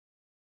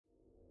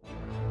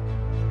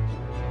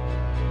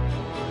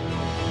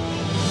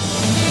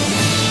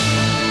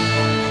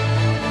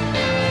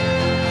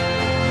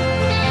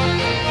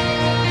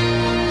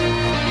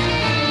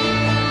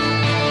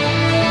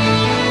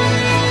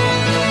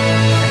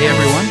Hey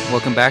everyone,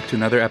 welcome back to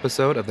another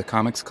episode of the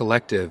Comics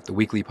Collective, the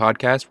weekly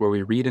podcast where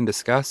we read and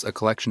discuss a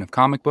collection of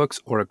comic books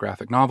or a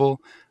graphic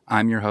novel.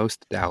 I'm your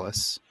host,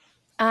 Dallas.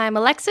 I'm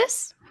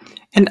Alexis.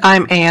 And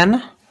I'm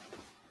Anne.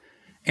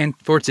 And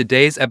for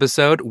today's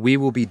episode, we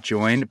will be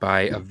joined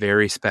by a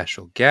very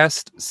special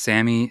guest,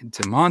 Sami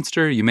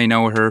DeMonster. You may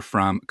know her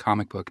from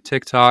Comic Book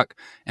TikTok,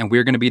 and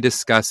we're going to be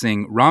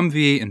discussing Ram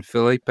V and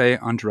Felipe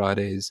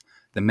Andrade's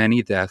The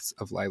Many Deaths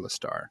of Laila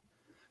Starr.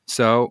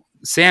 So,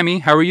 Sami,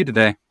 how are you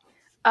today?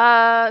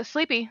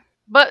 Sleepy,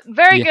 but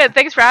very good.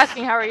 Thanks for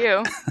asking. How are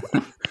you?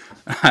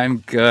 I'm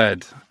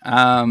good.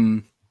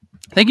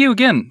 Thank you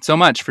again so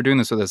much for doing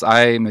this with us.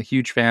 I'm a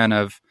huge fan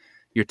of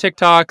your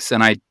TikToks,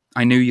 and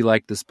I knew you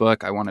liked this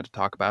book. I wanted to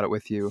talk about it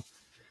with you.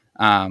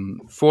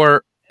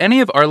 For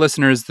any of our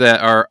listeners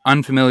that are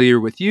unfamiliar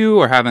with you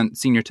or haven't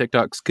seen your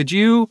TikToks, could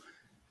you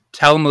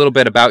tell them a little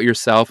bit about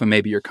yourself and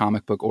maybe your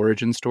comic book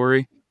origin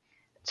story?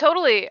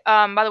 Totally.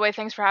 By the way,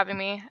 thanks for having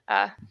me.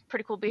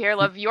 Pretty cool to be here.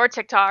 Love your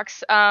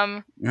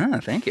TikToks.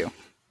 Thank you.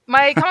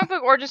 My comic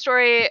book origin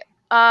story,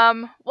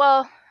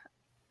 well,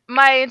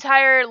 my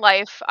entire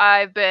life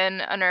I've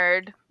been a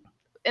nerd.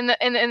 When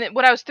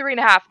I was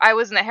 3.5, I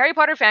was in the Harry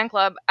Potter fan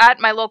club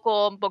at my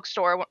local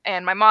bookstore,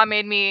 and my mom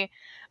made me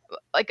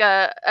like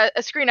a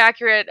screen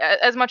accurate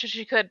as much as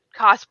she could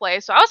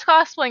cosplay. So I was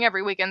cosplaying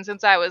every weekend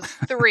since I was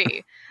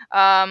 3.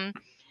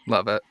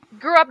 Love it.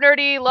 Grew up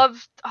nerdy,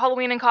 loved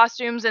Halloween and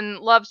costumes, and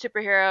loved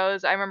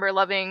superheroes. I remember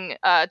loving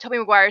Tobey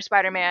Maguire's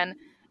Spider-Man,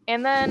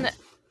 and then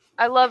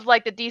I loved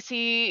like the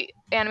DC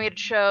animated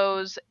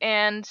shows,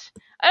 and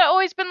I've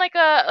always been like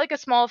a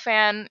small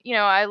fan. You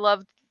know, I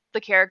loved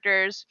the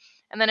characters.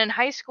 And then in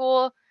high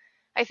school,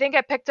 I think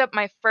I picked up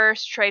my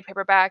first trade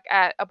paperback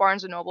at a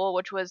Barnes & Noble,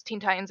 which was Teen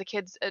Titans, a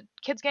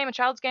kid's game, a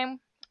child's game.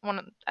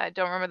 I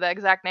don't remember the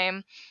exact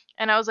name.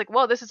 And I was like,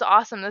 whoa, this is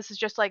awesome. This is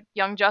just like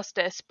Young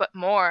Justice, but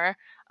more.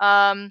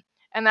 And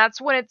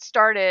that's when it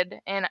started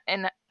in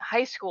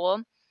high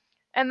school.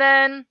 And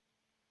then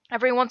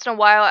every once in a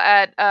while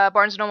at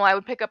Barnes & Noble, I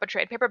would pick up a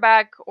trade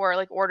paperback or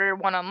like order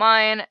one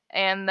online.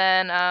 And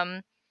then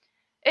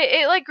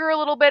it like grew a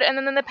little bit. And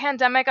then in the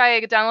pandemic,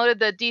 I downloaded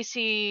the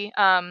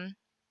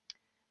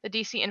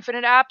DC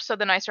Infinite app. So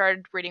then I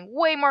started reading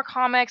way more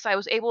comics. I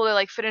was able to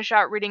like finish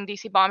out reading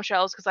DC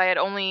Bombshells because I had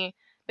only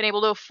been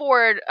able to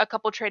afford a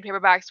couple trade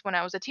paperbacks when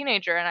I was a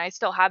teenager, and I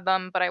still had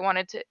them, but I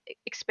wanted to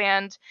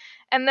expand.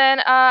 And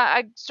then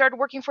I started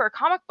working for a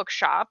comic book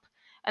shop,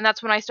 and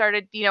that's when I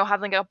started,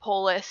 having a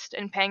pull list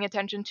and paying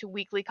attention to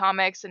weekly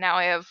comics. And now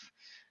I have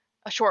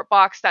a short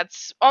box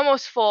that's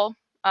almost full.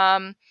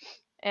 And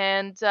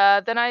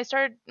then I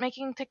started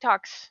making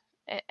TikToks,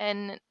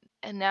 and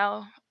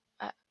now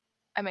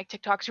I make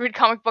TikToks, read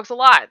comic books a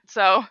lot.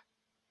 So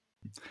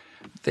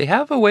They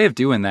have a way of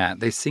doing that.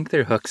 They sink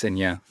their hooks in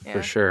you,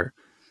 for sure.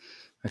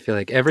 I feel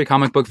like every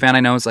comic book fan I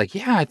know is like,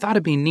 yeah, I thought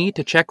it'd be neat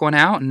to check one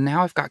out, and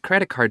now I've got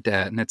credit card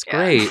debt, and it's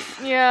great.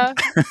 Yeah,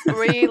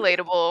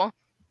 relatable.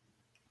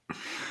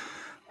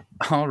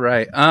 All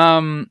right.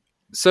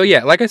 So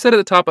yeah, like I said at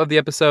the top of the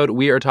episode,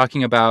 we are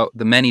talking about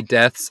The Many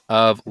Deaths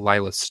of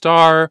Laila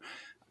Starr.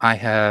 I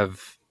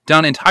have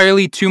done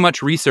entirely too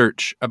much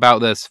research about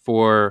this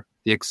for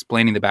the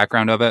explaining the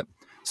background of it.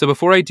 So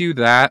before I do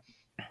that,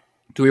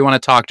 do we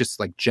want to talk just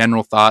like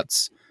general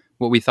thoughts,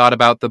 what we thought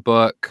about the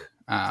book?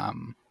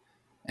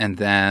 And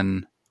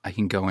then I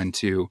can go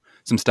into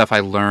some stuff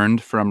I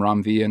learned from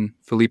Ram V and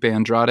Felipe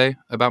Andrade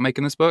about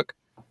making this book.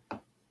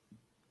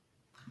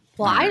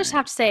 Well, I just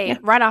have to say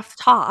right off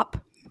the top,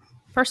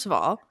 first of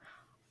all,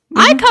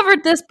 I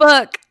covered this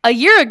book a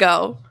year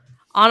ago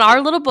on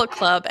our little book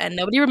club, and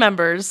nobody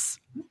remembers.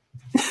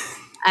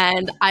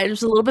 And I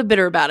was a little bit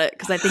bitter about it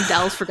because I think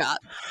Dallas forgot.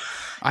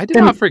 I did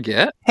not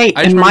forget. Hey,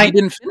 I just remember you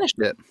didn't finish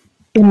it.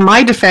 In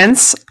my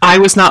defense, I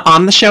was not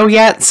on the show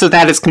yet, so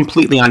that is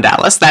completely on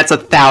Dallas. That's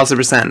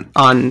 1,000%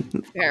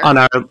 on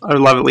our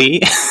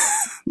lovely,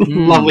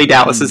 lovely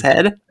Dallas's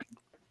head.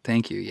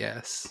 Thank you.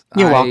 Yes,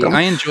 you're welcome.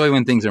 I enjoy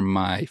when things are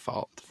my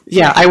fault.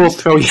 Yeah, I will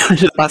throw you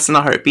under the bus in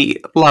a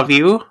heartbeat. Love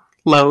you,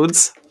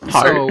 loads,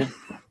 hard. So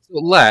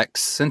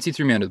Lex, since you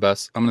threw me under the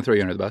bus, I'm going to throw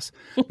you under the bus.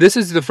 This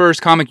is the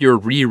first comic you're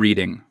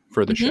rereading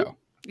for the show.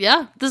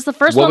 Yeah, this is the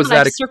first one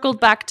that I've circled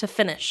back to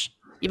finish.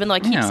 Even though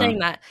I keep saying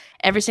that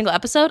every single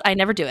episode, I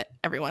never do it,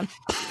 everyone.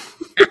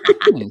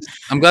 Nice.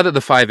 I'm glad that the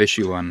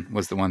 5-issue one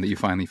was the one that you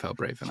finally felt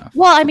brave enough.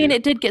 Well, I mean,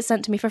 it did get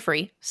sent to me for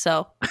free,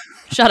 so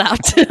shout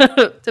out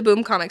to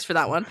Boom Comics for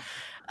that one.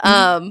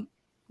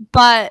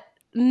 But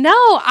no,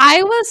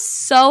 I was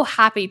so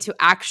happy to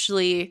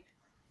actually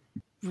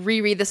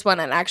reread this one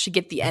and actually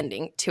get the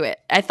ending to it.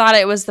 I thought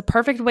it was the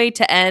perfect way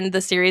to end the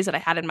series that I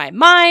had in my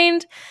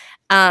mind.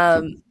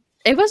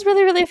 It was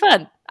really, really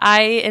fun.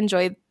 I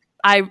enjoyed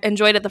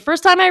it the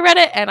first time I read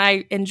it, and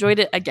I enjoyed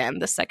it again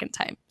the second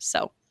time.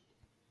 So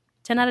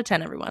 10 out of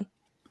 10, everyone.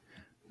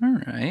 All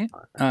right.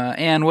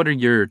 Anne, what are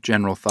your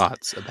general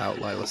thoughts about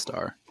Laila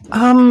Starr?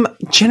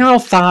 General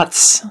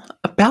thoughts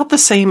about the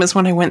same as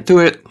when I went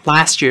through it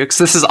last year, because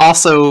this is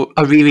also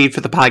a reread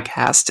for the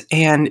podcast,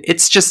 and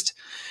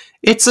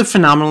it's a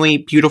phenomenally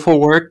beautiful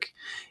work.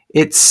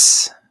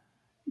 It's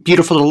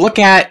beautiful to look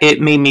at.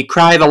 It made me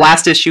cry. The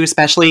last issue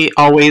especially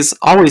always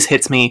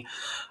hits me.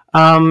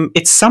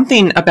 It's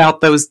something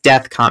about those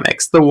death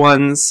comics, the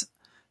ones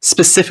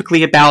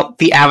specifically about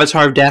the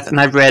Avatar of Death, and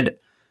I've read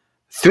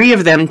 3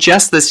 of them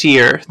just this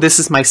year. This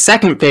is my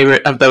second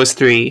favorite of those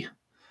 3.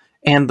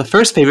 And the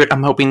first favorite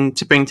I'm hoping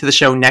to bring to the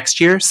show next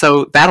year,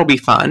 so that'll be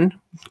fun.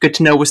 Good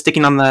to know we're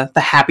sticking on the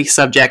happy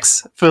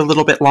subjects for a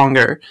little bit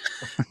longer.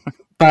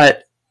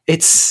 But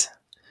it's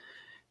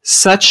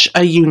such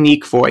a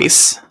unique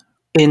voice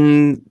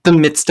in the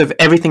midst of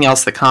everything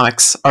else that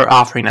comics are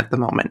offering at the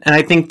moment. And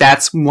I think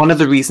that's one of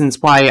the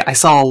reasons why I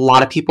saw a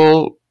lot of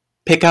people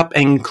pick up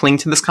and cling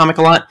to this comic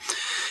a lot.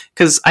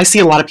 Because I see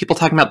a lot of people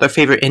talking about their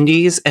favorite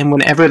indies, and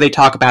whenever they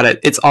talk about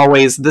it,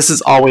 this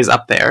is always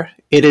up there.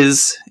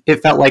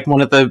 It felt like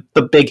one of the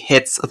big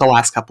hits of the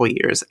last couple of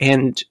years,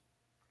 and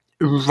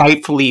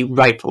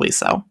rightfully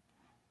so.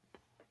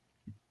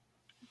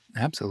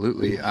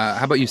 Absolutely.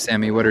 How about you,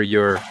 Sami? What are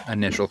your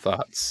initial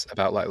thoughts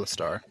about Laila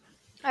Starr?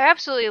 I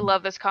absolutely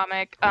love this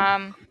comic.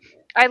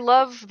 I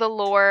love the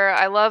lore.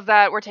 I love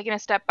that we're taking a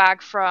step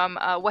back from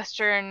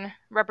Western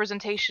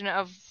representation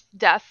of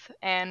death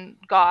and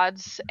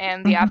gods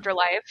and the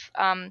afterlife.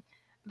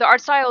 The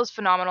art style is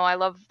phenomenal. I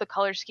love the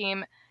color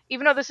scheme.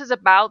 Even though this is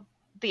about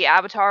the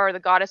avatar or the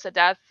goddess of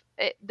death,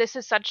 this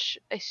is such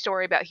a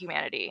story about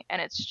humanity,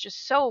 and it's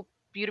just so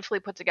beautifully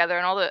put together,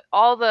 and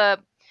all the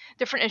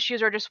different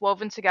issues are just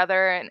woven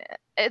together, and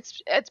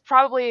it's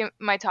probably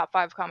my top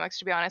 5 comics,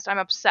 to be honest. I'm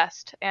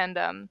obsessed, and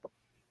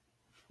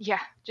yeah,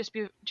 just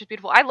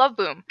beautiful. I love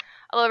Boom.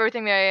 I love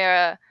everything they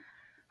are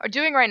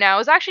doing right now. I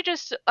was actually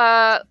just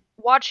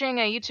watching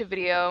a YouTube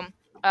video,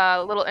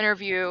 a little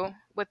interview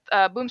with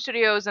Boom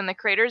Studios and the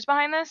creators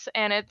behind this,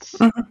 and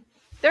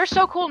they're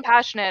so cool and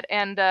passionate,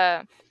 and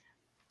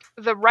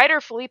the writer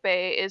Felipe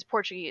is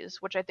Portuguese,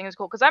 which I think is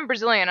cool because I'm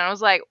Brazilian, and I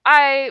was like,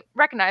 I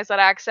recognize that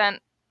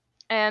accent,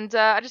 and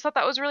I just thought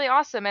that was really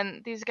awesome,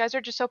 and these guys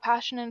are just so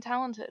passionate and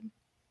talented.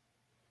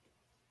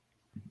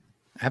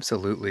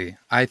 Absolutely.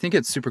 I think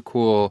it's super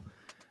cool.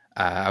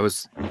 I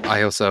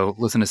also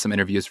listened to some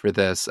interviews for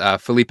this.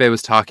 Felipe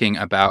was talking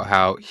about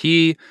how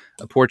he,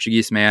 a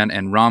Portuguese man,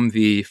 and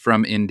Ramvi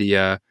from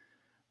India,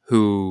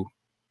 who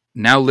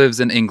now lives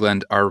in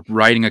England, are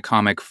writing a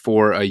comic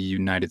for a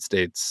United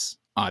States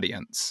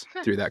audience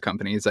through that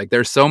company. It's like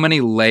there's so many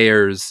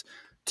layers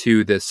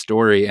to this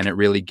story, and it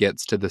really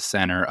gets to the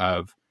center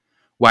of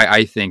why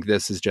I think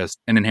this is just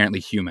an inherently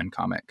human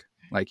comic,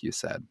 like you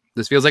said.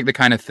 This feels like the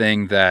kind of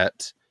thing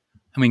that,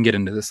 and we can get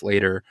into this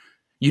later,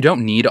 you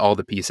don't need all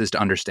the pieces to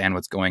understand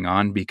what's going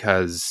on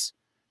because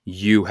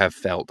you have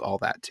felt all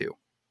that too.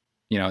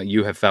 You know,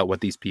 you have felt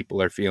what these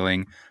people are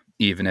feeling,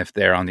 even if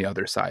they're on the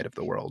other side of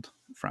the world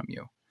from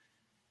you.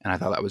 And I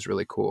thought that was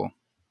really cool.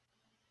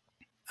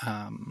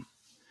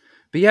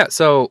 But yeah,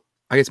 so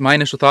I guess my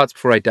initial thoughts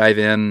before I dive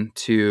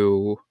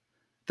into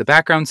the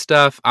background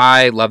stuff.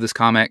 I love this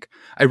comic.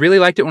 I really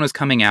liked it when it was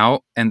coming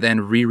out, and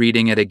then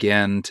rereading it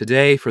again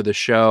today for the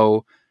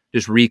show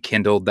just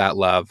rekindled that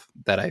love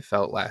that I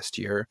felt last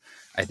year.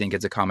 I think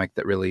it's a comic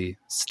that really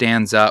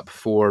stands up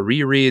for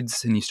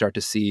rereads, and you start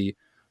to see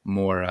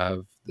more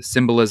of the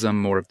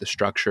symbolism, more of the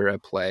structure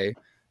at play,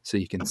 so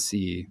you can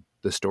see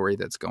the story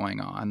that's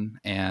going on.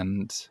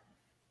 And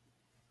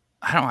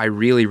I don't know, I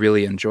really,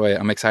 really enjoy it.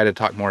 I'm excited to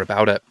talk more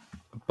about it.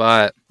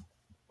 But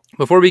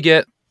before we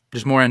get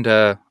just more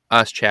into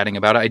us chatting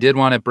about it, I did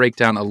want to break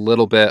down a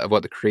little bit of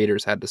what the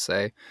creators had to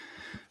say.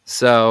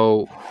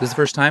 So this is the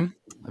first time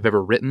I've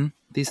ever written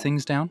these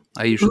things down.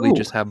 I usually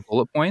just have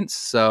bullet points.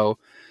 So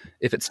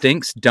if it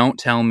stinks, don't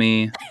tell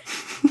me.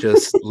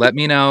 Just let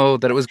me know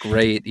that it was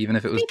great, even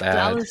if it was bad.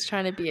 Belle is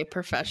trying to be a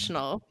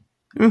professional.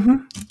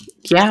 Mm-hmm.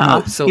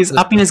 Yeah, so he's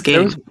upping his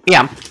game.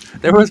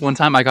 There was one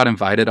time I got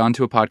invited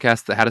onto a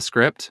podcast that had a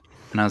script,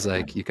 and I was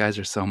like, you guys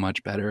are so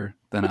much better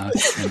than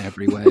us in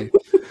every way.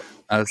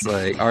 I was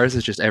like, ours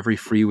is just every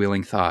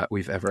freewheeling thought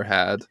we've ever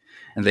had.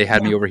 And they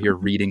had me over here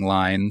reading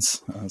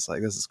lines. I was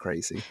like, this is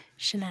crazy.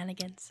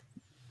 Shenanigans.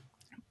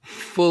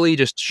 Fully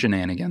just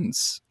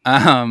shenanigans.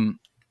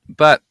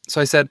 But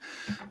so I said,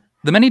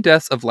 The Many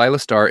Deaths of Laila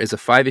Starr is a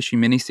 5-issue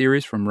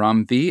miniseries from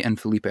Ram V and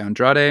Felipe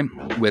Andrade,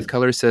 with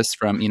color assists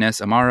from Ines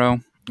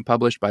Amaro,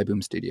 published by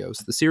Boom Studios.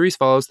 The series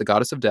follows the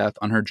goddess of death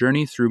on her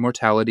journey through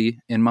mortality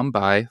in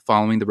Mumbai,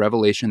 following the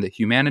revelation that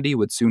humanity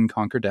would soon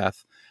conquer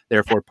death,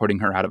 therefore putting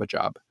her out of a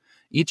job.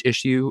 Each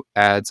issue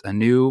adds a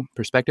new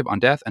perspective on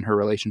death and her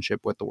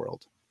relationship with the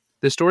world.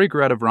 This story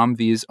grew out of Ram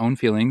V's own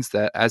feelings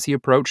that as he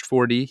approached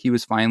 40, he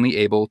was finally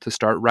able to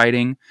start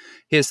writing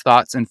his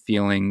thoughts and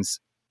feelings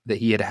that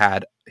he had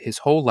had his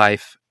whole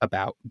life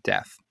about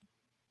death.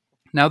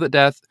 Now that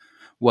death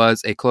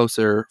was a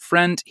closer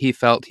friend, he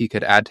felt he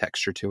could add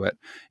texture to it.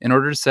 In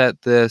order to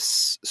set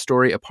this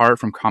story apart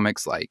from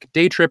comics like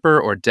Day Tripper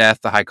or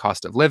Death, The High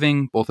Cost of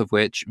Living, both of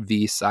which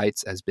V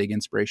cites as big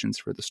inspirations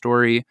for the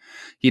story,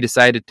 he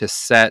decided to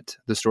set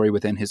the story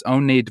within his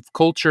own native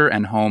culture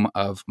and home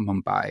of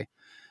Mumbai.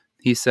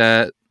 He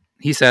said,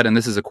 and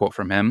this is a quote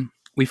from him,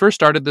 when we first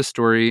started the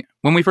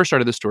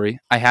story,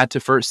 I had to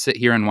first sit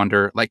here and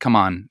wonder, like, come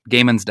on,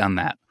 Gaiman's done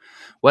that.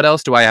 What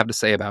else do I have to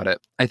say about it?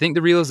 I think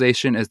the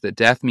realization is that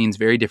death means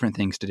very different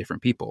things to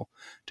different people,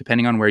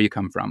 depending on where you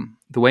come from.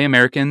 The way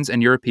Americans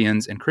and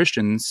Europeans and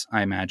Christians,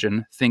 I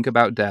imagine, think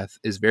about death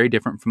is very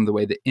different from the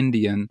way the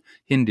Indian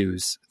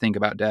Hindus think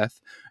about death,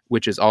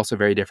 which is also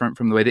very different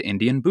from the way the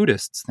Indian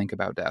Buddhists think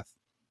about death.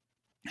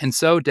 And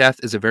so death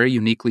is a very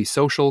uniquely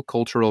social,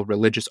 cultural,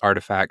 religious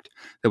artifact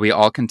that we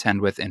all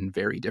contend with in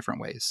very different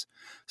ways.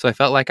 So I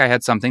felt like I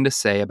had something to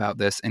say about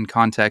this in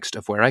context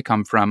of where I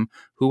come from,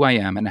 who I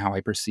am, and how I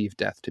perceive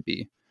death to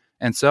be.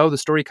 And so the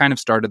story kind of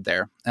started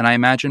there, and I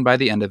imagine by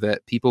the end of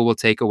it, people will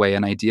take away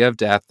an idea of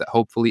death that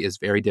hopefully is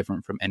very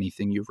different from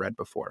anything you've read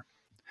before.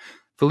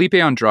 Felipe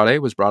Andrade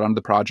was brought onto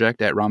the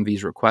project at Ram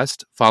V's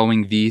request,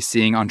 following V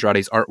seeing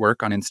Andrade's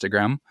artwork on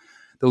Instagram.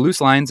 The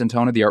loose lines and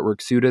tone of the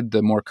artwork suited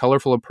the more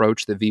colorful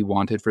approach that V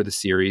wanted for the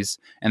series,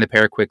 and the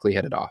pair quickly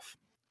hit it off.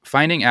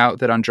 Finding out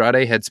that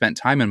Andrade had spent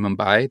time in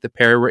Mumbai, the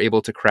pair were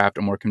able to craft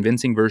a more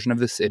convincing version of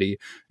the city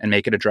and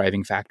make it a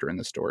driving factor in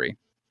the story.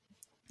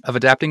 Of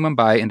adapting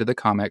Mumbai into the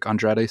comic,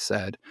 Andrade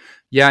said,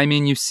 "Yeah, I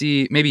mean, you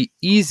see, maybe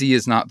easy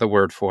is not the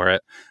word for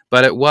it,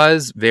 but it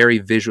was very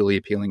visually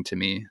appealing to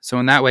me, so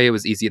in that way it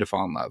was easy to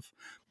fall in love.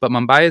 But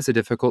Mumbai is a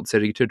difficult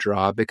city to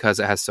draw because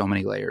it has so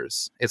many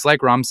layers. It's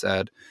like Ram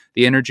said,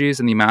 the energies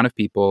and the amount of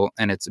people,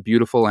 and it's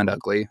beautiful and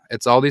ugly.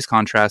 It's all these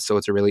contrasts, so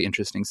it's a really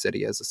interesting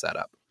city as a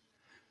setup."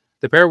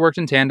 The pair worked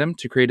in tandem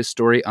to create a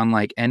story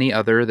unlike any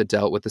other that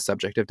dealt with the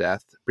subject of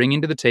death,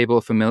 bringing to the table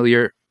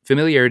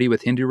familiarity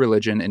with Hindu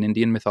religion and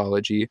Indian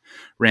mythology.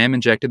 Ram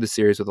injected the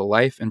series with a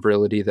life and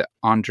virility that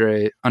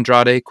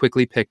Andrade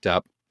quickly picked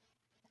up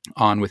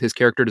on with his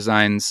character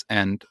designs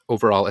and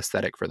overall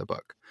aesthetic for the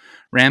book.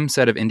 Ram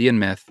said of Indian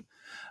myth,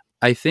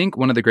 "I think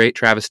one of the great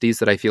travesties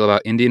that I feel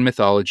about Indian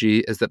mythology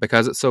is that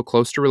because it's so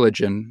close to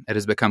religion, it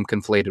has become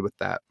conflated with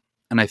that.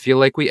 And I feel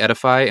like we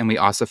edify and we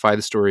ossify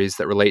the stories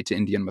that relate to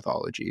Indian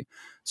mythology.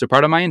 So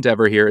part of my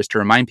endeavor here is to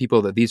remind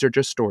people that these are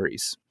just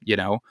stories. You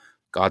know,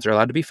 gods are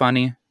allowed to be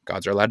funny.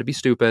 Gods are allowed to be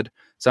stupid.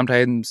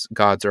 Sometimes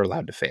gods are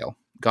allowed to fail.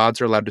 Gods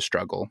are allowed to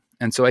struggle.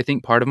 And so I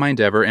think part of my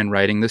endeavor in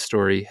writing this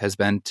story has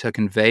been to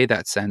convey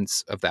that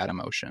sense of that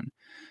emotion.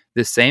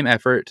 This same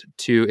effort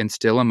to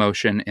instill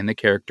emotion in the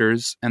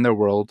characters and their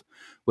world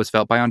was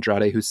felt by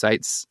Andrade, who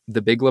cites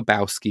The Big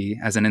Lebowski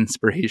as an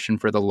inspiration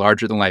for the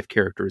larger-than-life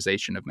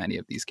characterization of many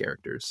of these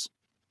characters.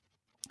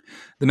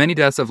 The Many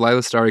Deaths of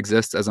Laila Starr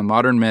exists as a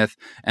modern myth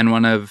and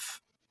one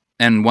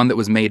that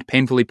was made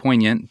painfully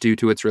poignant due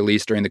to its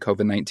release during the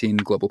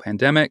COVID-19 global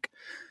pandemic.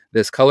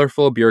 This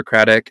colorful,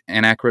 bureaucratic,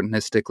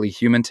 anachronistically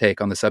human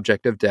take on the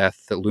subject of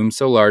death that loomed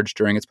so large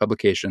during its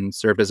publication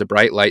served as a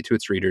bright light to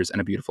its readers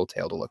and a beautiful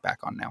tale to look back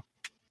on now."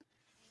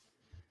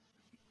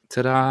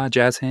 Ta-da,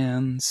 jazz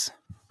hands.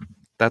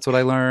 That's what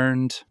I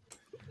learned.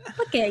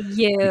 Look at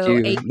you,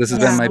 Thank you. a This has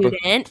been my book.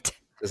 student.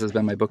 This has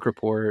been my book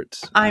report.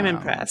 I'm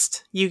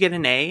impressed. You get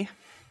an A.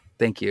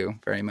 Thank you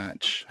very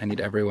much. I need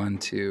everyone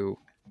to,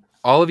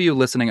 all of you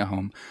listening at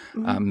home,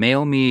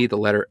 mail me the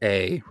letter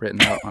A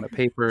written out on a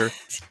paper,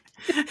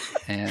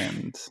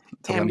 and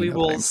we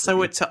will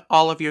sew it to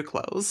all of your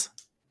clothes.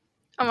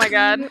 Oh my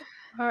god.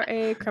 Are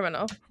a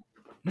criminal.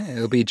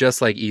 It'll be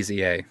just like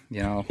Easy A,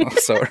 you know. I'll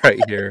sew it right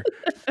here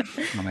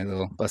on my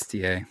little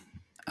bustier.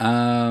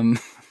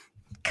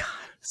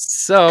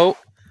 So,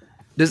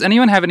 does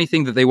anyone have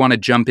anything that they want to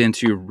jump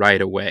into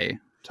right away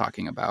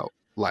talking about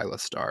Laila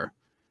Starr?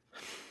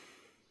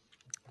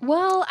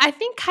 Well, I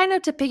think kind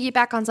of to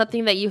piggyback on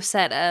something that you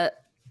said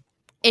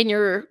in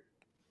your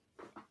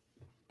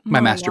My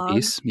monologue.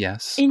 masterpiece,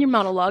 yes. In your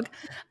monologue.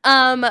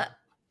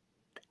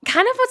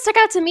 Kind of what stuck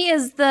out to me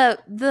is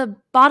the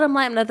bottom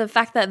line of the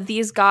fact that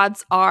these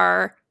gods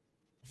are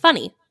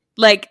funny.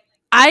 Like,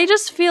 I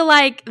just feel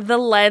like the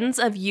lens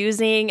of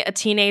using a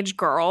teenage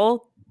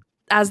girl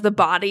as the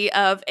body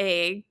of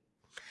a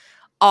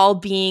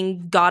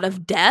all-being god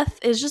of death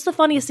is just the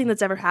funniest thing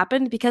that's ever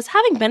happened, because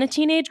having been a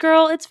teenage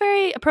girl, it's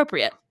very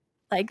appropriate.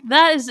 Like,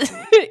 that is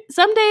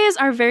some days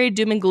are very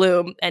doom and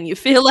gloom and you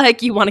feel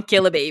like you want to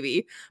kill a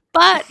baby,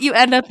 but you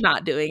end up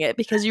not doing it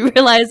because you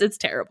realize it's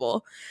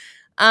terrible.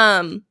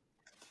 And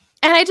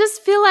I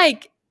just feel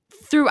like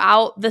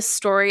throughout the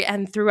story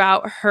and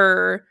throughout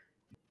her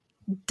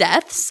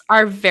deaths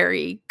are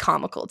very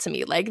comical to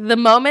me. Like, the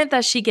moment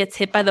that she gets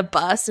hit by the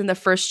bus in the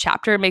first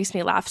chapter makes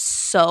me laugh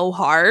so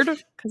hard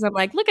because I'm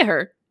like, look at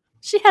her.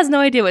 She has no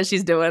idea what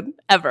she's doing,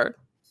 ever.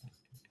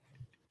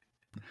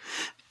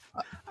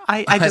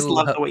 I just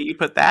love the way you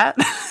put that.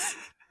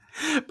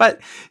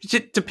 But to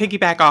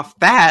piggyback off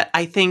that,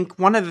 I think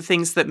one of the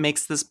things that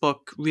makes this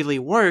book really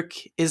work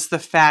is the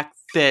fact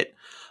that,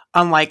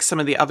 unlike some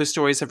of the other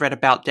stories I've read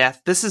about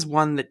death, this is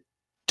one that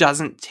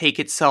doesn't take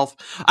itself,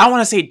 I don't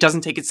want to say it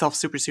doesn't take itself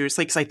super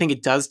seriously, because I think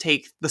it does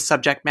take the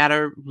subject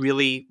matter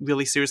really,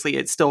 really seriously.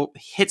 It still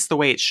hits the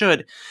way it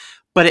should,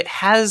 but it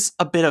has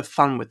a bit of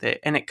fun with it,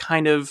 and it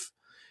kind of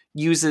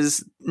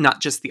uses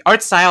not just the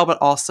art style, but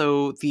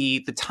also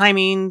the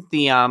timing,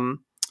 the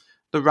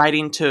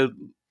writing to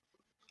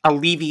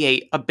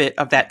alleviate a bit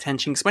of that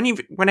tension.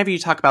 Because whenever you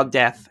talk about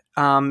death,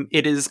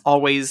 it is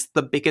always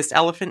the biggest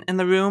elephant in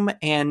the room,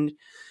 and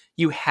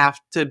you have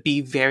to be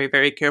very,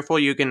 very careful.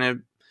 You're going to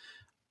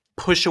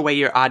push away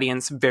your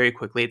audience very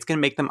quickly. It's going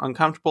to make them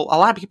uncomfortable. A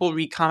lot of people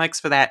read comics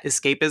for that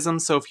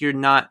escapism. So if you're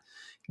not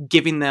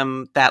giving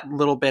them that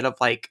little bit of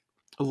like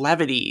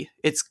levity,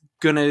 it's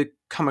going to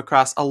come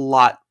across a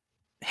lot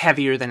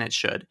heavier than it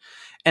should.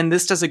 And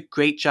this does a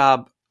great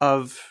job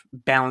of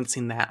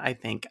balancing that, I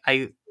think.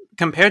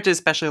 Compared to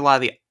especially a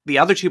lot of the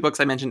other two books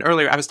I mentioned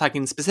earlier, I was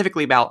talking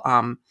specifically about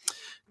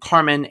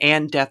Carmen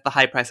and Death, the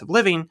High Price of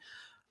Living.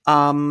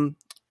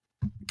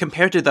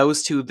 Compared to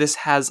those two, this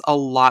has a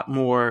lot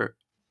more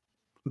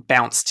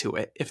bounce to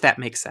it, if that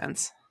makes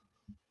sense.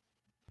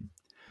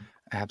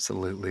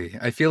 Absolutely.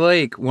 I feel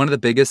like one of the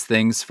biggest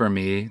things for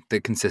me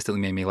that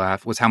consistently made me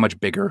laugh was how much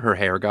bigger her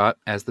hair got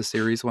as the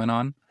series went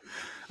on.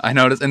 I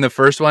noticed in the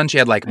first one, she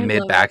had like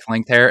mid back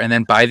length hair. And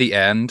then by the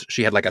end,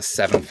 she had like a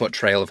 7-foot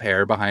trail of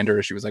hair behind her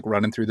as she was like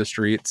running through the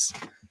streets.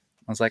 I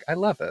was like, I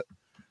love it.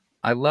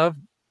 I love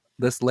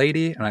this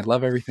lady and I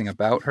love everything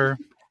about her.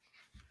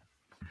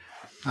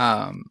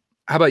 How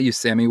about you,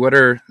 Sami? What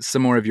are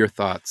some more of your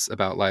thoughts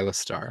about Laila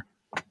Starr?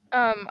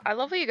 I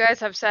love what you guys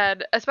have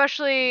said,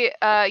 especially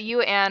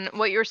you, Anne,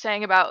 what you were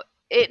saying about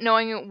it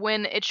knowing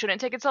when it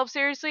shouldn't take itself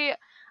seriously.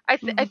 I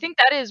think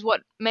that is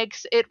what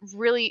makes it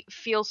really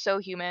feel so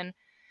human.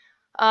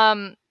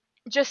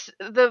 Just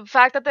the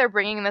fact that they're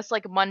bringing this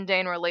like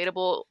mundane,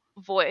 relatable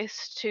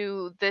voice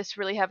to this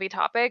really heavy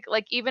topic.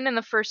 Like even in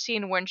the first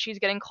scene when she's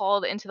getting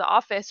called into the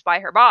office by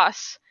her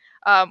boss,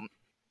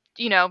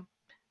 you know,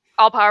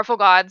 all powerful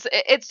gods.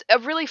 It's a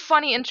really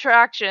funny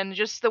interaction,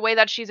 just the way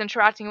that she's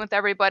interacting with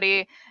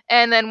everybody.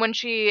 And then when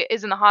she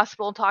is in the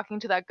hospital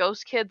talking to that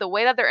ghost kid, the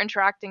way that they're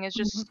interacting is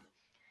just,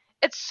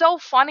 it's so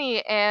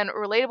funny and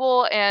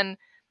relatable. And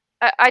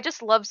I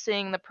just love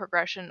seeing the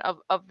progression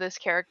of this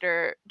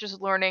character, just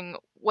learning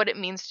what it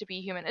means to be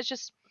human.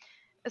 It's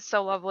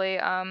so lovely.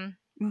 I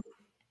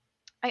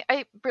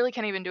really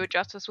can't even do it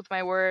justice with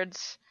my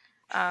words.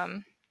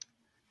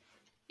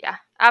 Yeah,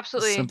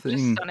 absolutely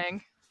just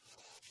stunning.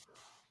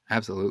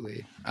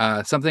 Absolutely.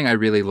 Something I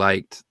really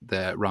liked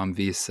that Ram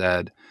V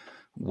said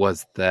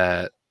was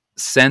that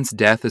since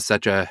death is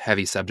such a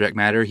heavy subject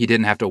matter, he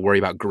didn't have to worry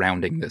about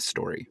grounding this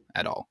story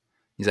at all.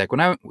 He's like,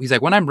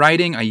 when I'm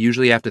writing, I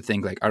usually have to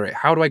think like, all right,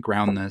 how do I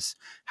ground this?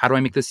 How do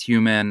I make this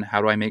human?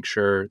 How do I make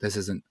sure this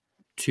isn't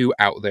too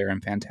out there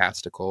and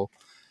fantastical?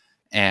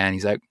 And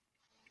he's like,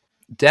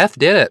 death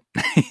did it.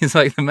 He's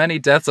like, the many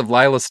deaths of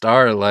Laila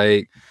Starr,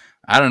 like,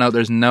 I don't know,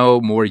 there's no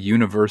more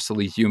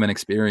universally human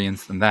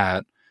experience than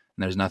that.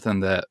 And there's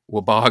nothing that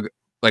will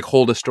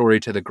hold a story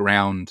to the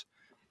ground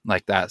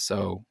like that.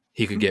 So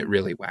he could get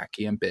really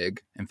wacky and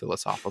big and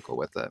philosophical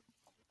with it.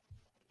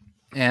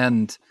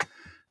 And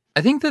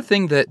I think the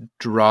thing that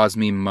draws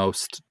me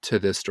most to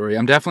this story,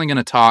 I'm definitely going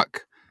to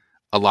talk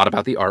a lot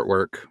about the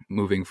artwork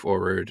moving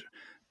forward,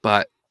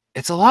 but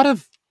it's a lot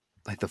of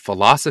like the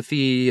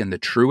philosophy and the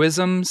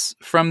truisms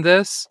from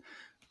this.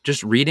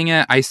 Just reading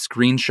it, I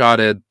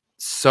screenshotted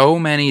so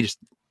many just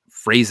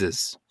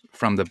phrases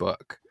from the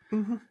book.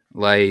 Mm-hmm.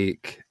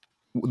 Like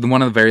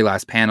one of the very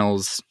last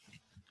panels,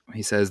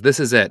 he says, "This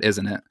is it,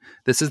 isn't it?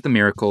 This is the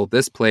miracle,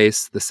 this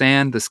place, the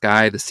sand, the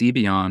sky, the sea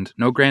beyond.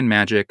 No grand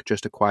magic,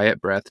 just a quiet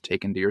breath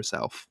taken to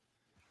yourself."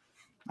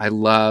 I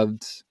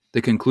loved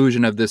the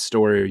conclusion of this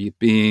story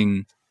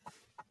being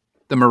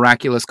the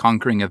miraculous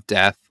conquering of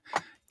death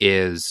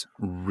is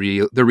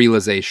the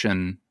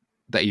realization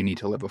that you need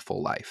to live a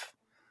full life.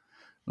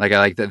 Like, I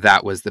like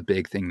that was the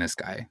big thing this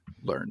guy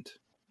learned.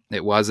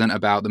 It wasn't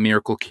about the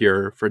miracle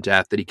cure for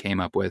death that he came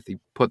up with. He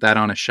put that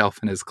on a shelf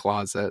in his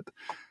closet.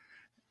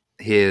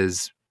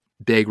 His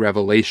big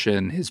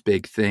revelation, his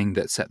big thing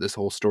that set this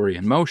whole story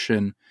in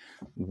motion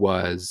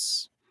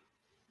was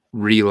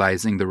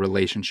realizing the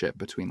relationship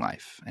between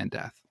life and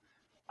death.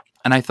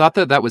 And I thought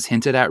that was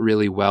hinted at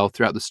really well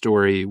throughout the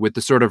story with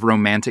the sort of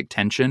romantic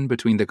tension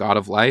between the god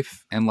of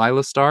life and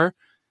Laila Starr.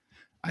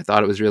 I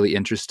thought it was really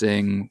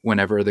interesting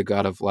whenever the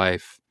god of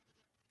life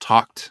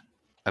talked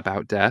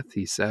about death.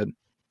 He said,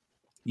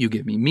 "You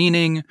give me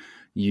meaning.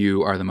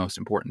 You are the most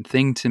important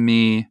thing to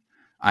me.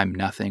 I'm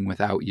nothing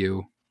without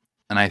you."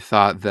 And I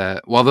thought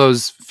that while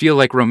those feel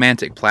like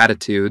romantic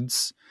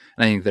platitudes,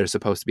 and I think they're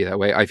supposed to be that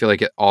way, I feel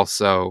like it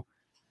also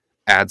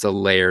adds a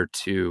layer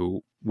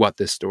to what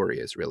this story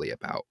is really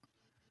about.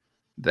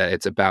 That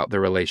it's about the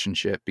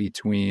relationship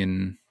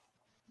between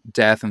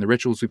death and the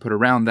rituals we put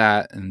around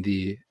that and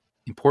the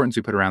importance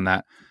we put around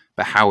that,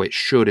 but how it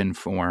should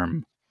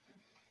inform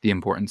the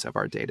importance of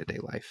our day-to-day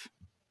life.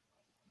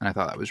 And I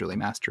thought that was really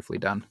masterfully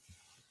done.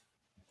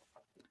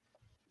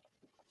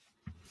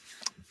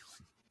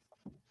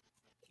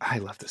 I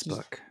love this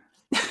book.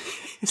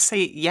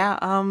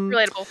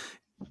 Relatable.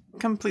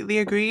 Completely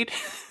agreed.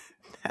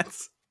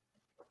 That's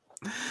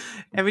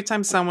every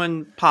time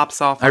someone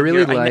pops off. I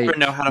really like. I never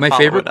know how to. My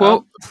favorite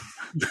quote.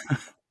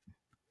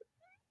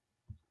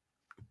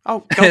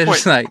 Oh, go for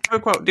it! Like, go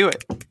quote. Do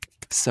it.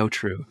 So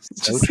true.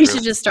 We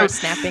should just start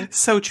snapping.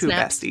 So true,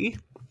 Snaps. Bestie.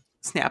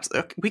 Snaps.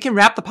 Okay, we can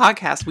wrap the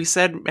podcast. We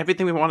said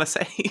everything we want to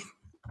say.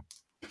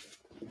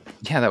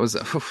 Yeah, that was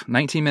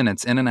 19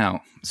 minutes in and out.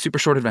 Super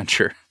short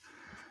adventure.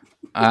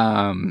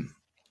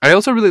 I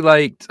also really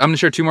liked, I'm going to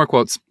share two more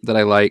quotes that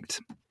I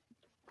liked.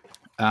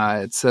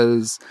 It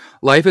says,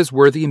 "Life is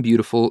worthy and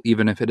beautiful,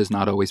 even if it is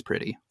not always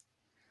pretty."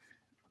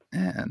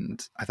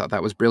 And I thought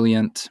that was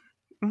brilliant.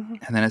 Mm-hmm.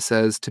 And then it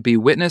says, "To be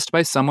witnessed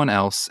by someone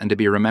else and to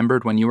be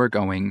remembered when you are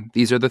going,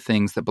 these are the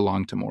things that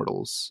belong to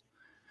mortals."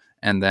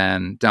 And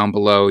then down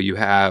below, you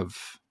have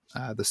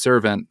the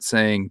servant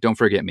saying, "Don't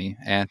forget me,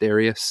 Aunt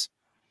Darius."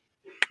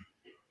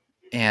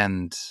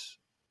 And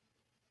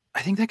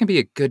I think that can be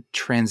a good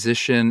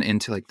transition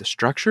into like the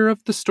structure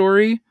of the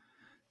story,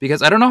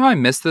 because I don't know how I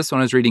missed this when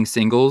I was reading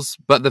singles,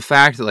 but the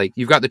fact that like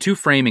you've got the two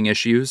framing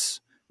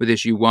issues with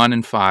issue 1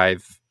 and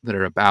 5 that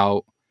are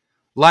about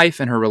life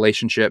and her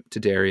relationship to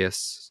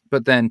Darius,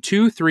 but then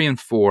 2, 3, and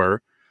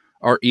 4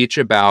 are each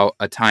about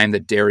a time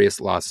that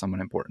Darius lost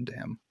someone important to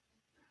him.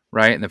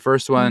 Right? In the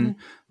first one,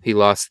 he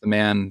lost the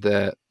man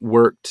that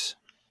worked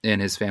in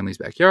his family's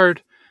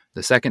backyard.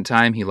 The second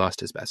time, he lost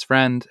his best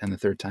friend. And the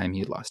third time,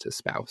 he lost his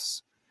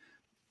spouse.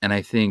 And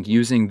I think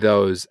using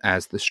those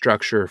as the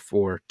structure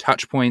for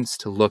touch points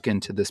to look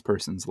into this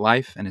person's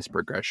life and his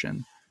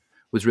progression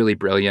was really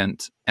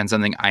brilliant, and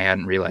something I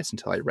hadn't realized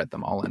until I read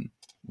them all in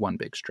one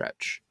big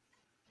stretch.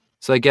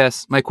 So I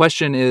guess my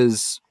question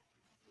is,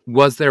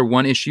 was there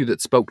one issue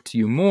that spoke to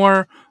you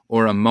more,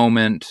 or a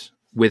moment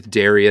with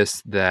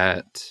Darius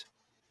that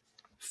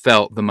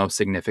felt the most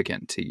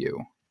significant to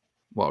you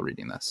while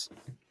reading this?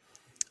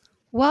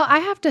 Well, I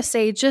have to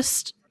say,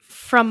 just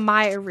from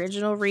my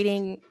original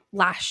reading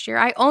last year,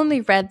 I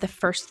only read the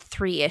first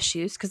 3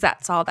 issues because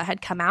that's all that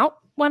had come out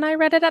when I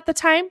read it at the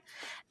time.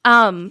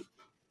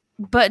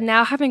 But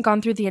now, having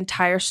gone through the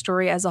entire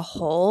story as a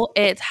whole,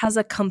 it has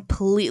a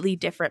completely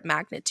different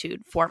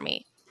magnitude for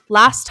me.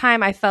 Last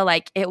time, I felt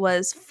like it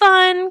was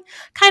fun,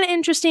 kind of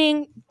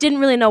interesting, didn't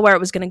really know where it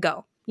was going to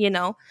go, you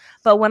know?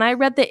 But when I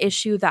read the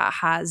issue that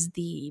has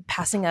the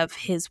passing of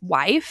his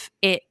wife,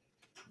 it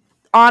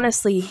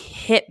honestly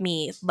hit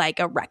me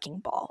like a wrecking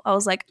ball. I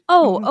was like,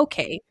 oh,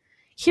 okay,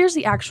 here's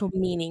the actual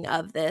meaning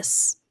of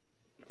this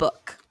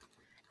book.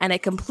 And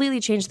it completely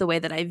changed the way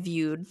that I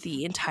viewed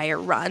the entire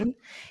run.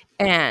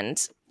 And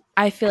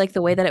I feel like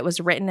the way that it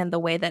was written and the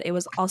way that it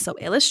was also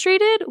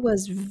illustrated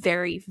was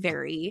very,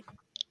 very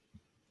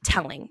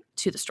telling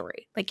to the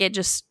story. Like, it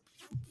just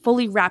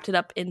fully wrapped it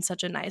up in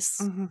such a nice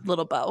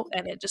little bow,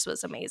 and it just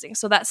was amazing.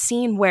 So that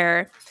scene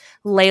where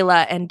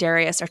Laila and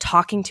Darius are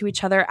talking to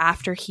each other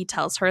after he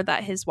tells her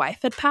that his wife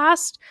had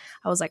passed,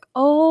 I was like,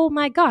 oh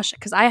my gosh,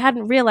 because I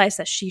hadn't realized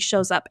that she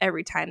shows up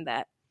every time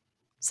that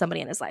somebody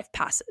in his life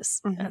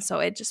passes. And so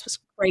it just was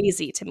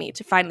crazy to me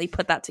to finally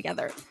put that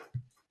together.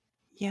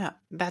 Yeah,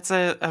 that's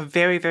a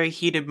very, very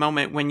heated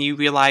moment when you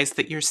realize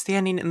that you're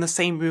standing in the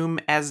same room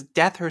as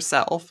Death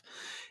herself,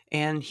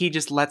 and he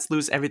just lets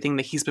loose everything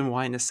that he's been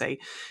wanting to say.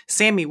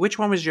 Sami, which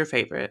one was your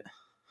favorite?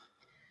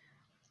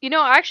 You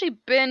know, I actually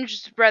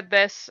binge read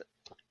this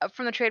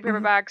from the trade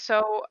paperback,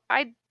 so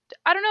I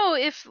don't know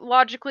if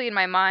logically in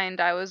my mind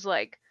I was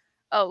like,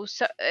 oh,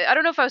 so, I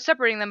don't know if I was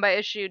separating them by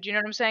issue. Do you know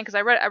what I'm saying? Because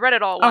I read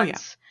it all Oh, yeah.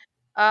 once.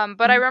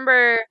 But I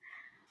remember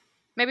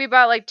maybe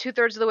about like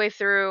 2/3 of the way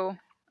through,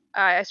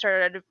 I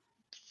started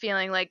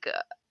feeling like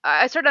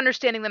I started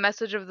understanding the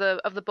message of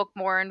the book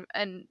more,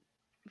 and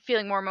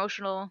feeling more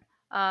emotional.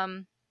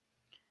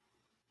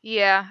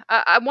 Yeah,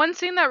 one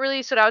scene that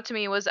really stood out to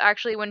me was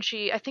actually when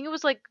I think it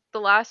was like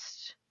the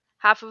last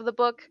half of the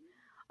book.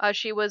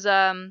 She was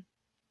at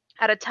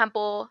a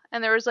temple,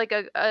 and there was like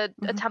a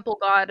temple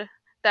god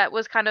that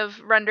was kind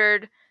of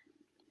rendered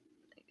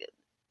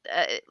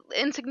uh,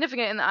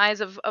 insignificant in the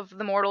eyes of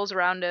the mortals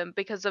around him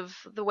because of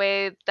the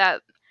way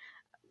that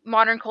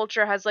modern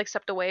culture has like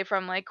stepped away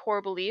from like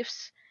core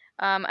beliefs.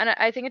 And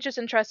I think it's just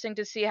interesting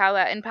to see how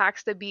that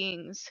impacts the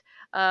beings.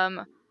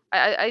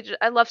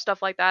 I love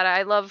stuff like that.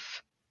 I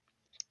love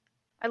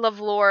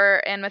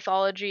lore and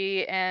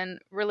mythology and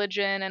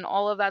religion and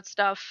all of that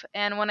stuff.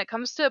 And when it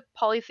comes to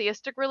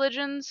polytheistic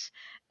religions,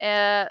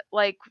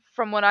 like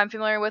from what I'm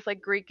familiar with, like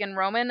Greek and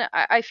Roman,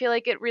 I feel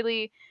like it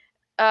really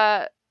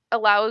uh,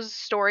 allows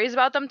stories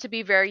about them to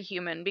be very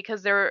human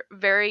because they're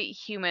very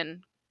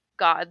human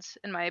gods,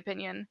 in my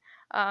opinion.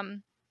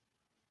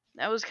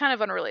 That was kind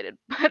of unrelated,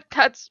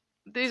 but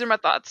these are my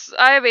thoughts.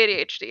 I have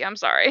ADHD. I'm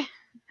sorry.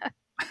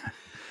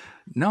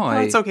 No, Oh,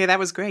 it's okay. That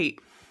was great.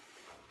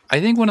 I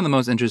think one of the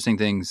most interesting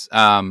things,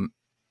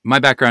 my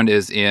background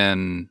is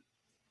in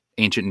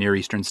ancient Near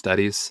Eastern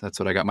studies. That's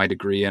what I got my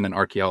degree in, and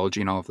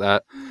archaeology and all of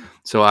that.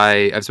 So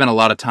I've spent a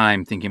lot of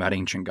time thinking about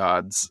ancient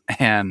gods.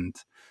 And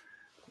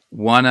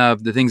one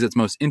of the things that's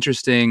most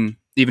interesting,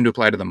 even to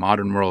apply to the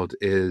modern world,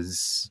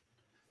 is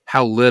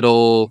how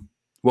little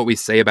what we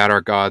say about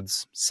our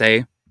gods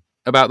say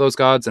about those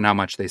gods and how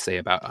much they say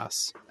about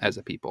us as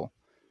a people,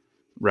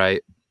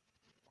 right?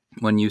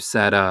 When you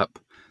set up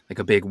like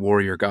a big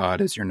warrior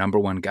god as your number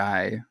one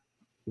guy,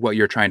 what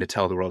you're trying to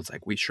tell the world is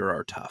like, we sure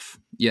are tough,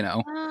 you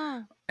know?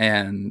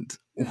 And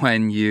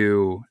when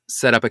you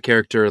set up a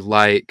character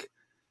like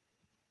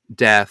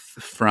Death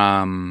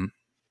from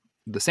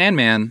the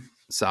Sandman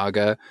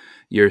saga,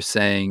 you're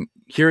saying,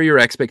 here are your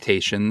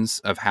expectations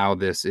of how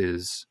this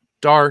is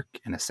dark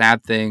and a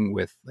sad thing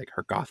with like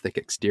her gothic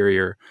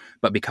exterior,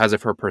 but because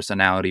of her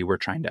personality, we're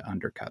trying to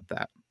undercut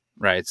that,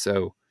 right?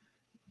 So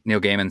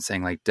Neil Gaiman's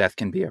saying like death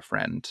can be a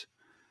friend.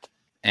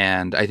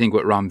 And I think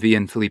what Ram V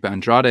and Felipe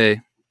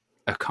Andrade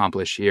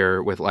accomplish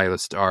here with Laila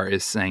Starr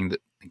is saying that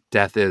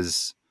death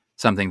is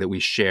something that we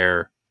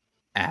share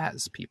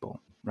as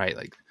people, right?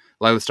 Like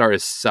Laila Starr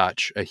is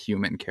such a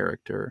human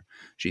character.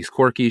 She's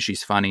quirky,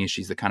 she's funny,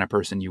 she's the kind of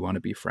person you want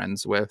to be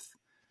friends with.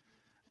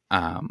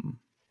 And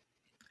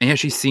yeah,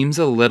 she seems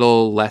a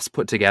little less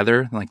put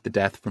together, like the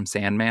death from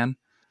Sandman.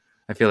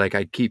 I feel like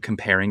I keep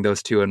comparing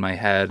those two in my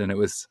head, and it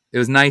was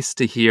nice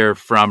to hear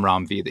from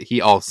Ramvi that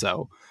he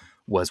also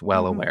was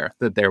well aware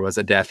that there was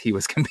a death he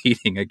was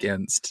competing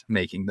against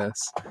making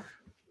this.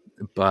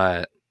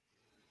 But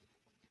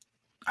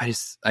I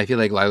feel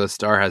like Laila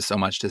Starr has so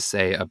much to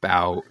say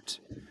about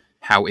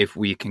how if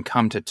we can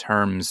come to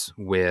terms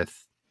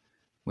with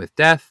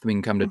death, we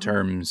can come to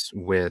terms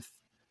with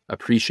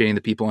appreciating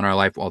the people in our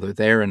life while they're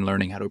there and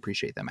learning how to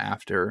appreciate them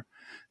after,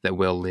 that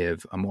we'll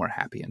live a more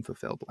happy and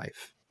fulfilled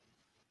life.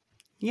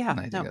 Yeah. And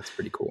I think that's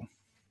pretty cool.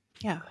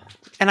 Yeah.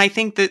 And I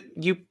think that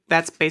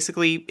that's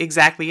basically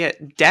exactly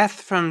it. Death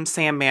from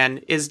Sandman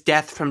is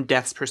death from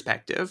death's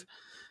perspective.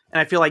 And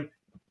I feel like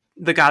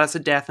the Goddess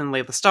of Death and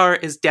Laila Starr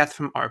is death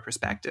from our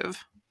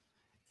perspective.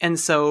 And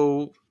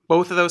so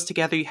both of those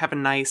together, you have a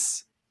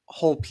nice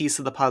whole piece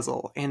of the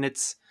puzzle. And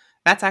that's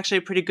actually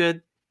a pretty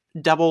good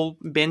double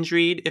binge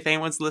read. If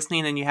anyone's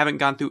listening and you haven't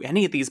gone through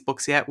any of these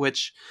books yet,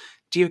 which,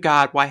 dear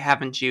God, why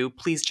haven't you?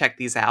 Please check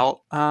these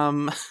out.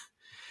 I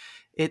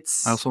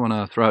also want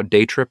to throw out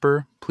Day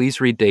Tripper.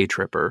 Please read Day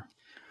Tripper.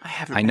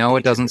 I know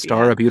it doesn't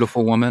star a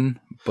beautiful woman,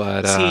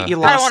 but see,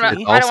 you I lost don't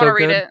me. want to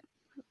read it.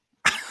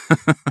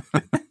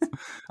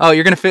 Oh,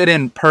 you're going to fit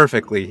in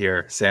perfectly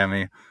here,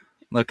 Sammy.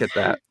 Look at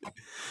that.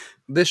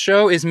 This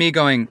show is me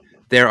going,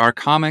 there are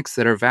comics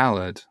that are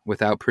valid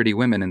without pretty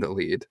women in the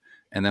lead.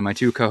 And then my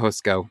two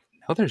co-hosts go,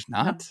 no, there's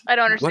not. I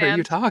don't understand. What are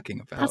you talking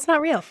about? That's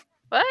not real.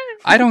 What?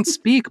 I don't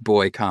speak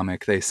boy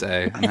comic, they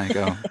say. And I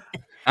go,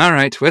 all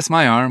right, twist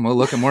my arm. We'll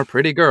look at more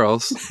pretty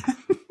girls.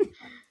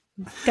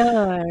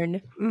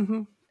 Darn.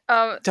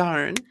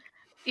 Darn.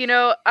 You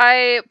know,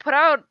 I put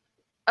out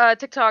a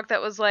TikTok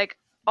that was like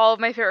all of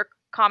my favorite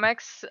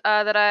comics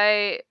that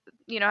I,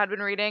 had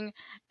been reading.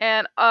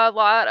 And a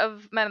lot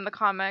of men in the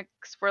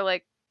comics were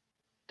like,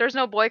 there's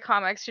no boy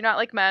comics. You're not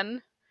like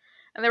men.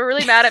 And they were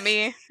really mad at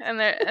me.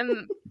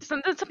 And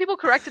some people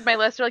corrected my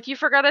list. They're like, you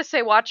forgot to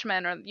say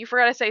Watchmen, or you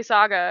forgot to say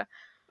Saga.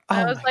 And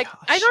I was like, gosh.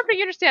 I don't think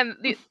you understand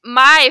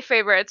my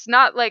favorites,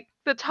 not like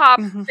the top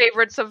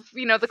favorites of,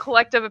 the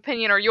collective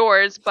opinion or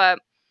yours, but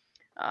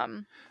I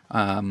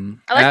like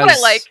what I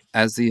like.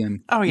 As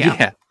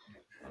the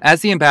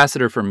as the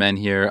ambassador for men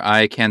here,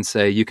 I can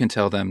say you can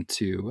tell them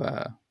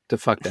to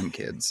fuck them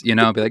kids. Be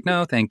like,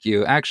 no, thank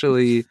you.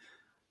 Actually,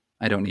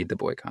 I don't need the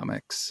boy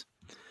comics.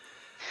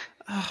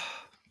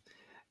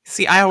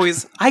 See,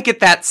 I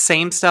get that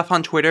same stuff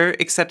on Twitter,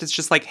 except it's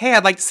just like, hey,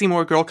 I'd like to see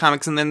more girl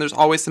comics. And then there's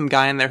always some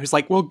guy in there who's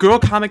like, well, girl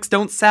comics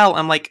don't sell.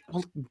 I'm like,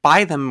 well,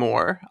 buy them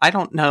more. I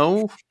don't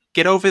know.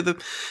 Get over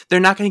they're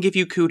not going to give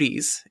you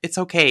cooties. It's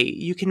okay.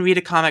 You can read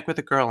a comic with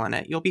a girl in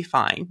it. You'll be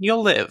fine.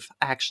 You'll live,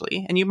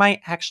 actually. And you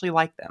might actually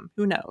like them.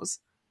 Who knows?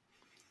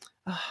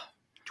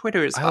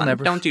 Twitter is fun.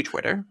 Don't do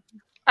Twitter.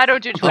 I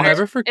don't do Twitter. I'll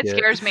never forget. It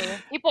scares me.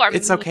 People are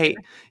It's mean. okay.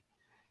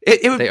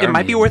 It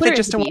might be worth it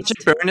just to watch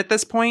it burn at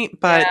this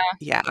point, but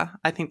yeah,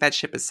 I think that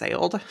ship has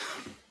sailed.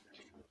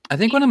 I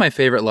think one of my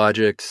favorite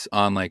logics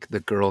on like the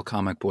girl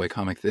comic, boy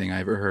comic thing I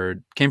ever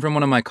heard came from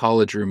one of my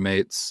college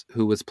roommates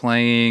who was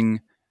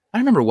playing, I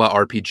don't remember what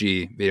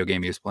RPG video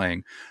game he was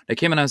playing. I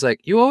came and I was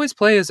like, you always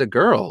play as a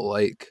girl.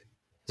 Like,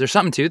 is there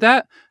something to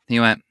that? And he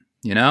went,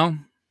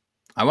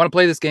 I want to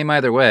play this game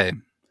either way.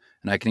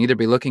 And I can either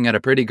be looking at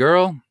a pretty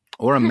girl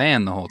or a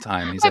man the whole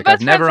time. He's like,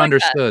 I've never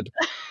understood.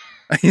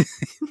 He's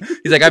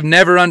like, I've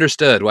never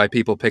understood why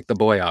people pick the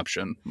boy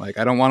option. Like,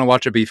 I don't want to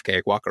watch a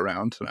beefcake walk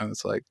around. And I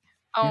was like,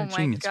 you're a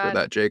genius for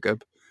that,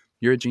 Jacob.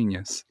 You're a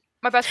genius.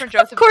 My best friend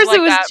Joseph. Of course was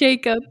it was that.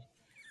 Jacob.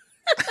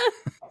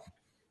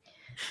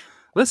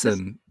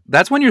 Listen,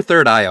 that's when your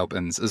third eye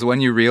opens, is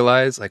when you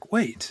realize, like,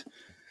 wait.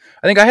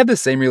 I think I had the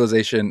same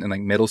realization in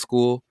like middle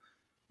school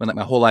when like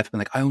my whole life I've been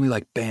like, I only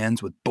like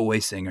bands with boy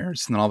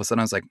singers. And then all of a sudden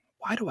I was like,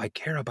 why do I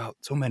care about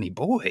so many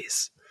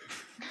boys?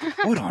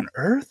 What on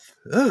earth?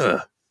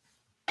 Ugh.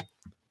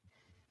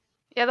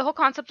 Yeah, the whole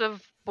concept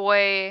of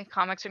boy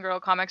comics and girl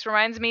comics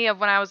reminds me of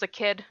when I was a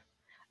kid,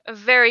 a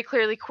very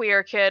clearly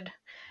queer kid,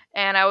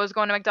 and I was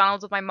going to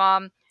McDonald's with my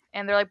mom,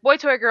 and they're like, boy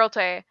toy, girl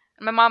toy.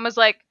 And my mom was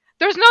like,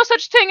 there's no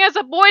such thing as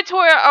a boy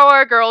toy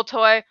or a girl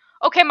toy.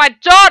 Okay, my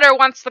daughter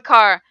wants the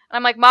car. And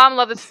I'm like, Mom,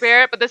 love the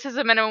spirit, but this is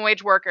a minimum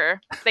wage worker.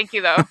 Thank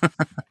you, though.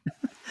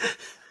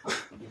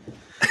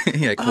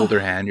 You like hold her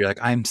hand. You're like,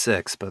 I'm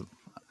 6, but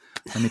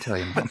let me tell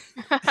you, Mom.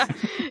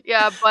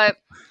 Yeah, but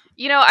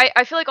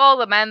I feel like all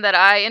the men that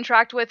I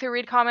interact with who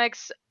read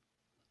comics,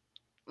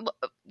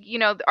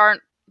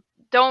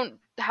 don't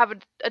have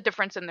a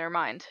difference in their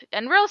mind.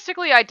 And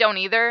realistically, I don't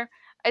either.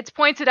 it's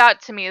pointed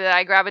out to me that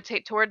I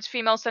gravitate towards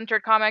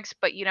female-centered comics,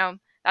 but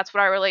that's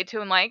what I relate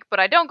to and like. But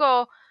I don't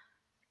go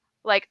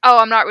like, oh,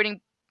 I'm not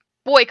reading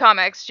boy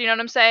comics. Do you know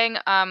what I'm saying?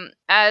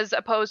 As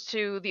opposed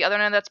to the other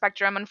end of that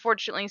spectrum,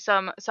 unfortunately,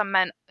 some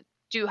men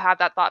do have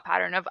that thought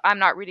pattern of I'm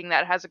not reading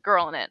that, it has a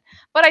girl in it.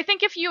 But I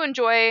think if you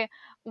enjoy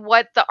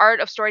what the art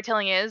of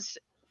storytelling is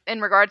in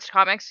regards to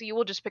comics, you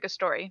will just pick a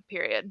story.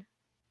 Period.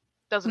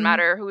 Doesn't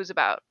matter who it's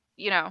about.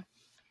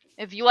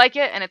 If you like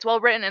it and it's well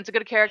written and it's a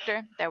good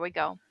character, there we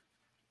go.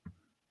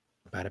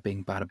 Bada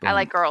bing, bada boom. I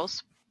like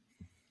girls.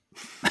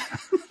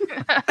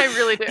 I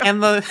really do.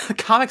 And the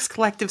Comics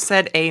Collective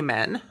said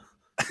amen.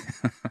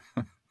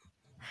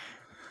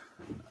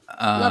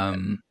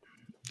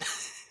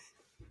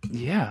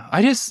 Yeah,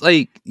 I just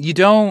you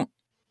don't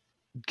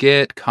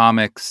get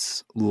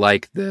comics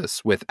like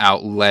this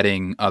without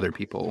letting other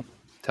people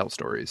tell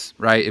stories,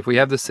 right? If we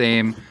have the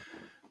same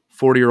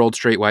 40-year-old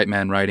straight white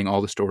men writing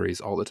all the stories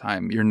all the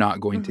time, you're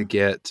not going to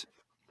get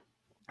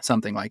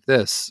something like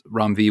this.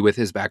 Ramvi, with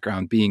his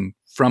background being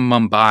from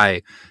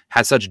Mumbai,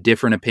 has such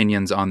different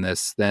opinions on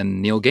this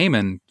than Neil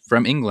Gaiman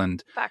from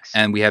England. Facts.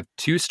 And we have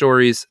two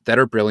stories that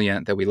are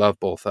brilliant, that we love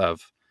both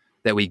of,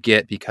 that we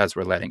get because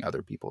we're letting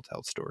other people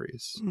tell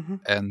stories.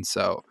 And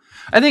so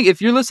I think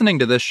if you're listening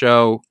to this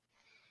show,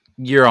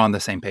 you're on the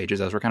same page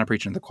as us. We're kind of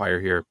preaching to the choir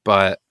here,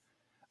 but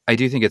I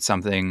do think it's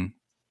something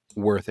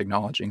worth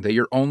acknowledging, that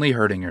you're only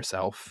hurting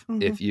yourself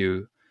if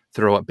you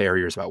throw up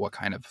barriers about what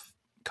kind of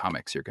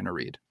comics you're going to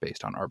read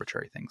based on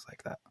arbitrary things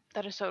like that.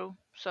 That is so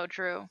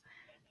true.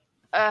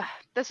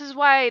 This is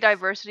why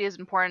diversity is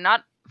important,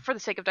 not for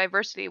the sake of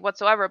diversity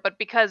whatsoever, but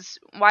because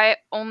why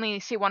only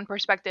see one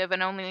perspective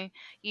and only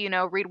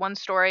read one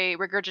story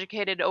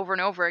regurgitated over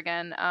and over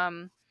again.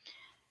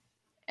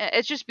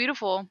 It's just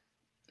beautiful,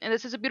 and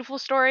this is a beautiful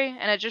story,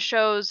 and it just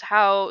shows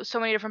how so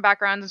many different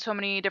backgrounds and so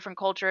many different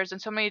cultures and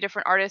so many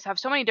different artists have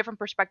so many different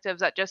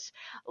perspectives that just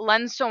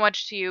lend so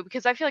much to you.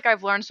 Because I feel like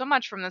I've learned so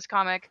much from this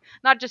comic,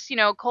 not just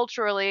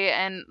culturally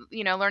and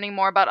learning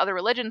more about other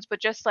religions, but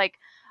just like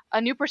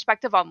a new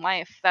perspective on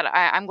life that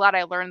I'm glad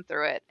I learned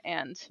through it.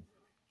 And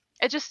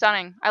it's just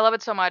stunning. I love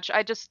it so much.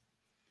 I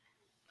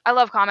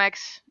love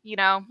comics.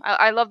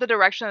 I love the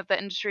direction that the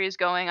industry is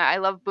going. I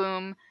love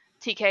Boom,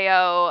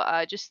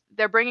 TKO. Just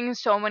they're bringing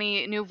so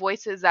many new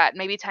voices that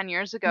maybe 10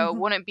 years ago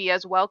wouldn't be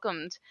as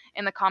welcomed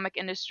in the comic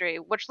industry,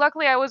 which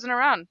luckily I wasn't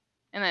around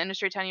in the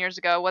industry 10 years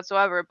ago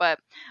whatsoever. But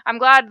I'm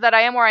glad that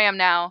I am where I am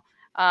now.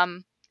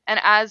 And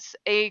as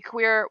a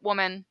queer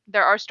woman,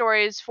 there are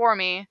stories for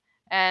me,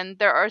 and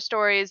there are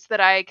stories that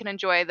I can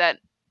enjoy that,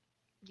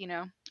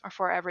 are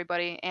for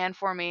everybody and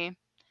for me.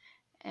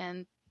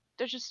 And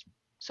there's just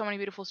so many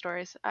beautiful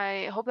stories.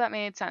 I hope that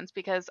made sense,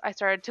 because I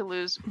started to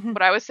lose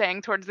what I was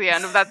saying towards the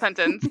end of that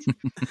sentence.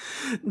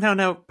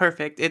 No,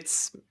 perfect.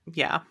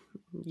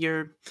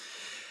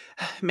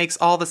 Makes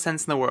all the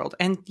sense in the world.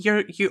 And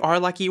you are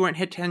lucky you weren't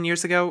hit 10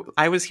 years ago.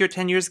 I was here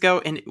 10 years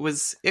ago, and it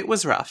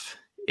was rough.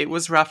 It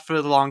was rough for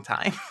a long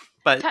time,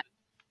 but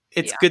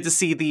it's good to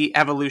see the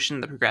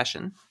evolution, the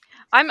progression.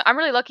 I'm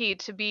really lucky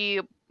to be,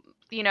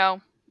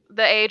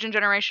 the age and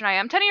generation I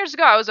am. 10 years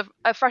ago, I was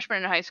a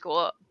freshman in high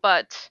school,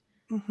 but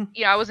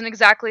I wasn't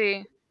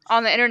exactly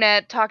on the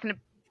internet talking to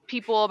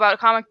people about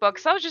comic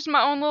books. I was just in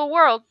my own little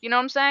world. You know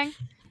what I'm saying?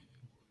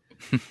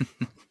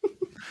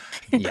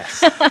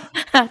 Yes.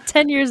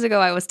 10 years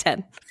ago, I was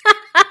 10.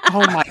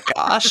 Oh my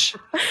gosh.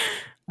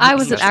 I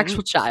was an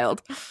actual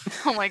child.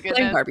 Oh my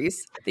goodness. Playing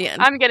Barbies at the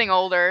end. I'm getting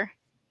older.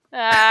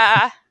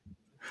 Ah.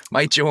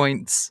 My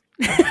joints.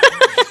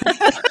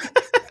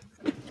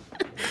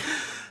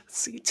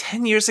 See,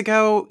 10 years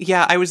ago,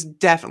 I was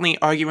definitely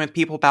arguing with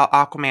people about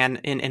Aquaman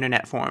in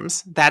internet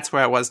forums. That's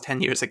where I was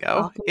 10 years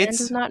ago. Aquaman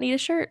does not need a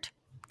shirt.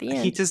 The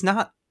end. He does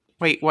not.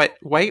 Wait, what?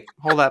 Wait,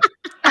 hold up.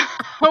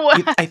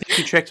 I think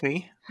you tricked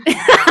me.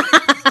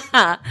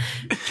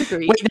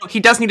 Trickery. Wait, no, he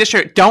does need a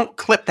shirt. Don't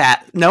clip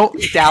that. No,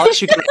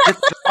 Dallas, you're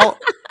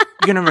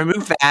gonna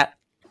remove that.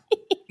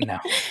 No.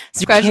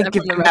 You can't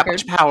give him that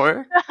much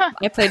power.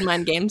 I played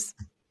mind games.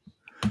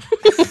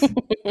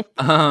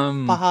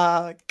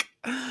 Fuck.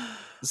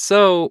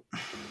 So,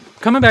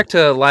 coming back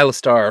to Laila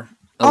Starr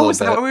a little is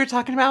that bit. what we were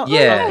talking about?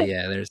 Yeah,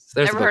 yeah. There's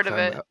Never a book heard of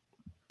talking it. about-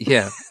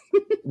 Yeah,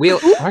 we're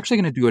actually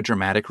going to do a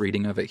dramatic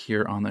reading of it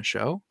here on the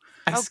show.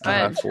 Oh,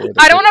 good. For the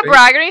I don't want to clickbait.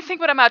 brag or anything,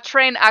 but I'm a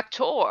trained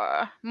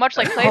actor. Much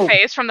like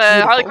Clayface from the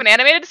beautiful. Harley Quinn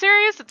animated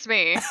series, it's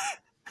me.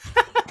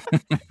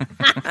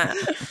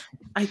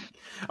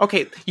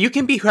 Okay, you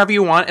can be whoever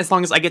you want as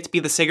long as I get to be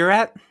the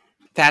cigarette.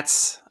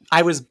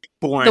 I was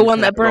born The one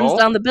for that burns role.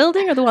 down the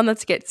building, or the one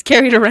that gets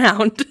carried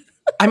around?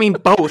 I mean,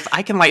 both.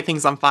 I can light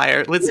things on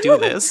fire. Let's do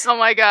this. Oh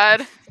my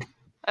god.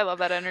 I love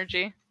that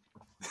energy.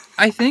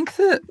 I think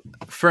that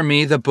for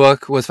me, the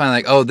book was finally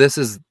like, oh, this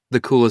is the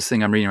coolest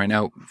thing I'm reading right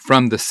now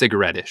from the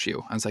cigarette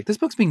issue. I was like, this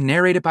book's being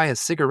narrated by a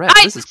cigarette.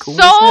 This is cool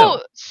as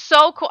hell.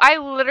 So cool. I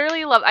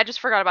literally love. I just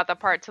forgot about that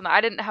part. So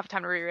I didn't have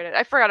time to reread it.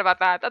 I forgot about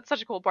that. That's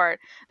such a cool part.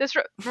 This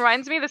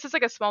reminds me. This is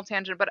like a small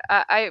tangent, but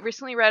I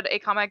recently read a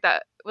comic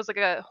that was like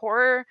a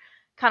horror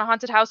kind of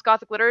haunted house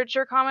gothic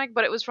literature comic,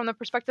 but it was from the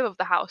perspective of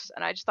the house,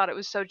 and I just thought it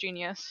was so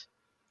genius.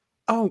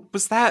 Oh,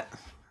 was that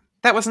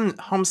wasn't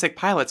Homesick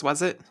Pilots,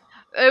 was it?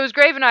 It was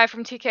Grave and I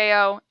from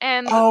TKO,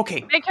 and Oh, the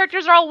okay. main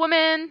characters are all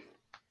women.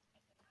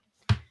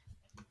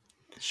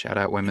 Shout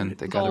out women.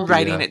 They gotta Gold. be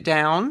Writing it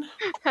down.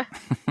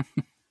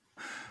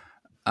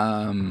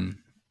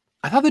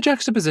 I thought the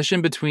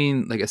juxtaposition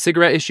between like a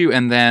cigarette issue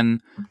and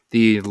then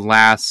the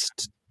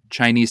last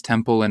Chinese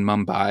temple in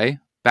Mumbai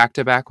back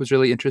to back was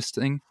really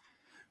interesting.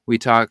 We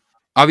talk,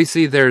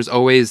 obviously there's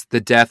always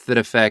the death that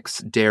affects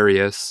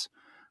Darius,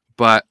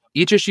 but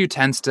each issue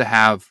tends to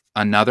have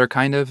another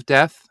kind of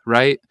death,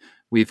 right?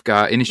 We've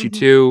got in issue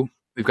 2,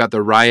 we've got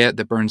the riot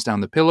that burns down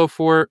the pillow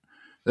fort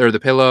or the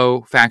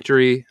pillow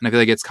factory. And I feel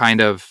like it's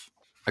kind of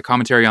a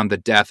commentary on the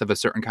death of a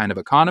certain kind of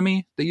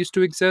economy that used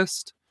to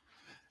exist.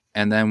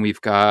 And then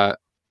we've got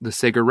the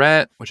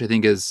cigarette, which I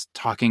think is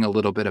talking a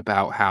little bit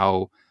about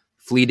how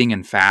fleeting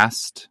and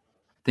fast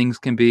things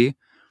can be.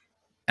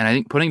 And I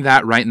think putting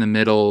that right in the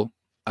middle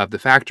of the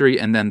factory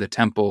and then the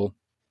temple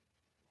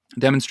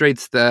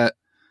demonstrates that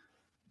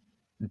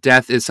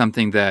death is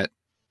something that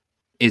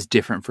is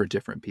different for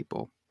different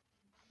people,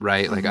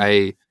 right? Like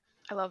I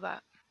love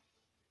that.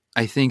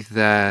 I think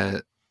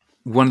that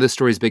one of the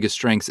story's biggest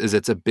strengths is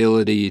its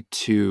ability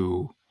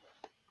to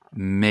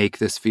make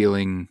this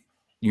feeling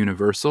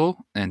universal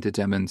and to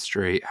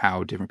demonstrate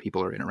how different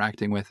people are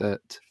interacting with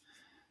it.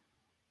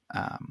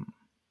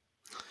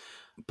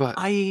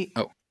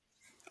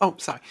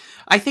 Sorry.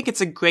 I think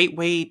it's a great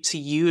way to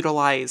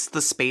utilize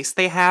the space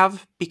they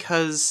have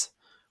because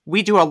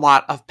we do a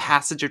lot of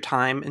passage of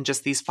time in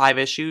just these 5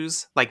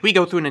 issues. Like, we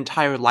go through an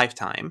entire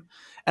lifetime,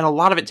 and a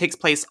lot of it takes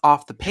place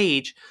off the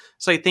page.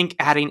 So I think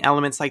adding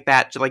elements like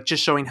that, like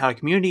just showing how a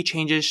community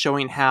changes,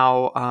 showing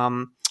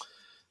how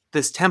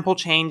this temple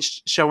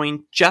changed,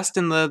 showing just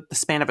in the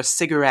span of a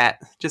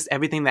cigarette, just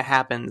everything that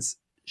happens,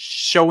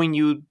 showing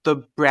you the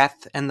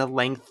breadth and the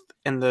length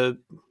and the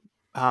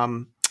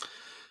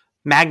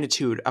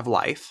magnitude of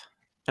life.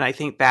 And I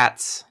think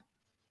that's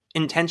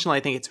intentional. I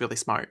think it's really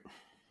smart.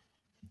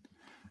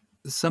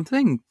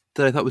 Something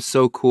that I thought was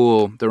so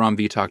cool that Ron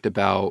V talked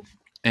about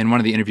in one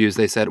of the interviews,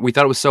 they said, we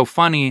thought it was so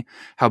funny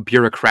how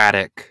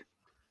bureaucratic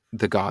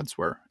the gods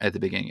were at the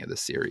beginning of the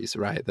series,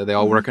 right? That they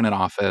all work in an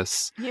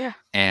office,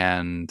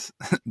 and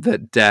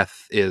that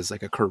death is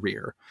like a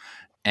career.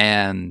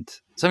 And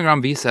something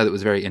Ron V said that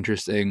was very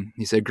interesting.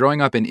 He said,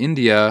 growing up in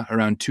India,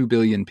 around 2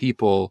 billion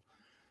people,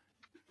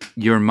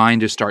 your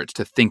mind just starts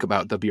to think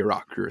about the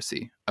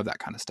bureaucracy of that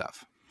kind of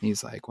stuff.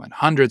 He's like, when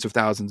hundreds of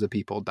thousands of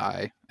people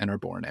die and are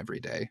born every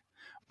day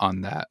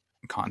on that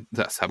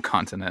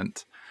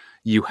subcontinent,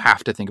 you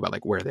have to think about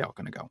like, where are they all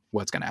going to go?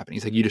 What's going to happen?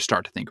 He's like, you just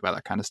start to think about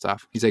that kind of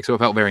stuff. He's like, so it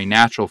felt very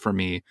natural for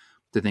me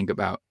to think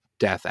about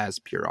death as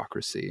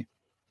bureaucracy.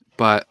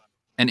 But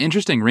an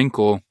interesting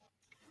wrinkle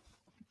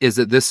is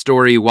that this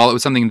story, while it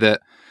was something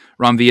that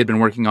Ram V had been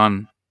working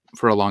on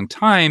for a long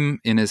time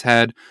in his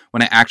head,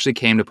 when it actually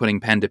came to putting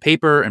pen to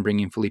paper and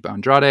bringing Felipe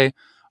Andrade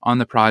on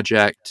the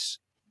project,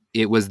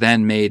 it was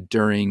then made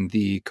during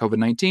the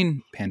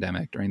COVID-19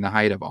 pandemic, during the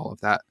height of all of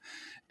that.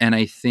 And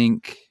I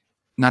think,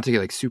 not to get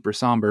like super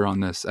somber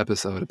on this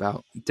episode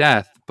about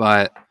death,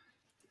 but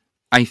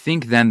I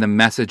think then the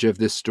message of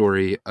this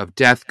story of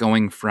death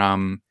going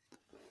from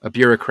a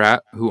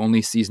bureaucrat who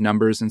only sees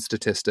numbers and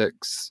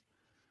statistics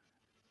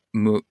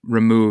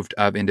removed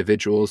of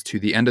individuals to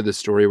the end of the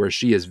story where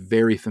she is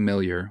very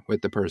familiar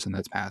with the person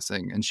that's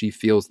passing and she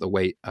feels the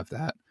weight of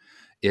that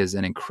is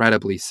an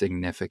incredibly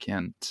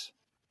significant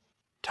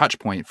touch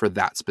point for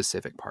that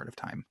specific part of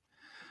time.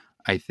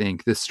 I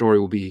think this story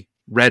will be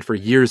read for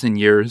years and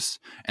years,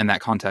 and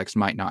that context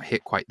might not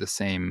hit quite the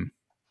same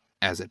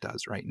as it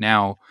does right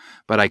now,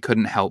 but I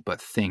couldn't help but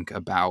think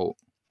about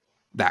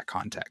that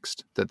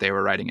context that they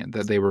were writing in,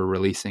 that they were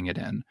releasing it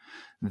in,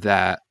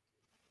 that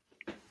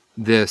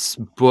this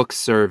book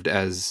served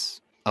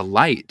as a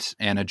light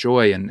and a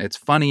joy, and it's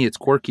funny, it's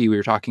quirky, we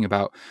were talking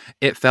about,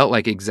 it felt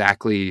like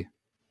exactly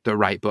the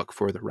right book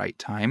for the right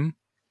time.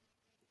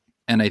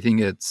 And I think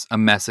it's a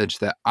message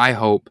that I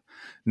hope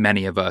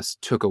many of us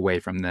took away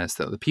from this,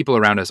 that the people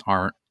around us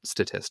aren't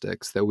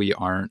statistics, that we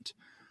aren't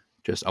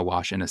just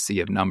awash in a sea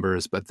of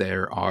numbers, but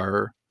there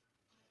are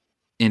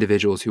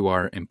individuals who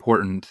are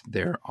important.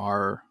 There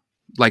are,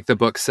 like the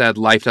book said,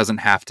 life doesn't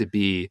have to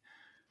be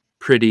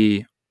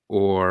pretty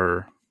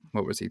or,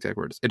 what was the exact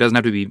words? It doesn't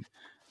have to be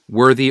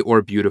worthy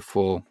or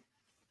beautiful.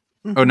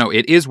 Mm-hmm. Oh no,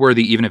 it is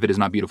worthy even if it is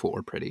not beautiful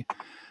or pretty.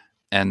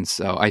 And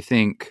so I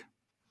think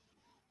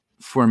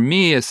for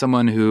me, as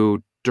someone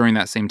who during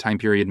that same time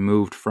period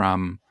moved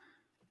from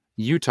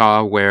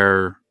Utah,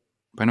 where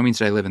by no means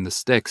did I live in the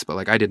sticks, but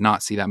like I did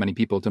not see that many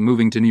people, to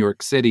moving to New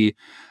York City,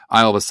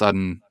 I all of a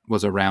sudden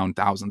was around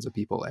thousands of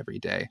people every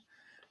day.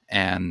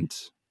 And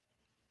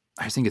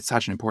I just think it's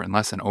such an important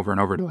lesson over and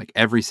over to like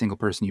every single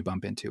person you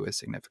bump into is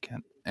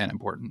significant and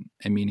important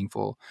and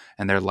meaningful,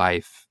 and their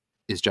life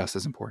is just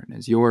as important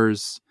as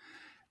yours.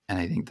 And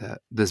I think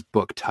that this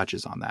book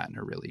touches on that in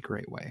a really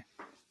great way.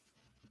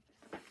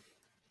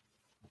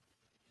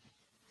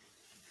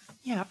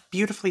 Yeah,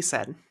 beautifully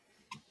said.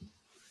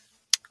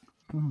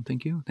 Oh,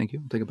 thank you. I'll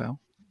take a bow.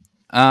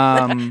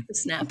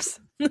 Snaps.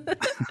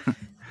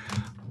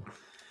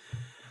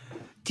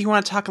 Do you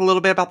want to talk a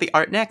little bit about the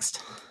art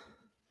next?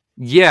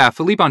 Yeah,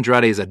 Philippe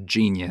Andrade is a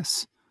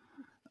genius.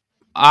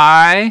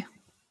 I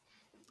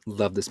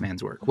love this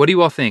man's work. What do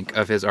you all think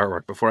of his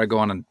artwork before I go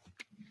on a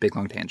big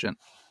long tangent?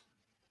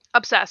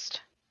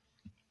 Obsessed.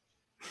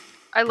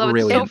 I love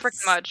it so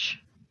freaking much.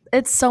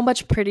 It's so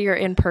much prettier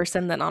in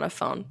person than on a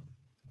phone.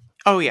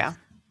 Oh, yeah.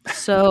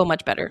 So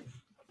much better.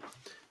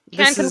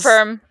 Can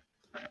confirm.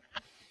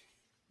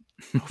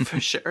 For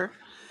sure.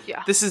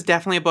 Yeah. This is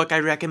definitely a book I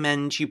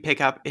recommend you pick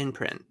up in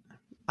print.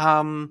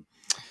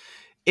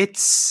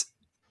 It's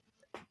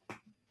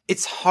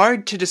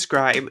hard to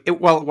describe. It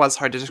was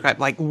hard to describe,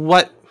 like,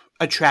 what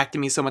attracted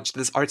me so much to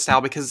this art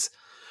style, because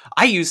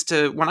I used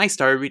to, when I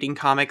started reading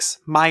comics,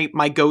 my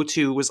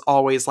go-to was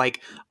always like,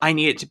 I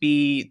need it to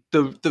be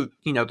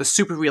the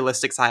super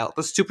realistic style,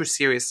 the super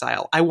serious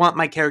style. I want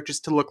my characters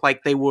to look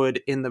like they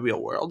would in the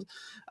real world.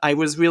 I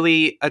was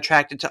really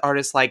attracted to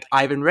artists like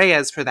Ivan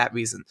Reyes for that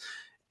reason.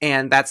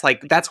 And that's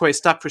where I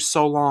stuck for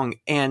so long.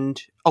 And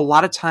a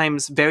lot of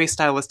times very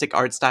stylistic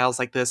art styles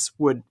like this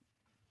would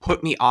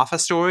put me off a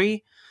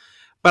story.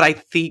 But I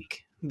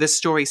think this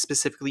story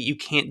specifically, you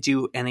can't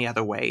do any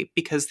other way,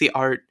 because the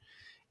art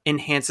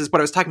enhances what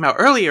I was talking about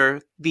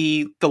earlier,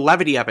 the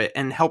levity of it,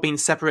 and helping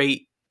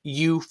separate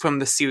you from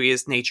the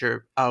serious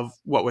nature of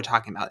what we're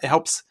talking about. It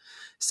helps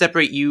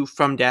separate you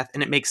from death,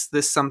 and it makes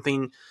this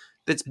something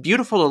that's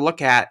beautiful to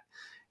look at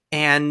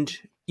and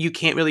you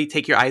can't really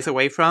take your eyes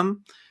away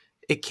from.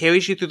 It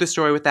carries you through the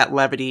story with that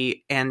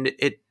levity, and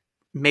it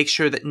makes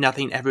sure that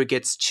nothing ever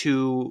gets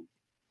too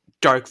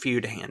dark for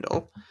you to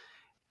handle.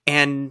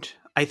 And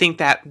I think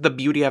that the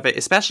beauty of it,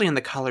 especially in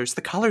the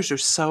colors are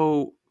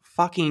so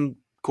fucking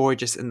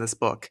gorgeous in this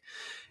book.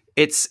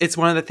 It's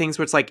one of the things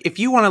where it's like, if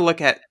you want to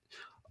look at,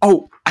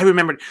 oh, I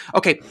remembered.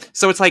 Okay,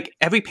 so it's like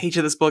every page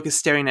of this book is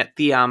staring at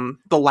the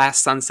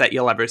last sunset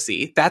you'll ever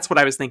see. That's what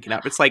I was thinking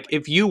of. It's like,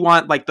 if you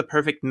want like the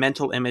perfect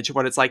mental image of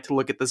what it's like to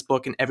look at this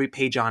book and every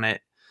page on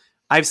it,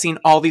 I've seen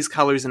all these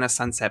colors in a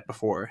sunset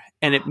before,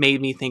 and it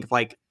made me think of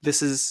like,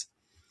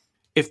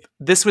 if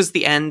this was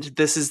the end,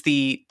 this is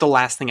the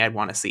last thing I'd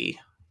want to see.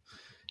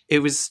 It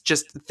was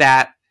just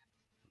that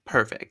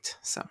perfect.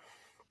 So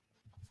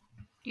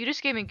You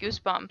just gave me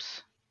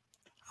goosebumps.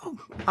 Oh,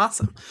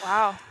 awesome.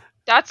 Wow.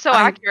 That's so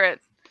accurate.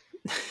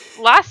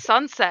 Last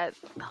Sunset.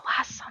 The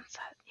Last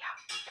Sunset.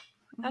 Yeah.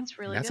 That's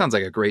really That good. sounds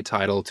like a great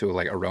title to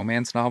like a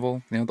romance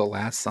novel. You know, The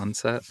Last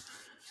Sunset.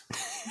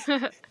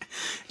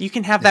 You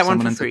can have that one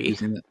for free.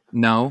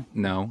 No.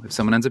 If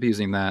someone ends up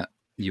using that,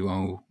 you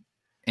owe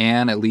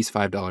Anne at least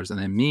 $5, and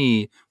then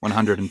me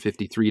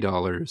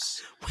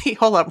 $153. Wait,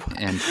 hold up.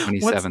 And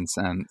 27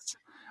 cents.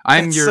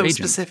 I'm that's your so agent.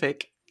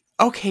 Specific.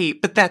 Okay,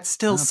 but that's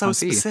still so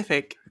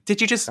specific. Did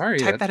you just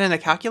type that in a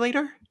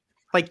calculator?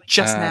 Like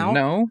just now?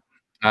 No.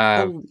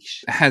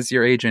 As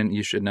your agent,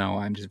 you should know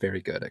I'm just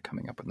very good at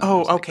coming up with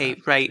numbers. Oh, okay.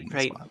 Right.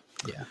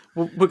 Yeah.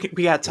 Well,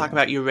 we got to talk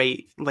about your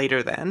rate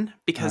later then,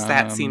 because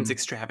that seems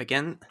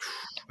extravagant.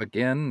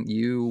 Again,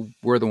 you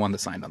were the one that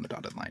signed on the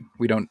dotted line.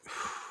 We don't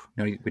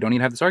need to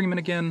have this argument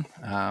again.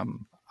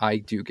 I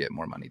do get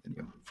more money than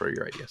you for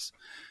your ideas.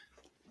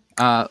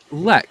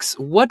 Lex,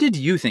 what did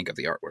you think of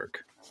the artwork?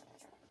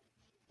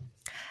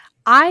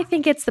 I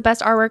think it's the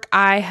best artwork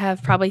I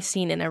have probably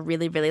seen in a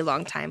really, really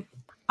long time.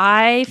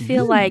 I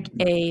feel like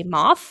a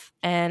moth,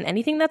 and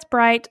anything that's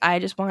bright, I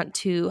just want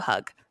to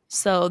hug.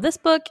 So this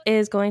book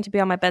is going to be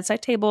on my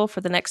bedside table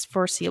for the next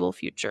foreseeable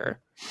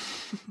future.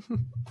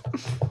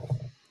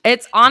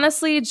 It's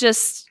honestly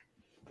just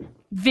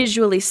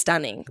visually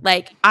stunning.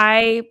 Like,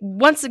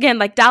 once again,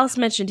 like Dallas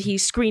mentioned, he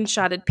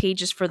screenshotted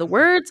pages for the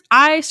words.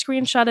 I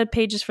screenshotted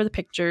pages for the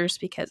pictures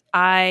because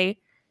I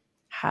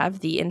have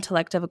the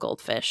intellect of a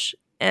goldfish.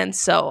 And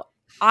so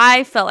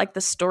I felt like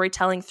the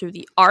storytelling through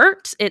the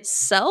art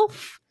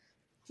itself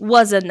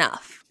was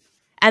enough.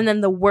 And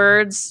then the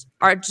words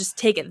are just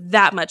take it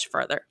that much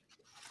further.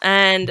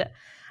 And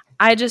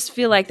I just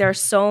feel like there are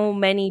so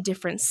many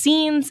different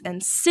scenes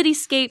and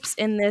cityscapes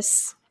in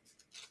this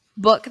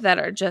book that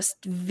are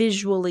just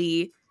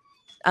visually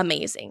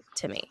amazing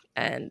to me.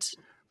 And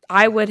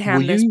I would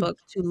hand this book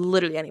to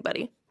literally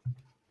anybody.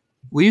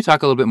 Will you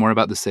talk a little bit more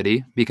about the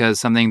city? Because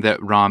something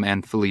that Ram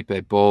and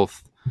Felipe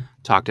both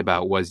talked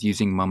about was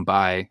using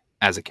Mumbai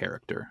as a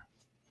character.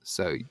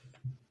 So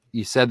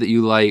you said that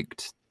you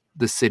liked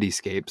the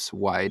cityscapes.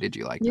 Why did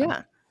you like them?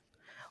 Yeah.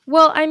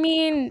 Well, I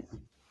mean,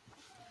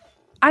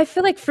 I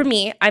feel like for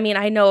me, I mean,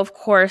 I know, of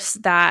course,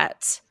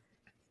 that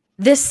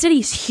this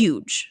city's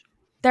huge.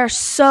 There are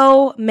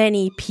so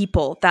many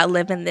people that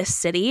live in this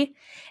city,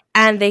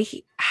 and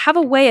they have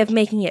a way of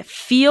making it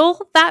feel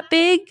that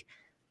big,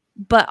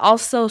 but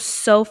also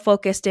so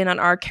focused in on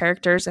our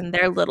characters and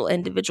their little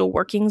individual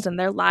workings and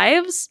their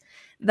lives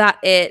that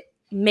it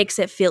makes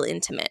it feel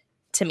intimate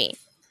to me.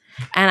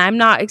 And I'm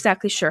not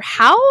exactly sure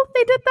how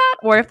they did that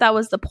or if that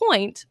was the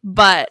point,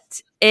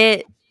 but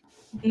it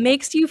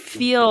makes you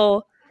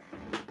feel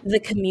the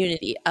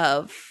community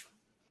of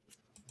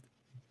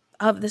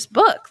of this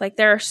book. Like,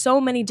 there are so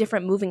many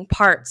different moving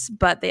parts,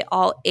 but they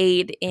all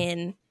aid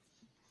in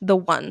the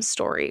one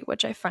story,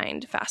 which I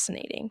find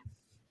fascinating.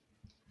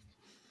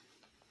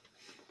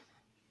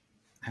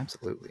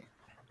 Absolutely.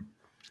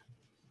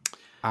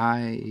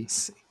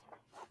 See.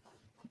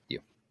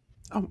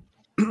 Oh,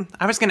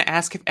 I was going to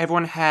ask if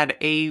everyone had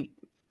a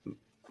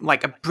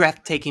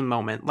breathtaking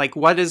moment. Like,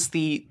 what is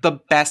the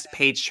best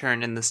page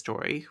turn in the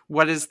story?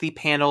 What is the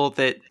panel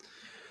that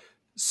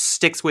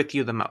sticks with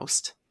you the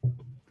most?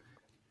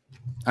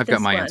 I've got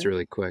This my one. answer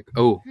really quick.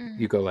 Oh,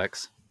 you go,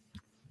 Lex.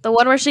 The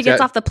one where she gets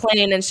That- off the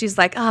plane and she's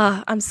like,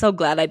 I'm so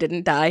glad I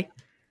didn't die.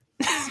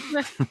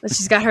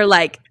 She's got her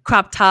like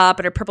crop top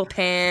and her purple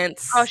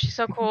pants. Oh, she's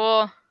so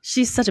cool.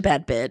 She's such a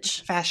bad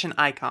bitch. Fashion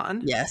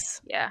icon.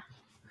 Yes. Yeah.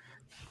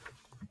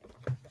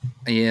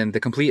 In the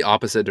complete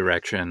opposite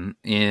direction,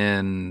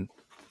 in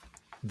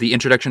the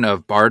introduction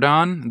of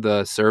Bardon,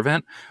 the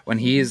servant, when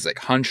he's like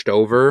hunched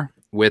over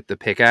with the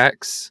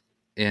pickaxe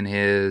in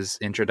his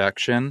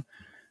introduction,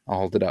 I'll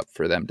hold it up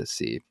for them to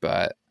see,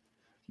 but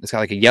it's got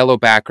like a yellow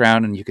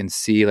background and you can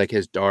see like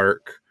his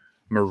dark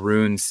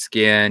maroon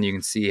skin. You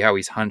can see how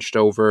he's hunched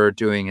over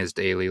doing his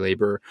daily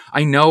labor.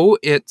 I know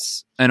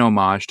it's an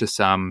homage to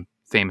some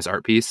famous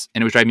art piece,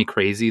 and it was driving me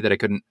crazy that I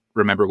couldn't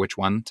remember which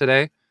one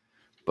today.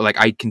 But like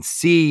I can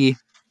see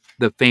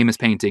the famous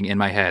painting in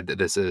my head that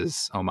this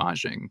is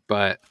homaging.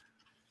 But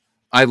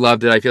I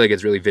loved it. I feel like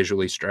it's really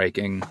visually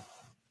striking.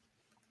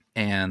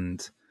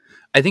 And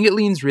I think it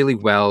leans really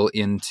well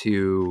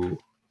into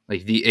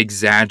like the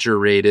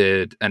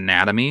exaggerated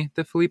anatomy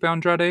that Felipe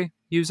Andrade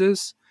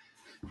uses.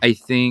 I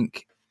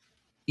think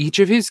each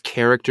of his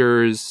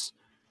characters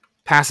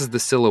passes the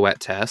silhouette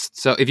test.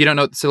 So if you don't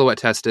know what the silhouette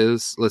test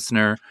is,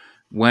 listener,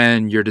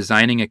 when you're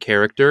designing a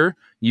character,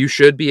 you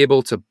should be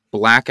able to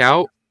black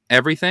out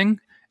everything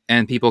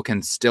and people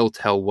can still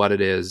tell what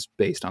it is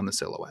based on the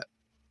silhouette.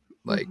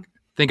 Like,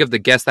 think of the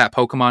Guess That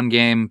Pokemon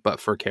game, but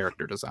for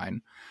character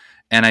design.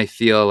 And I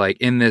feel like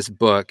in this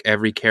book,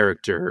 every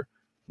character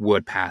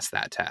would pass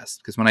that test.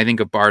 Because when I think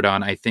of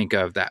Bardon, I think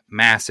of that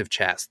massive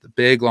chest, the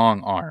big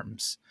long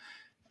arms.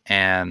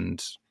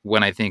 And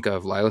when I think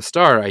of Laila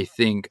Starr, I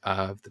think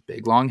of the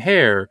big long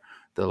hair,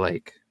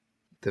 the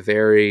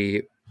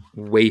very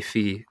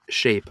wafy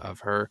shape of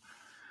her.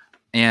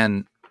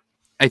 And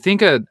I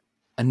think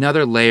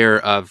another layer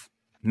of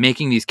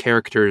making these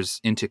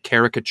characters into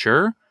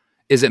caricature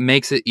is it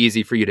makes it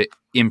easy for you to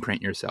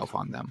imprint yourself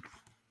on them.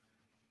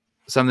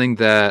 Something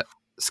that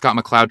Scott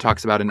McCloud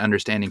talks about in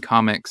Understanding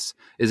Comics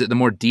is that the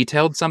more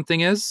detailed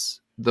something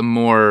is, the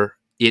more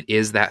it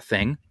is that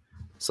thing.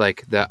 It's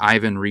like the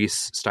Ivan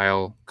Reis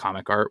style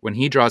comic art. When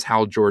he draws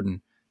Hal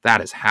Jordan,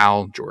 that is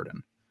Hal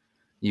Jordan.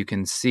 You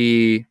can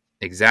see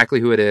exactly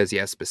who it is. He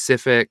has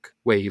specific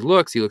way he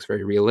looks. He looks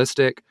very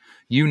realistic.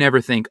 You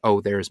never think,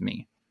 oh, there's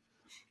me.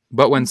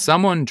 But when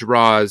someone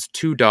draws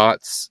 2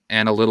 dots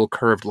and a little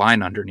curved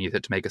line underneath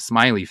it to make a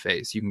smiley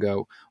face, you can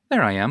go,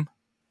 there I am.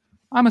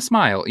 I'm a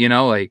smile.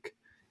 Like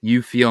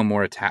you feel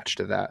more attached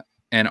to that.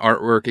 And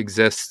artwork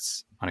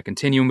exists on a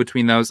continuum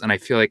between those. And I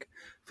feel like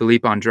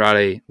Felipe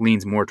Andrade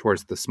leans more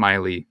towards the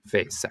smiley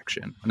face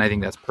section. And I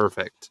think that's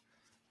perfect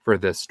for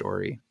this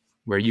story,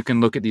 where you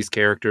can look at these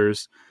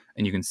characters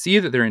and you can see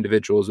that they're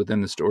individuals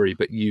within the story,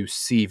 but you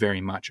see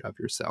very much of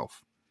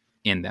yourself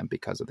in them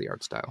because of the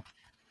art style.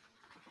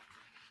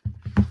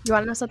 You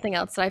want to know something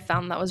else that I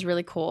found that was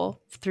really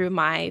cool through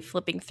my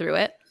flipping through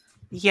it?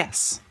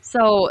 Yes.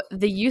 So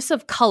the use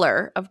of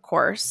color, of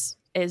course,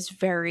 is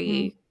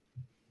very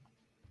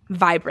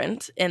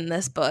vibrant in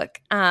this book.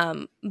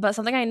 But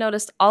something I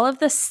noticed, all of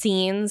the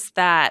scenes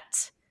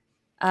that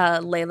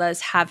Laila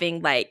is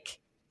having like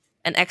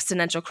an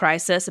existential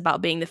crisis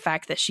about being the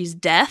fact that she's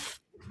deaf,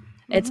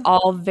 it's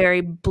all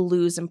very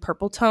blues and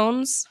purple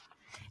tones.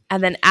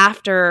 And then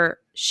after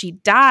she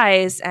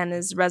dies and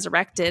is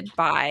resurrected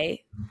by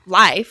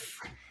life,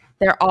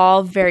 they're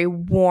all very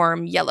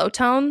warm yellow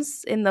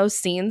tones in those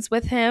scenes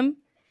with him,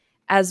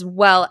 as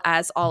well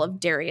as all of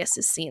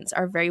Darius's scenes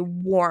are very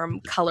warm,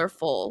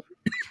 colorful,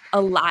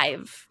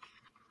 alive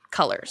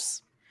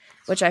colors,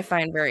 which I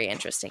find very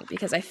interesting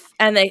because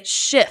and it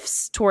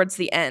shifts towards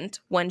the end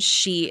when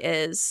she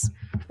is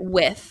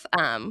with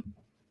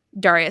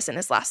Darius in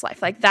his last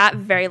life. Like that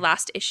very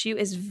last issue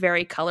is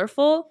very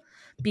colorful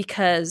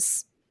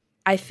because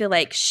I feel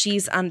like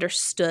she's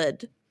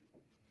understood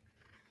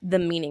the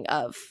meaning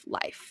of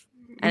life.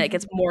 And it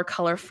gets more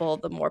colorful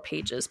the more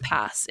pages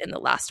pass in the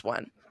last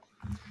one.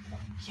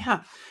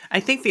 Yeah. I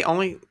think the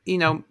only,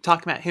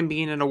 talking about him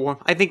being in a war,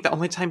 I think the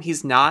only time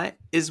he's not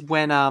is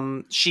when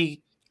when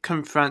he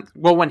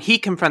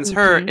confronts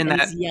her in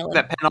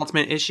that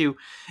penultimate issue,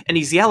 and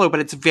he's yellow, but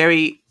it's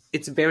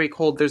very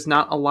cold. There's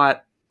not a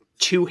lot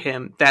to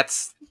him.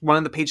 That's one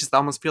of the pages that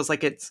almost feels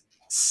like it's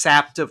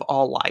sapped of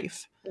all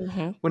life.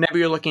 Mm-hmm. Whenever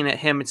you're looking at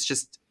him, it's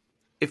just,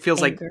 it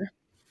feels Anger. like,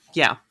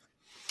 yeah.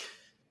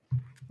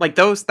 Like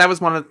that was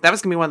gonna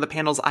be one of the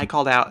panels I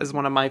called out as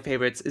one of my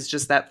favorites, is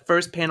just that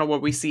first panel where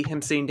we see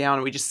him sitting down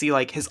and we just see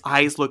like his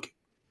eyes look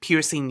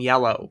piercing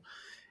yellow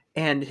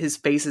and his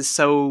face is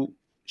so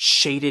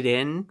shaded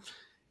in.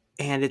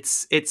 and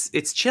it's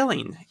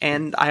chilling,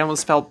 and I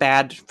almost felt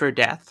bad for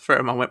Death for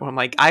a moment. Where I'm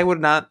like, I would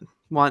not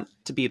want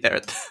to be there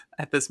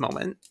at this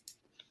moment.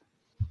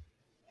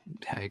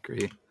 I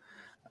agree.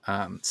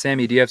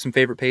 Sammy, do you have some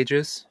favorite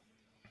pages?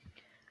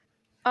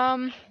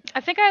 I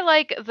think I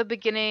like the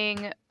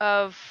beginning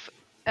of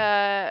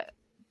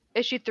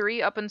issue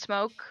 3, Up in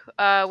Smoke,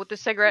 with the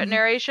cigarette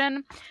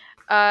narration.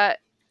 I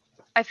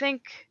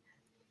think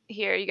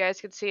here you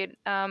guys could see it.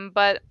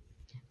 But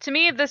to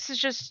me, this is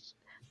just,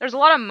 there's a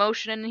lot of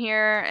motion in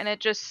here, and it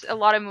just a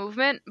lot of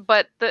movement.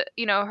 But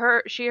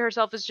she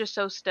herself is just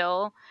so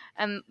still,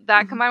 and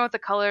that combined with the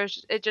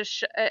colors, it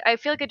just I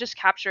feel like it just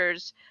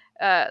captures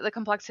the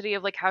complexity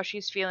of like how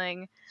she's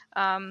feeling.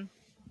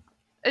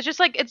 It's just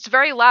like it's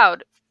very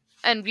loud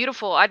and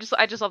beautiful. I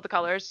just love the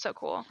colors. So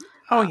cool.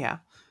 Oh yeah.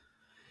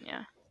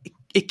 Yeah.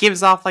 It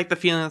gives off like the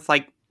feeling of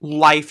like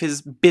life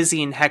is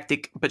busy and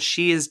hectic, but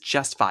she is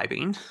just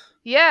vibing.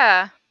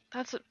 Yeah.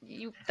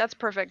 That's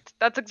perfect.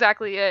 That's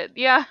exactly it.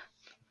 Yeah.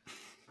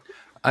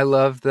 I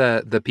love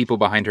that the people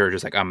behind her are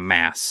just like a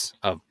mass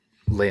of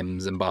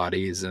limbs and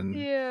bodies, and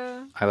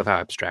Yeah. I love how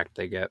abstract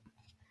they get.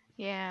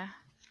 Yeah.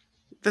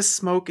 The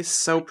smoke is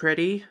so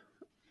pretty.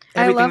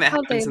 I Everything love that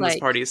how happens they, in this like-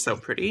 party is so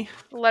pretty.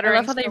 I Lettering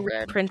love how they so good.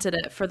 reprinted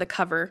it for the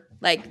cover,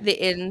 like the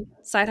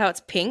inside how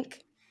it's pink.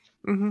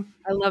 Mm-hmm.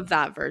 I love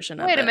that version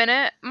of it. Wait a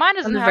minute. Mine On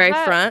doesn't the have very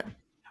that. front,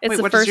 it's Wait,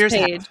 the what does first yours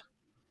have? page.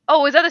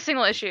 Oh, is that a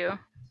single issue?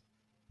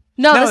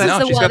 No, No, this is no,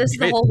 the she's one. got This the is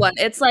the page. whole one.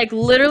 It's like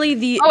literally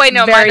the Oh wait,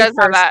 no, mine very does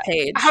have first that.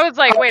 page. I was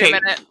like, wait a Okay.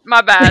 minute.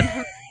 My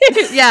bad.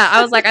 Yeah,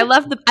 I was like, I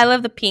love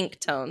the pink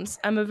tones.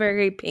 I'm a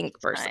very pink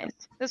person.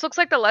 Nice. This looks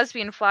like the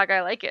lesbian flag.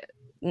 I like it.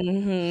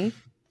 Mm-hmm.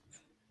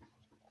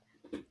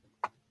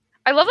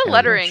 I love the Yeah,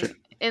 lettering sure.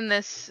 in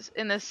this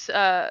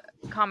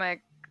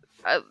comic.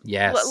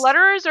 Yes.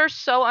 Letterers are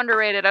so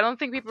underrated. I don't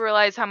think people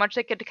realize how much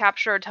they could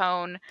capture a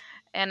tone,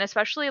 and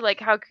especially like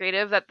how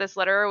creative that this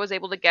letterer was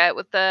able to get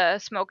with the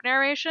smoke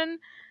narration.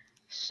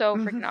 So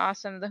freaking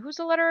awesome. Who's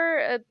the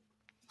letterer?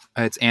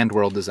 It's And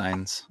World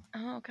Designs.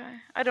 Oh, okay.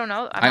 I don't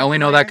know. I only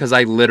know that because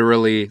I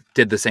literally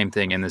did the same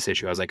thing in this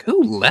issue. I was like,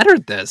 who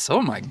lettered this?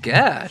 Oh my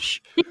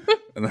gosh.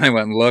 And then I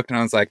went and looked, and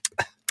I was like,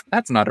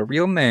 that's not a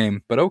real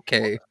name, but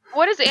okay.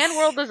 What is And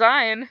World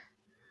Design?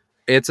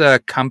 It's a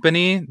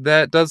company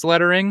that does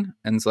lettering,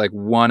 and it's like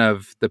one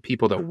of the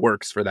people that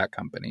works for that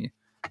company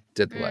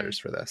did the letters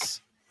for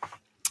this.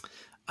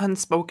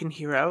 Unspoken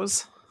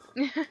heroes.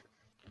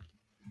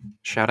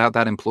 Shout out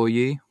that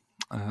employee.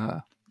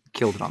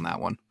 Killed it on that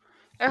one.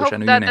 I Wish hope I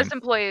knew that your name. this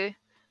employee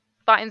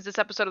finds this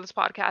episode of this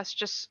podcast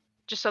just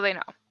so they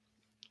know.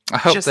 I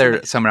hope Just there's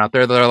like- someone out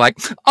there that are like,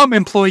 I'm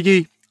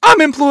employee.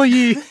 I'm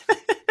employee.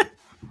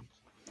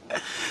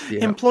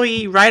 Yeah.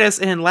 Employee, write us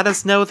in. Let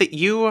us know that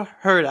you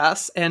heard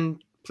us,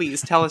 and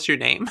please tell us your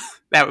name.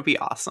 That would be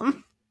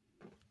awesome.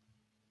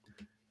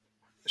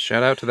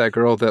 Shout out to that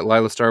girl that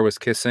Laila Starr was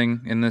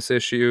kissing in this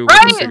issue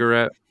Right! with a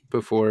cigarette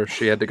before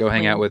she had to go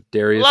hang out with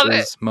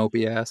Darius's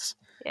mopey ass.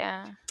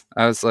 Yeah.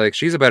 I was like,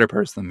 she's a better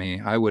person than me.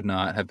 I would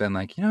not have been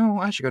like,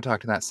 I should go talk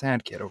to that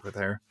sad kid over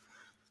there.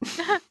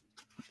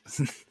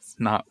 It's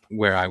not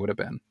where I would have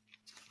been.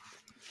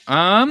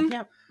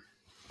 Yep.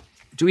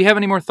 Do we have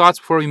any more thoughts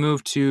before we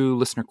move to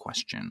listener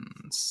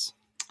questions?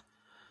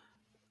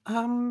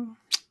 No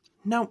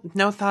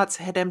thoughts.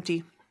 Head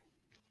empty.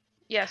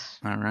 Yes.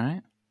 All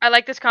right. I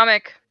like this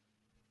comic.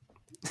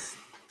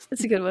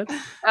 It's a good one.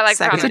 I like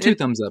Second. It's a comics. 2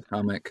 thumbs up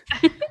comic.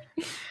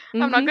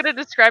 I'm not good at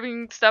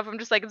describing stuff. I'm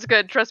just like, it's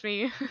good. Trust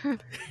me.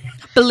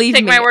 Believe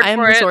Take me, my word I am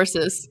for the it.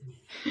 sources.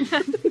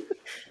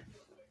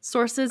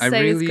 Sources I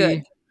say it's really-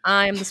 good.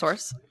 I am the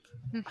source.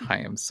 I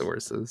am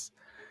sources.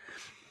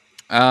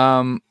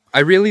 I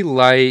really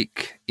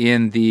like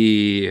in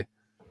the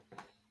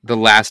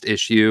last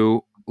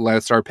issue,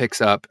 Laila Starr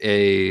picks up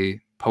a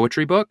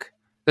poetry book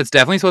that's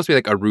definitely supposed to be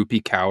like a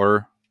Rupi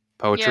Kaur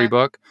poetry Yeah.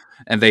 book,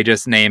 and they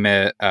just name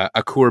it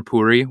Akur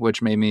Puri,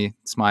 which made me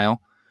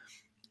smile.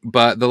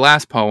 But the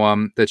last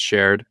poem that's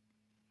shared,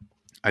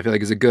 I feel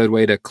like is a good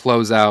way to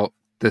close out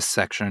this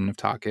section of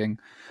talking.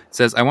 It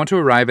says, I want to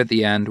arrive at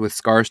the end with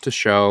scars to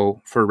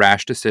show for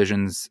rash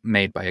decisions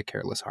made by a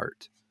careless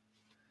heart.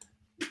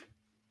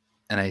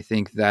 And I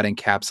think that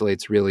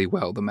encapsulates really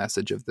well the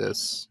message of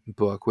this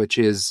book, which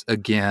is,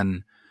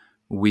 again,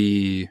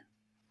 we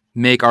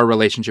make our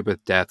relationship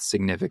with death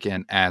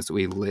significant as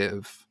we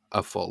live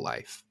a full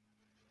life.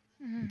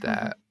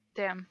 That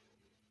Damn.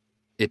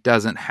 it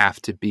doesn't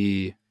have to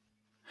be...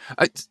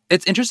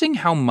 It's interesting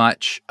how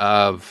much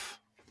of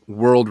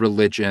world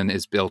religion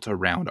is built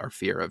around our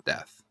fear of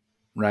death,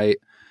 right?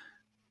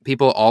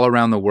 People all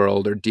around the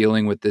world are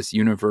dealing with this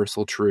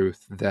universal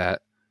truth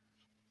that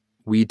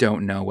we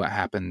don't know what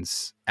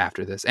happens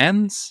after this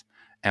ends,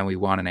 and we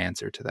want an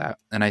answer to that.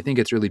 And I think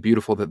it's really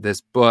beautiful that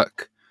this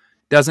book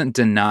doesn't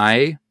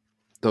deny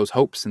those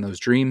hopes and those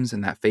dreams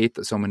and that faith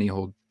that so many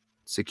hold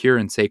secure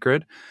and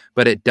sacred,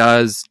 but it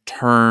does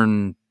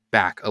turn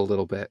back a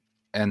little bit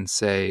and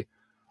say,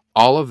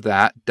 all of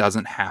that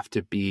doesn't have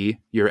to be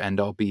your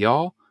end-all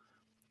be-all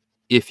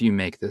if you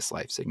make this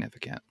life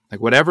significant. Like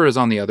whatever is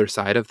on the other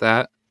side of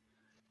that,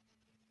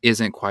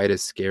 isn't quite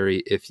as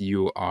scary if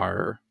you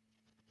are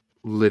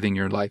living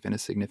your life in a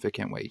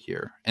significant way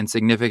here. And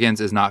significance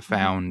is not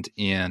found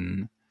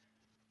in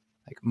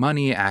like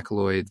money,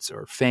 accolades,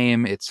 or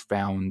fame. It's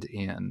found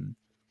in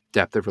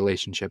depth of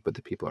relationship with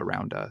the people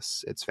around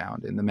us. It's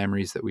found in the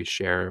memories that we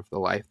share of the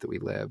life that we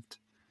lived.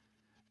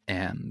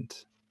 And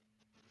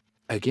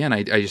again,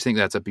 I just think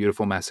that's a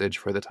beautiful message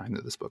for the time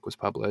that this book was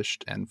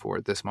published and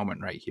for this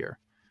moment right here.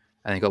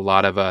 I think a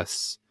lot of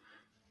us,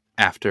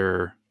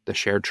 after the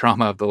shared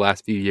trauma of the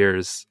last few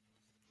years,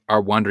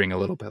 are wondering a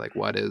little bit like,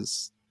 what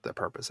is the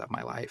purpose of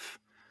my life?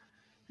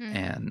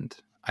 And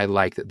I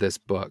like that this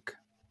book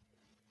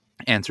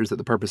answers that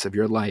the purpose of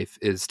your life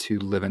is to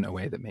live in a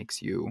way that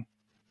makes you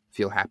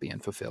feel happy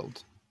and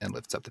fulfilled and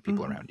lifts up the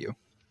people around you.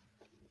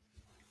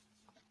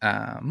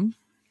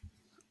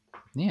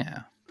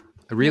 Yeah.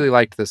 I really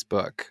liked this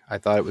book. I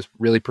thought it was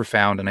really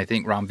profound, and I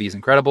think Ram V is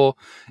incredible.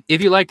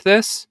 If you liked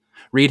this,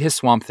 read his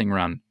Swamp Thing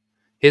run.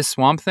 His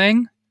Swamp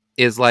Thing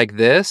is like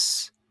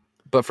this,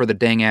 but for the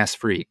dang ass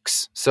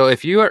freaks. So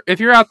if you're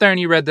out there and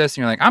you read this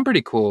and you're like, I'm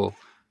pretty cool,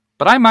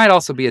 but I might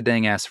also be a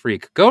dang ass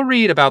freak, go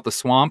read about the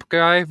swamp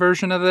guy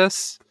version of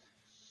this.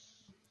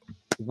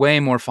 Way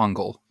more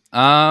fungal.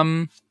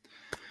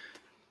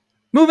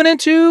 Moving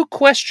into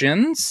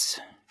questions.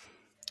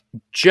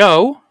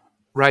 Joe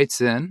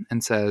writes in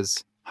and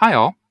says, "Hi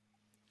all.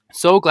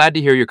 So glad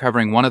to hear you're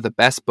covering one of the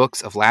best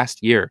books of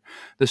last year.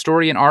 The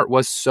story and art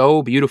was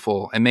so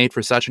beautiful and made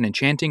for such an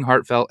enchanting,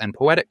 heartfelt, and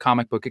poetic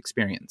comic book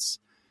experience.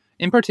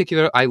 In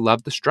particular, I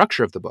love the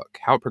structure of the book,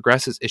 how it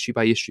progresses issue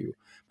by issue.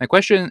 My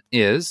question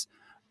is,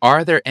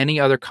 are there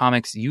any other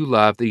comics you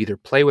love that either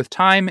play with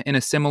time in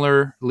a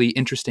similarly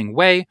interesting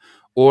way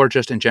or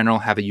just in general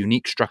have a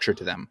unique structure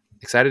to them?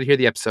 Excited to hear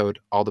the episode.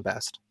 All the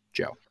best,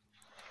 Joe."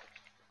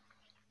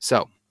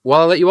 So,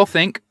 while I let you all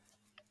think,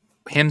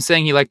 him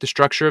saying he liked the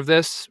structure of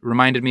this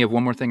reminded me of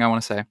one more thing I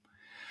want to say.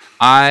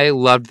 I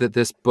loved that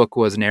this book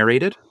was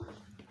narrated.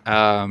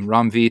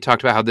 Ram V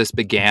talked about how this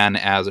began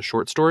as a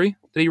short story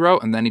that he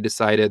wrote, and then he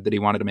decided that he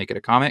wanted to make it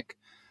a comic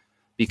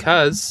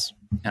because,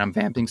 and I'm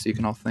vamping so you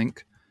can all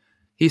think,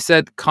 he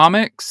said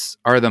comics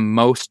are the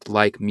most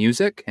like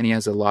music, and he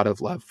has a lot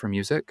of love for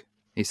music.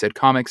 He said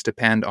comics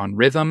depend on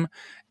rhythm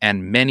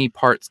and many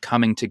parts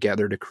coming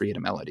together to create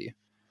a melody.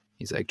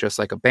 He's like, just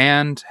like a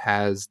band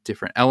has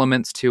different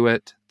elements to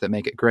it that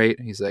make it great.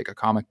 He's like, a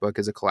comic book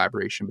is a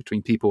collaboration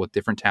between people with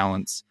different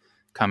talents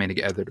coming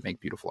together to make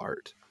beautiful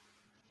art.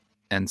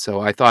 And so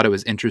I thought it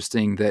was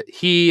interesting that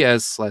he,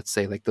 as let's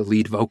say like the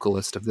lead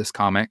vocalist of this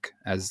comic,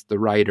 as the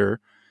writer,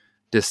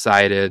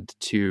 decided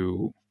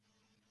to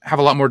have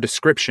a lot more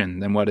description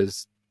than what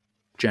is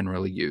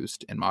generally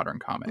used in modern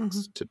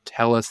comics to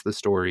tell us the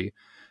story.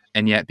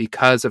 And yet,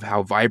 because of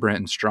how vibrant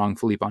and strong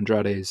Felipe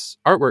Andrade's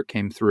artwork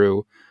came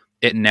through,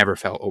 it never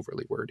felt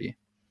overly wordy,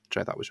 which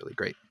I thought was really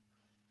great.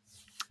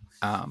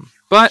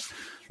 But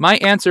my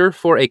answer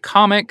for a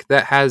comic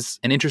that has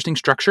an interesting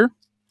structure,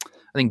 I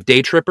think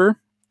Day Tripper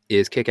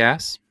is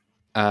kick-ass.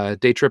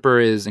 Day Tripper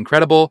is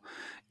incredible.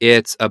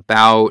 It's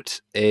about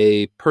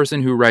a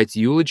person who writes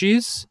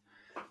eulogies,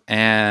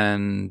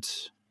 and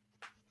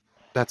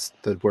that's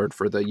the word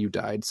for the "you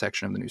died"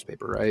 section of the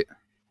newspaper, right?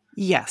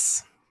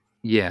 Yes.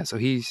 Yeah, so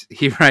he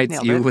writes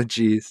Nailed it.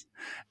 eulogies,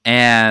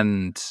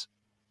 and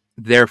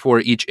therefore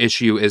each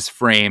issue is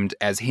framed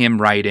as him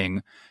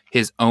writing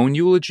his own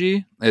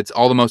eulogy. It's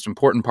all the most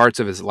important parts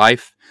of his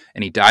life,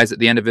 and he dies at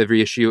the end of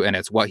every issue, and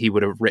it's what he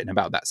would have written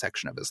about that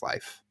section of his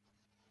life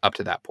up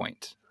to that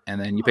point. And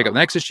then you pick up the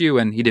next issue,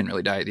 and he didn't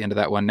really die at the end of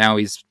that one. Now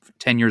he's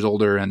 10 years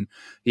older, and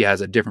he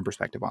has a different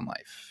perspective on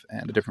life,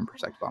 and a different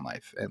perspective on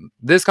life. And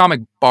this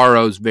comic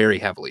borrows very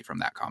heavily from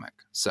that comic.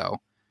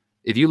 So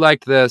if you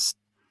liked this,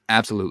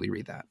 absolutely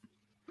read that.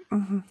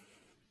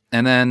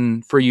 And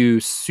then for you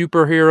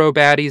superhero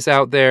baddies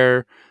out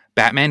there,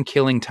 Batman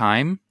Killing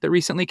Time that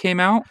recently came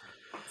out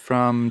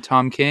from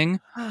Tom King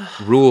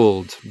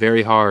ruled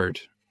very hard,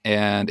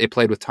 and it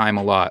played with time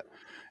a lot.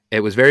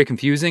 It was very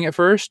confusing at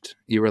first.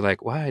 You were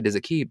like, why does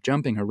it keep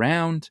jumping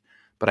around?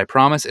 But I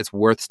promise it's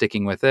worth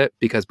sticking with it,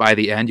 because by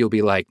the end you'll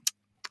be like,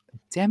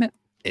 damn it,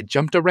 it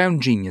jumped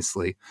around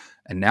geniusly,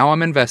 and now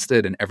I'm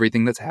invested in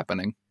everything that's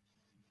happening.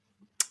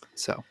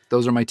 So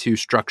those are my two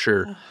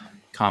structure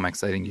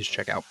comics I think you should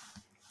check out.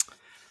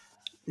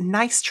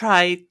 Nice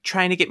try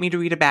trying to get me to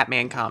read a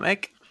Batman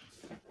comic.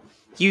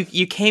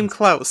 You came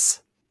close.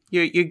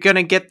 You're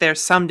gonna get there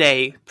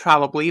someday,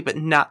 probably, but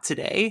not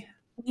today.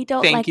 We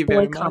don't Thank like you boy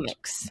very much.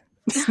 comics.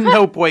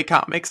 No boy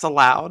comics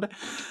allowed.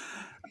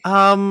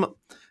 But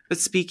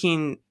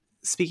speaking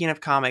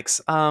of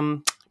comics,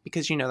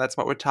 because that's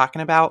what we're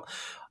talking about.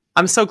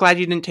 I'm so glad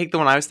you didn't take the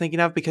one I was thinking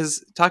of,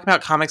 because talking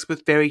about comics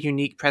with very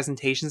unique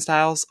presentation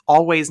styles,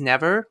 Always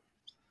Never.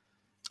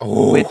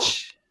 Oh,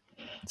 Which,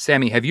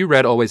 Sami, have you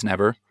read Always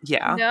Never?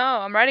 yeah. No,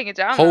 I'm writing it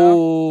down. Now.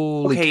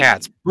 Holy Okay,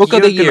 cats. Book of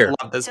you're the gonna year.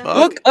 love this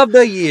Book of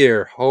the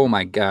year. Oh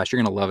my gosh,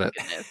 you're going to love it.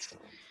 Goodness.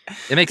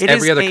 It makes It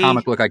every is other a-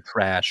 comic look like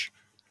trash.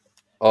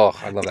 Oh,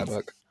 I love that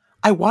book.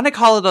 I want to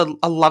call it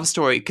a love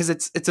story, because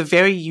it's a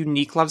very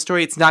unique love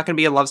story. It's not going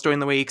to be a love story in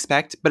the way you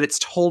expect, but it's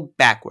told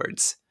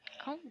backwards.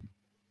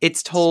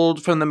 It's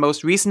told from the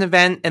most recent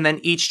event, and then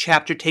each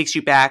chapter takes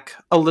you back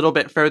a little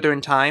bit further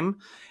in time,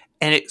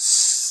 and it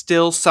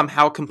still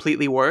somehow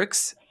completely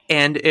works,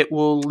 and it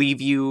will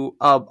leave you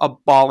a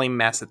bawling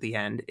mess at the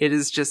end. It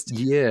is just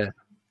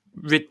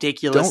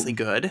ridiculously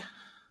good.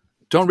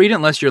 Don't read it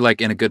unless you're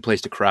like in a good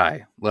place to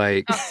cry.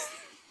 Like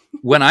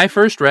when I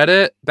first read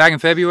it back in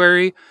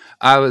February,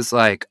 I was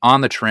like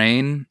on the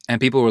train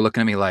and people were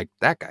looking at me like,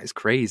 that guy's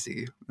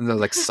crazy. And I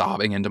was like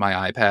sobbing into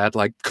my iPad,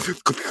 like,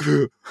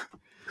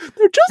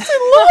 they're just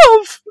in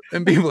love.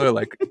 And people are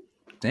like,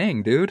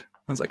 dang, dude.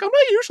 I was like, I'm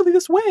not usually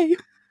this way.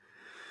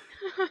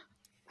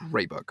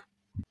 Great book.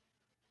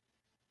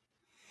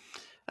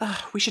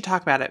 We should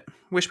talk about it.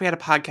 Wish we had a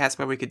podcast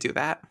where we could do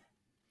that.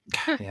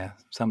 Yeah,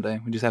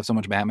 someday. We just have so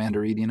much Batman to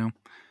read, you know?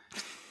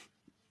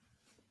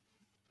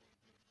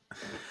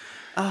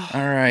 All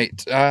right.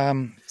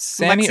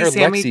 Sami or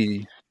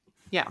Lexi?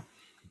 Yeah.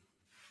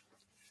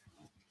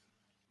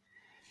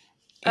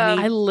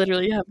 I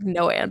literally have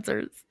no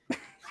answers.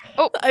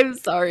 Oh, I'm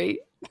sorry.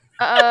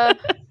 I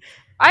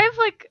have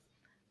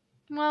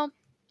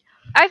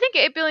I think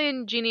 8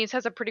 Billion Genies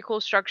has a pretty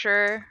cool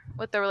structure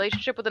with the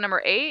relationship with the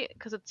number 8,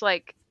 because it's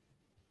like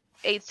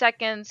 8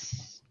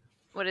 seconds,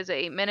 what is it,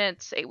 8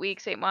 minutes, 8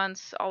 weeks, 8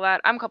 months, all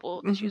that. I'm a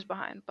couple issues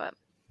behind, but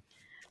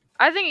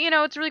I think,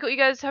 it's really cool. You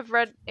guys have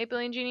read 8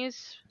 Billion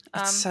Genies?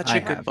 It's such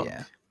a good book.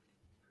 Yeah.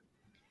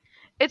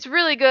 It's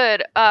really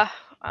good.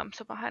 I'm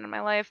so behind in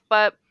my life,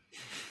 but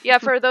yeah,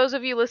 for those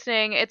of you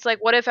listening, it's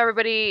like, what if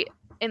everybody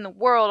in the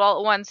world all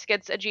at once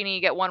gets a genie,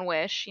 you get one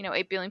wish?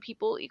 8 billion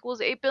people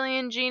equals 8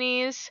 billion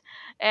genies.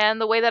 And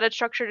the way that it's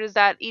structured is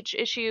that each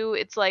issue,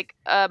 it's like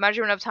a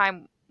measurement of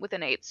time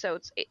within 8. So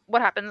it's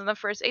what happens in the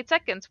first 8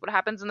 seconds, what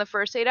happens in the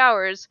first 8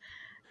 hours,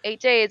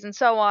 8 days, and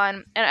so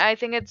on. And I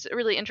think it's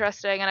really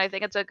interesting, and I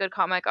think it's a good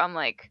comic on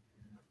like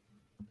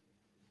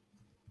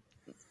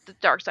the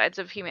dark sides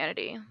of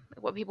humanity,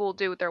 what people will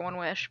do with their one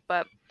wish.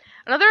 But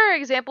another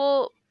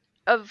example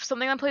of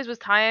something that plays with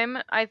time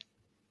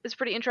is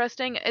pretty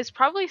interesting is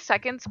probably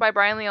Seconds by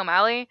Brian Lee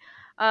O'Malley.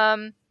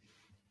 I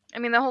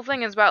mean, the whole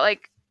thing is about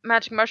like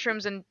magic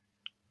mushrooms and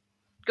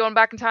going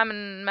back in time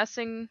and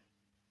messing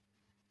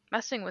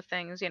with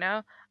things,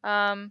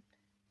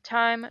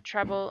 time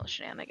travel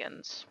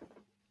shenanigans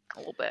a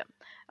little bit.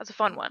 That's a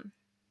fun one.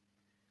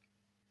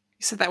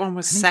 You said that one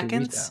was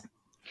Seconds?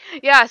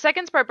 Yeah,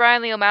 Seconds by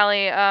Brian Lee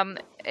O'Malley.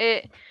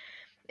 It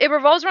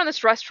revolves around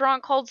this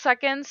restaurant called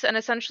Seconds, and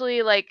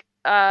essentially like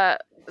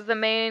the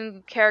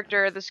main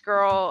character, this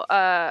girl,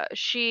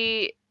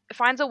 she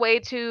finds a way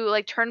to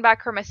like turn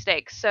back her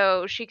mistakes.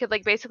 So she could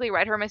like basically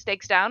write her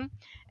mistakes down,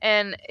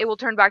 and it will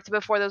turn back to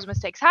before those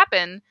mistakes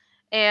happen.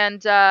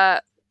 And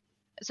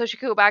so she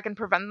could go back and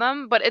prevent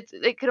them, but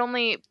it could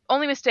only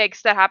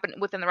mistakes that happen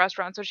within the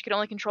restaurant. So she could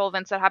only control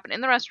events that happen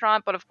in the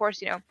restaurant, but of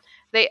course,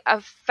 they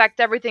affect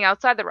everything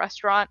outside the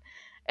restaurant.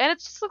 And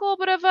it's just like a little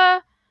bit of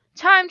a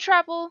time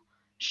travel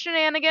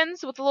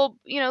shenanigans with a little,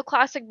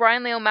 classic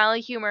Brian Lee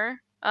O'Malley humor.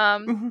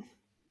 So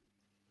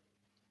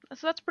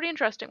that's a pretty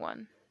interesting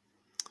one.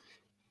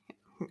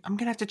 I'm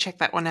gonna have to check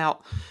that one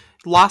out.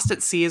 Lost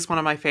at Sea is one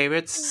of my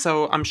favorites,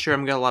 so I'm sure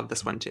I'm gonna love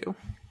this one too.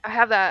 I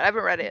have that. I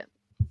haven't read it.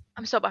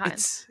 I'm so behind.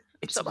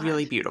 It's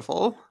really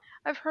beautiful.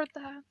 I've heard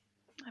that.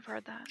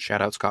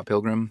 Shout out Scott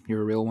Pilgrim.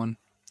 You're a real one.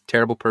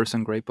 Terrible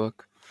person. Great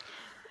book.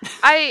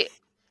 I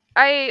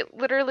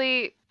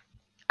literally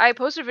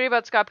posted a video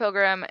about Scott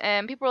Pilgrim,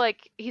 and people were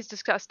like, he's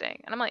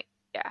disgusting. And I'm like,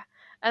 yeah.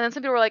 And then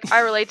some people were like,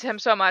 I relate to him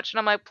so much. And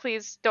I'm like,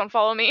 please don't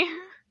follow me.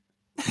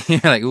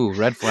 You're like, ooh,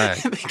 red flag.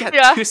 They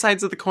got two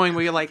sides of the coin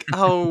where you're like,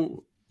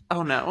 oh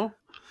no.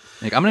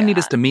 Like, I'm going to need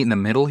us to meet in the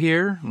middle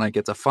here. Like,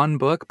 it's a fun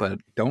book, but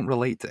don't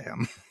relate to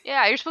him.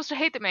 Yeah, you're supposed to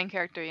hate the main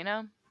character,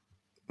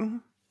 Mm-hmm.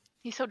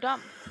 He's so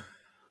dumb.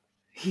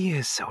 He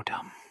is so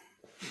dumb.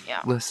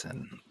 Yeah.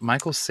 Listen,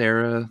 Michael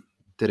Cera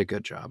did a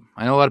good job.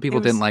 I know a lot of people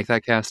didn't like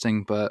that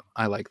casting, but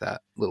I like that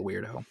little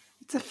weirdo.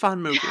 It's a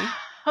fun movie.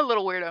 A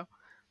little weirdo.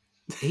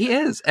 He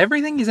is.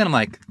 Everything he's in, I'm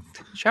like,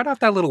 shout out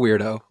that little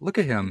weirdo. Look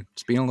at him.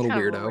 Just being a little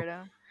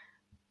weirdo.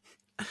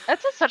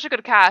 That's such a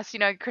good cast.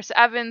 Chris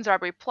Evans,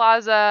 Aubrey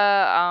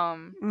Plaza,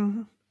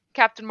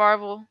 Captain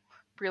Marvel,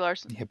 Brie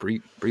Larson. Yeah,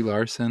 Brie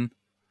Larson.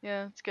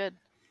 Yeah, it's good.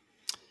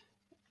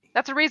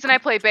 That's the reason I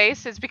play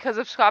bass, is because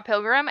of Scott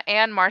Pilgrim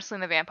and Marceline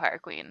the Vampire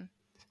Queen.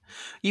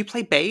 You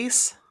play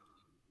bass?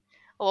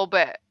 A little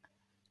bit.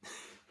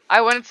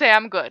 I wouldn't say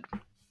I'm good.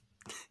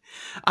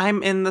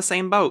 I'm in the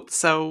same boat,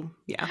 so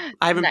yeah.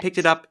 I haven't picked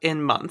it up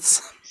in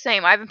months.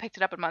 Same, I haven't picked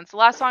it up in months. The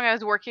last song I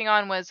was working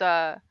on was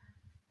a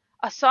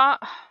song.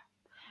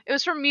 It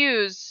was from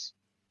Muse,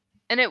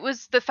 and it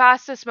was the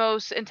fastest,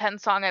 most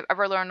intense song I've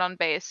ever learned on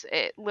bass.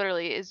 It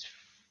literally is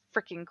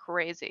freaking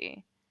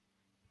crazy.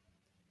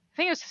 I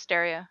think it was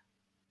Hysteria.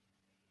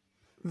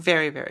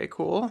 Very, very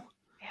cool.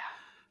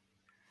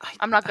 Yeah.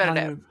 I'm not good at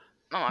it.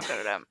 I'm not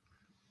good at it.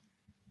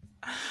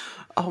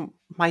 Oh,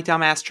 my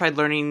dumbass tried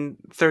learning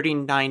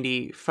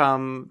 3090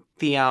 from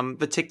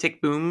the Tick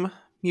Tick Boom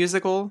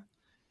musical,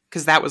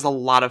 because that was a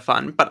lot of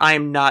fun, but I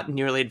am not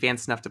nearly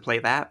advanced enough to play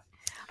that.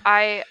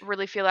 I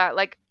really feel that.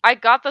 Like, I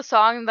got the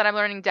song that I'm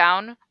learning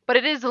down, but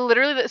it is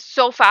literally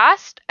so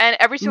fast, and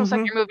every single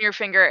second you're moving your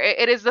finger.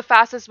 It is the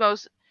fastest,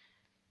 most.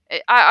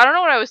 I don't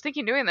know what I was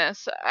thinking doing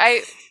this.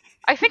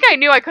 I think I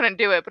knew I couldn't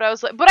do it, but I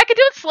was like, but I could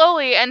do it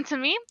slowly, and to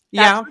me,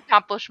 that's an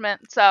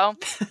accomplishment. So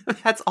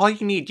that's all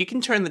you need. You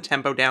can turn the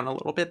tempo down a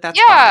little bit. That's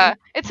yeah, fine.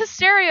 it's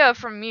Hysteria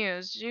from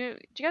Muse. Do you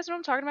guys know what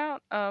I'm talking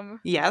about?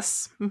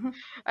 Yes. I'm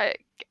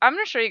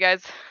gonna show you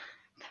guys.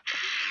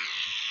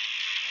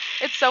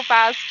 It's so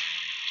fast.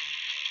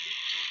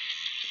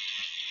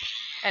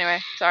 Anyway,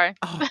 sorry.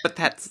 Oh, but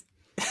that's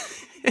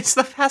it's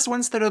the fast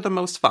ones that are the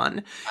most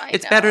fun.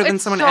 It's know. better than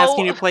It's someone so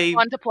asking you to play.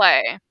 Fun to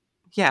play.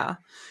 Yeah,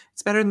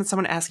 it's better than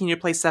someone asking you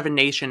to play Seven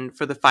Nation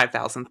for the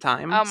 5,000th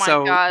time. Oh my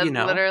so, god, you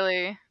know.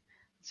 literally.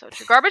 So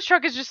true. Garbage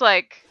Truck is just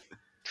like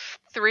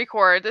 3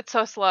 chords. It's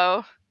so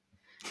slow.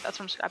 That's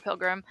from Scott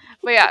Pilgrim.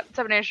 But yeah,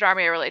 Seven Nation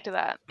Army, I relate to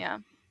that. Yeah.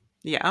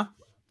 Yeah.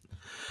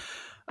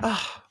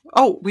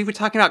 Oh, we were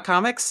talking about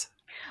comics?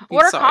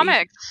 What are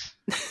comics?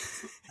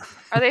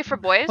 Are they for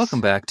boys? Welcome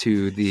back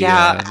to the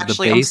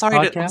actually, the base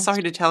I'm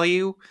sorry to tell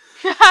you.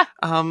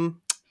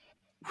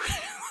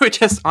 We're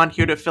just on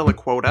here to fill a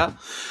quota.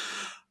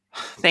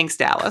 Thanks,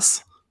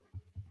 Dallas.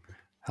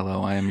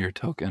 Hello, I am your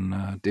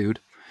token dude.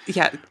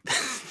 Yeah,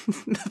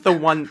 the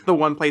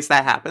one place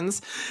that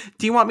happens.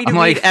 Do you want me to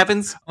read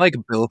Evan's? Like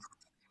Bill.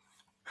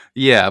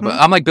 Yeah, but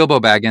I'm like Bilbo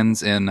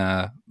Baggins in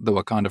the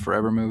Wakanda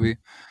Forever movie.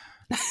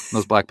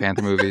 Those Black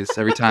Panther movies.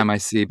 Every time I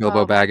see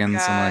Bilbo Baggins,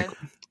 I'm like,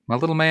 my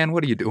little man,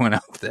 what are you doing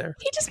out there?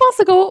 He just wants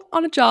to go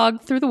on a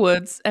jog through the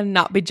woods and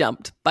not be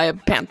jumped by a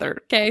panther,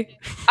 okay?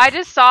 I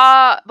just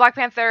saw Black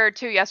Panther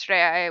 2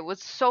 yesterday. I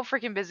was so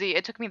freaking busy.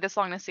 It took me this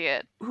long to see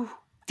it. Ooh,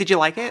 did you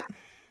like it?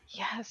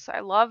 Yes,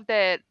 I loved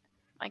it.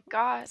 My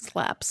god.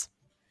 Slaps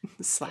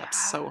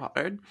so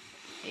hard.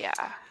 Yeah.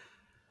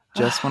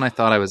 Just when I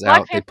thought I was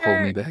Black out, Panther... they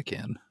pulled me back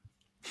in.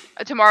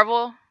 To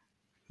Marvel?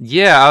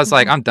 Yeah, I was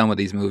like, I'm done with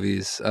these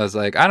movies. I was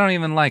like, I don't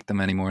even like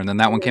them anymore. And then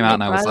that one came out,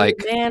 and I was like,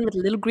 man with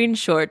little green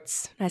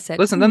shorts. I said,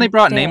 listen. Then they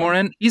brought damn. Namor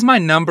in. He's my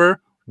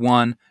number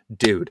one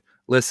dude.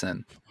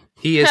 Listen,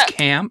 he is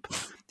camp.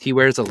 He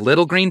wears a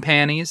little green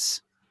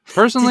panties.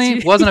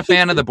 Personally, wasn't a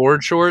fan of the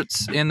board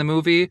shorts in the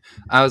movie.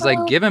 I was like,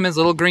 give him his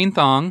little green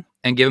thong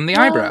and give him the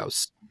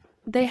eyebrows.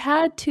 They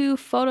had to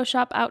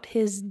Photoshop out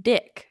his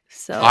dick,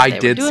 so I they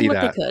did were doing see what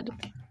that. They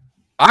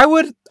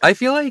could. I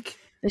feel like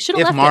They should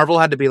have if left Marvel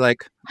had to be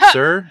like,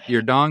 sir,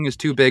 your dong is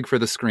too big for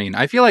the screen.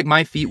 I feel like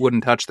my feet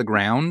wouldn't touch the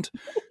ground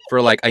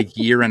for like a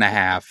year and a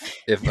half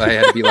if I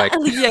had to be like,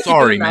 Yeah,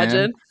 sorry, can you imagine?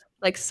 man.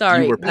 Like,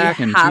 sorry, You were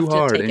packing we have too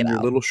hard to take in it your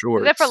out. little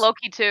shorts. Is that for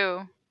Loki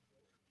too?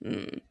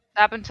 Mm.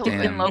 That happened to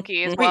Damn. in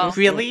Loki as Wait, well.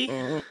 really?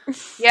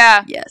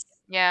 Yeah. Yes.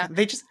 Yeah.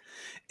 They just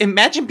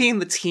imagine being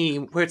the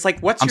team where it's like,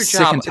 what's I'm your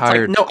sick job? and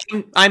tired. It's like,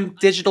 no, I'm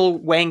digital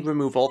wang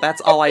removal. That's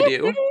all I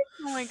do.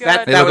 Oh my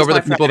god. They look was over the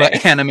my people Friday.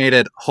 that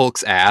animated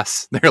Hulk's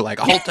ass. They're like,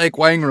 I'll take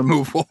wang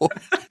removal. Oh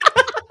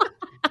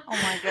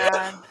my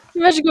god.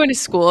 Imagine going to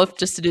school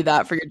just to do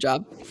that for your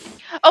job.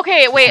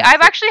 Okay, wait.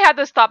 I've actually had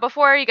this thought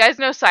before. You guys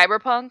know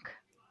Cyberpunk?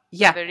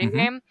 Yeah. The video Mhm.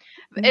 game.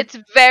 It's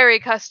very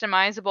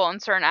customizable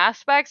in certain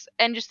aspects,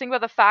 and just think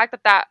about the fact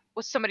that that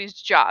was somebody's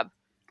job.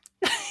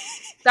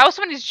 That was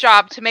somebody's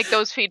job to make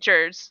those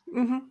features.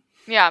 Mm-hmm.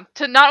 Yeah,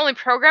 to not only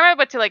program it,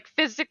 but to like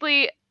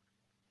physically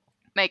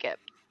make it.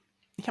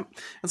 Yep.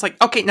 It's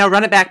like, okay, now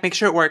run it back. Make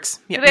sure it works.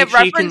 Yeah, Do they have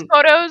make sure reference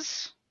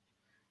photos?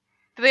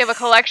 Do they have a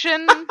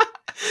collection?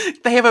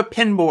 They have a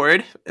pin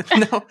board.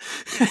 No.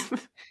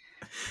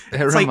 It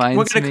It's like,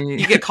 reminds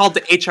me. you get called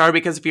to HR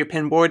because of your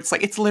pin board. It's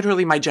like, it's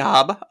literally my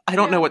job. I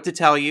don't know what to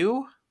tell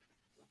you.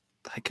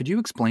 Like, could you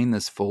explain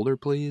this folder,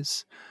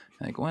 please?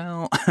 Like,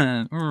 well,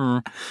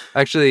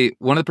 actually,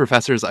 one of the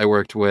professors I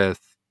worked with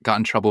got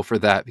in trouble for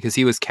that because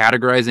he was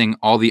categorizing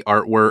all the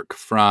artwork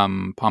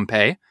from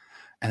Pompeii,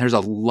 and there's a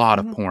lot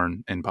of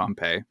porn in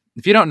Pompeii.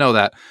 If you don't know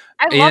that,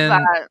 I love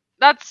that.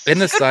 That's in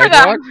the good for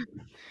sidewalk.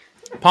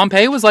 them.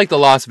 Pompeii was like the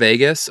Las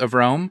Vegas of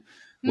Rome,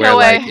 where No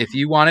way. like if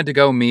you wanted to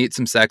go meet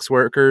some sex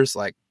workers,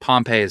 like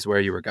Pompeii is where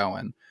you were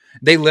going.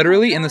 They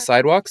literally in the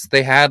sidewalks,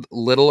 they had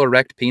little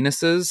erect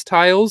penises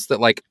tiles that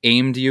like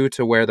aimed you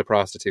to where the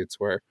prostitutes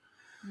were.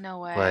 No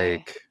way.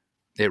 Like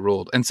it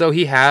ruled. And so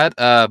he had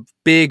a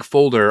big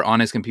folder on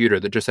his computer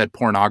that just said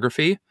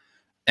pornography,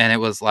 and it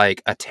was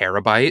like a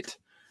terabyte.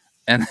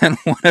 And then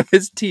one of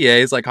his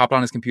TAs like hopped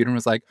on his computer and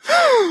was like,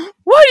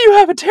 "Why do you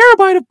have a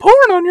terabyte of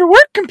porn on your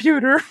work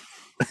computer?"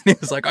 And he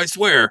was like, "I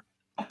swear,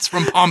 it's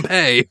from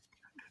Pompeii."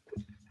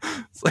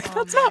 It's like,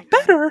 that's not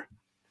better.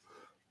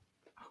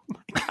 Oh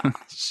my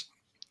gosh.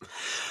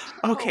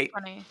 Okay, So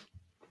funny.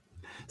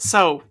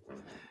 so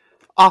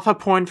off of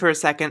porn for a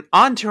second.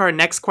 On to our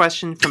next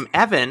question from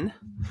Evan.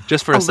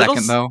 Just for A a little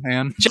second, though,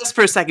 Anne. Just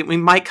for a second. We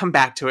might come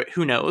back to it.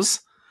 Who knows?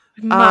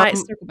 Might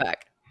circle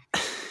back.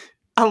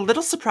 A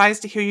little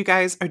surprised to hear you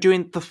guys are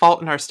doing The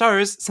Fault in Our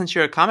Stars since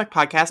you're a comic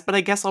podcast, but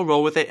I guess I'll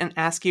roll with it and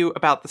ask you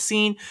about the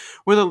scene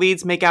where the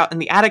leads make out in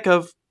the attic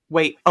of...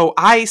 Wait, oh,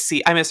 I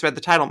see. I misread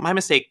the title. My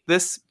mistake.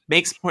 This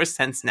makes more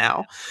sense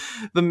now.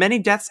 The Many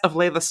Deaths of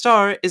Laila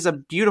Starr is a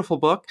beautiful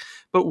book,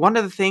 but one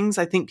of the things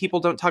I think people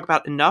don't talk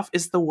about enough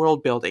is the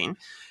world building.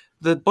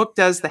 The book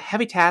does the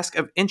heavy task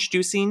of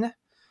introducing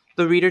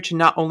the reader to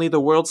not only the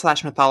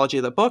world/mythology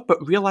of the book,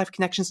 but real-life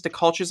connections to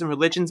cultures and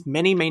religions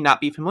many may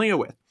not be familiar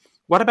with.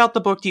 What about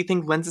the book do you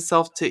think lends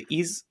itself to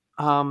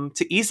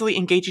easily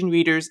engaging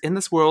readers in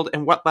this world,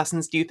 and what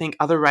lessons do you think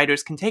other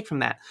writers can take from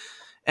that?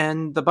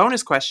 And the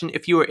bonus question,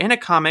 if you were in a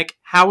comic,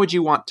 how would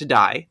you want to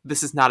die?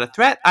 This is not a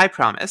threat, I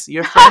promise.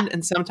 Your friend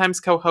and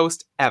sometimes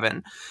co-host,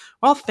 Evan.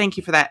 Well, thank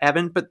you for that,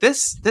 Evan. But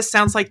this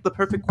sounds like the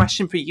perfect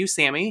question for you,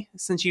 Sami,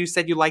 since you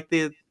said you like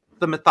the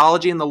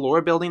mythology and the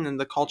lore building and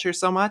the culture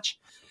so much.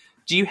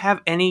 Do you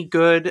have any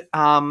good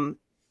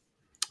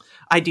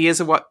ideas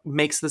of what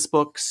makes this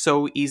book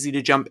so easy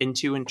to jump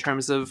into in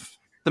terms of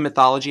the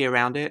mythology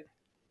around it?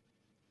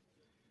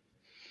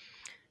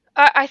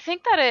 I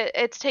think that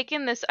it's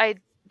taken this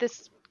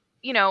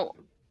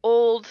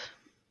old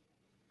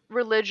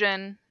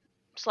religion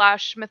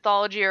 /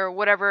 mythology, or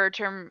whatever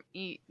term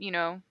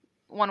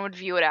one would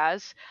view it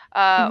as,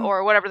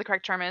 or whatever the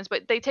correct term is.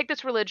 But they take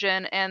this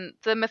religion and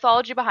the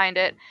mythology behind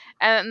it,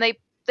 and they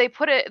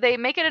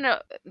make it in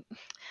a,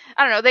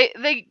 I don't know,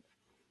 they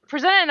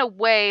present it in a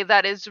way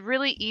that is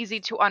really easy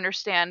to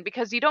understand,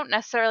 because you don't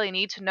necessarily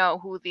need to know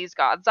who these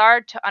gods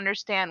are to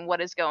understand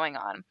what is going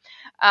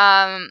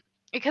on.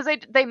 Because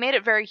they made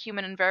it very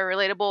human and very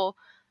relatable.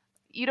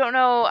 I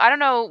don't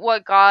know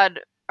what god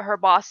her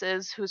boss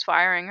is who's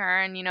firing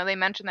her, and they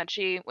mentioned that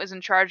she was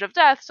in charge of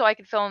death, so I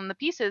could fill in the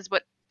pieces,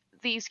 but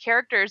these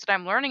characters that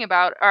I'm learning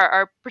about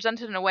are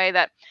presented in a way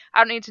that I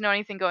don't need to know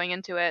anything going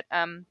into it.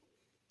 And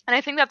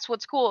I think that's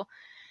what's cool.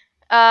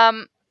 I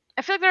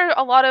feel like there are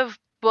a lot of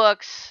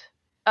books,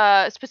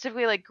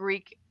 specifically like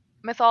Greek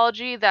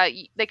mythology, that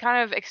they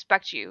kind of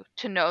expect you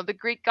to know the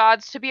Greek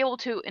gods to be able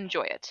to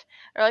enjoy it.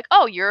 They're like,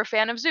 oh, you're a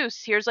fan of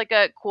Zeus, here's like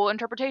a cool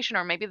interpretation,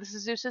 or maybe this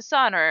is Zeus's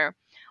son, or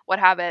what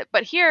have it.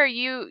 But here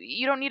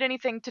you don't need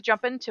anything to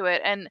jump into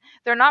it, and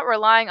they're not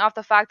relying off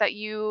the fact that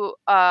you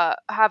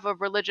have a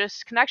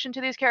religious connection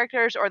to these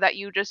characters, or that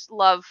you just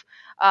love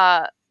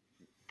the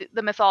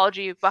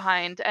mythology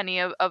behind any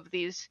of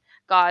these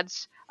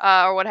gods,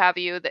 or what have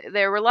you.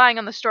 They're relying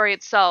on the story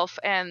itself,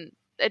 and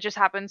it just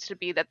happens to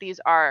be that these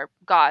are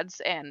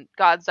gods, and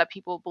gods that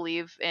people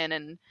believe in,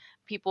 and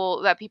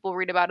people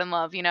read about and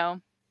love.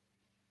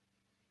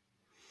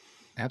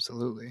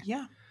 Absolutely.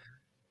 Yeah.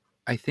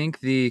 I think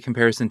the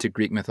comparison to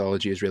Greek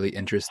mythology is really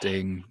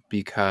interesting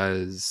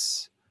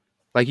because,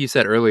 like you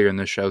said earlier in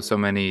the show, so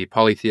many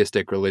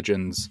polytheistic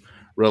religions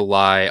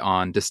rely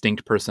on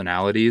distinct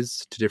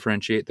personalities to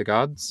differentiate the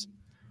gods.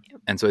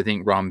 And so I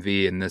think Ram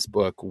V in this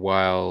book,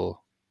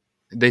 while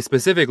they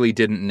specifically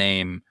didn't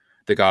name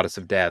the goddess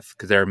of death,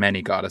 because there are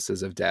many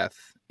goddesses of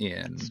death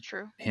in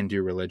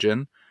Hindu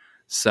religion.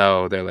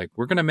 So they're like,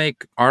 we're going to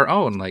make our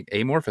own, like,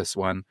 amorphous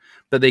one.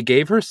 But they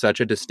gave her such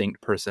a distinct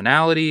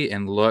personality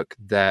and look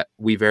that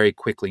we very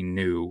quickly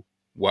knew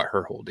what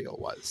her whole deal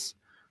was.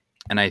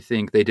 And I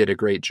think they did a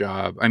great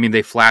job. I mean,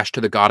 they flashed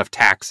to the god of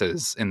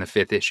taxes in the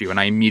 5th issue, and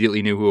I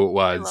immediately knew who it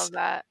was. I love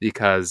that.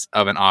 Because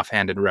of an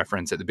offhanded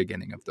reference at the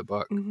beginning of the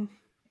book. Mm-hmm.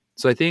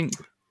 So I think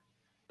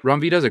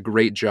Ram V does a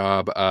great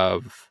job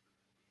of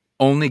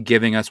only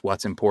giving us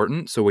what's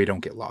important so we don't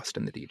get lost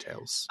in the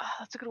details. Oh,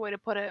 that's a good way to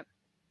put it.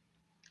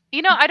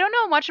 I don't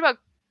know much about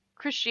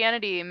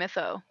Christianity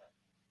mytho.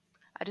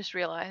 I just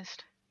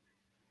realized.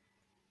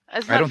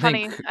 Isn't that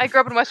funny? I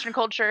grew up in Western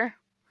culture.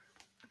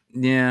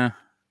 Yeah.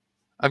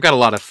 I've got a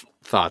lot of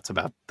thoughts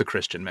about the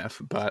Christian myth,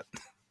 but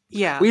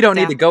yeah, we don't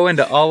need to go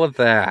into all of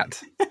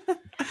that.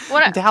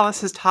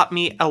 Dallas has taught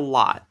me a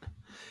lot.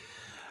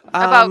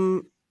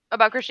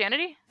 About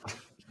Christianity?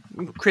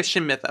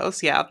 Christian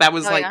mythos, yeah. That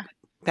was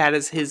that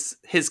is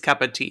his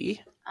cup of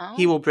tea. Oh.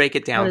 He will break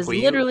it down for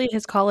you. That is literally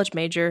his college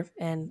major,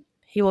 and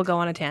he will go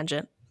on a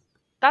tangent.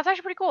 That's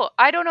actually pretty cool.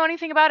 I don't know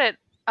anything about it.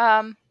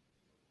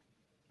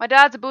 My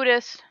dad's a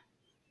Buddhist.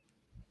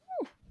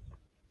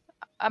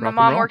 My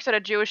mom works at a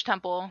Jewish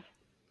temple,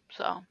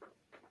 so.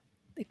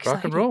 Exciting.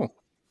 Rock and roll.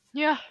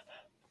 Yeah.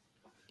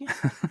 Yeah,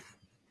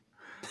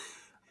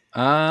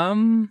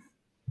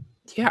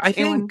 I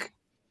think...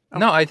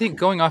 No, I think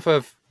going off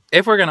of...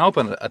 If we're going to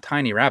open a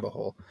tiny rabbit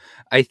hole,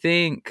 I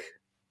think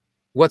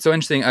what's so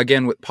interesting,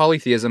 again, with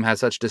polytheism has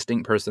such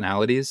distinct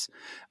personalities.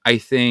 I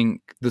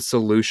think the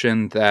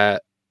solution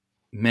that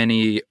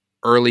many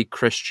early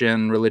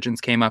Christian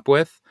religions came up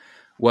with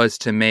was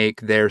to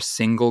make their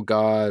single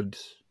god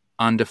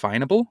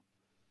undefinable.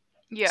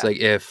 Yeah. It's like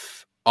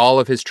if all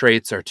of his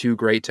traits are too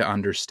great to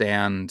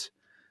understand,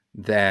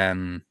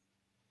 then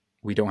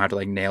we don't have to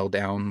like nail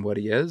down what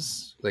he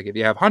is. Like if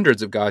you have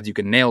hundreds of gods, you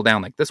can nail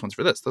down like this one's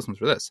for this one's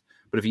for this.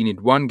 But if you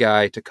need one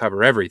guy to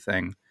cover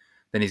everything,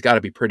 then he's got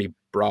to be pretty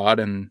broad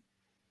and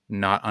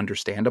not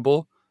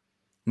understandable.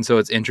 And so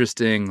it's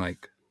interesting,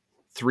 like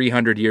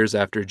 300 years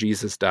after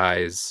Jesus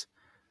dies,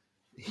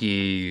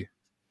 he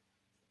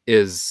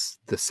is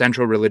the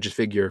central religious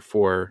figure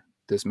for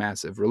this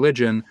massive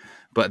religion,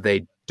 but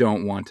they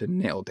don't want to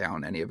nail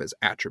down any of his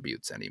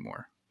attributes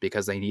anymore.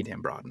 because they need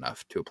him broad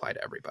enough to apply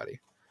to everybody.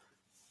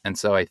 And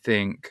so I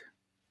think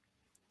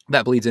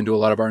that bleeds into a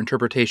lot of our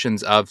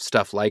interpretations of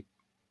stuff like,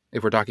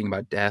 if we're talking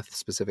about death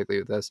specifically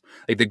with this,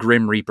 like the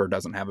Grim Reaper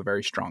doesn't have a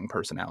very strong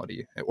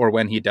personality. Or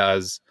when he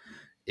does,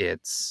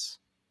 it's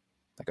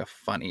like a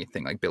funny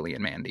thing like Billy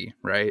and Mandy,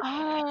 right?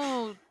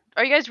 Oh,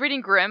 are you guys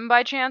reading Grimm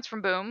by chance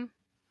from Boom?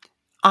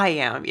 I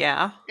am,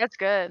 yeah. That's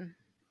good.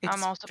 It's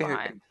I'm also very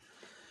behind.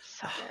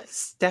 So good.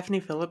 Stephanie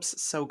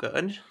Phillips, so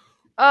good.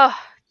 Oh,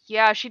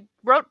 yeah, she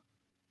wrote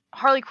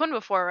Harley Quinn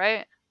before,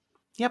 right?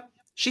 Yep.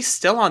 She's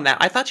still on that.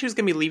 I thought she was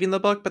going to be leaving the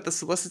book, but the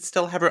solicits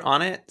still have her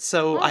on it,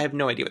 so I have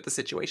no idea what the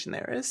situation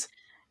there is.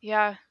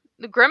 Yeah.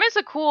 The Grimm is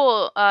a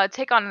cool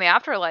take on the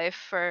afterlife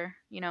for,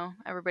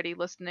 everybody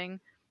listening.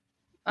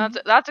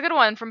 That's a good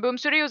one from Boom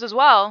Studios as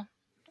well.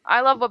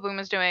 I love what Boom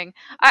is doing.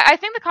 I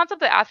think the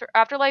concept of the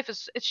afterlife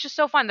it's just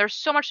so fun. There's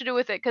so much to do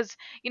with it because,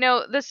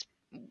 this,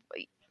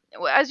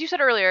 as you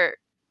said earlier,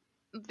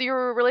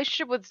 your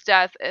relationship with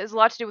death is a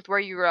lot to do with where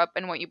you grew up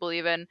and what you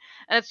believe in.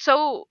 And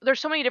there's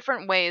so many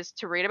different ways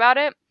to read about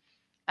it.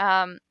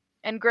 And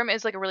Grimm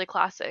is like a really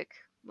classic,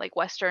 like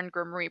Western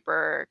Grim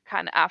Reaper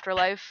kind of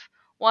afterlife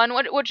one,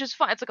 which is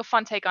fun. It's like a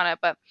fun take on it,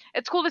 but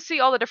it's cool to see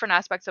all the different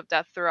aspects of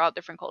death throughout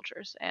different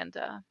cultures. And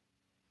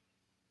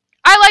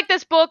I like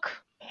this book.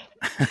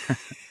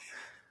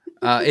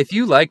 If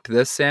you liked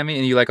this, Sammy,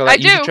 and you like all that,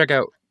 you should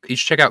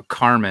check out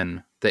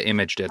Carmen, the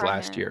Image did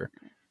last year.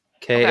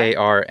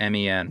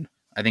 Karmen.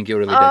 I think you'll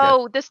really dig it.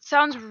 Oh, this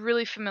sounds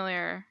really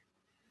familiar.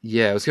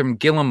 Yeah, it was from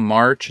Gilliam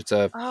March. It's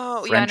a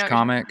French I know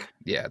comic.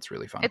 Yeah, it's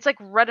really fun. It's like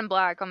red and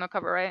black on the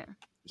cover, right?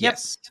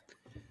 Yes.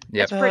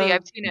 Yep. It's pretty.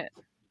 I've seen it.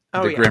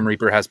 The Grim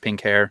Reaper has pink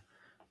hair.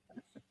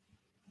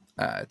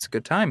 It's a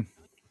good time.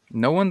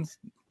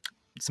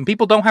 Some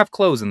people don't have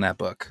clothes in that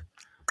book,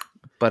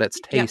 but it's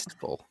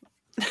tasteful.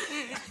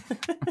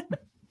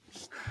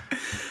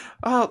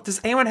 Oh, does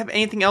anyone have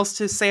anything else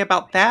to say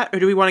about that? Or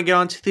do we want to get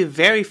on to the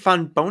very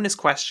fun bonus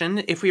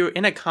question? If we were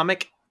in a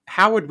comic,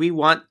 how would we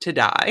want to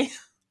die?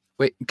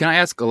 Wait, can I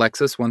ask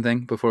Alexis one thing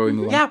before we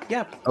move on?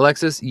 Yeah.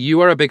 Alexis,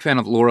 you are a big fan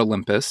of Lore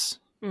Olympus,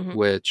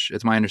 which,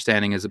 it's my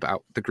understanding, is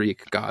about the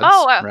Greek gods,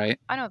 right?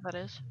 I know what that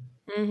is.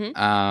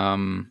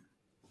 Mm-hmm.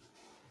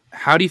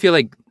 How do you feel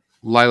like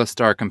Laila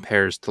Starr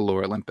compares to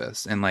Lore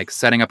Olympus and like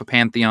setting up a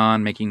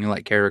pantheon, making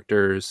like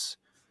characters?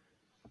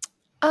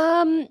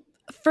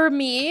 For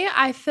me,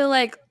 I feel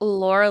like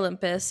Lore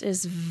Olympus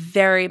is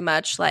very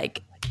much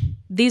like,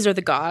 these are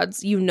the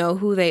gods, you know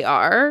who they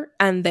are,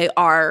 and they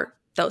are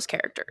those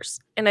characters.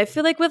 And I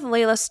feel like with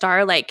Laila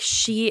Starr, like,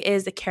 she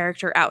is a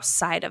character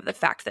outside of the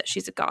fact that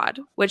she's a god,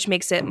 which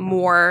makes it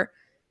more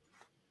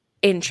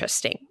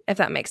interesting, if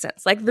that makes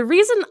sense. Like, the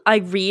reason I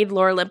read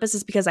Lore Olympus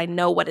is because I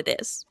know what it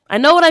is. I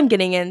know what I'm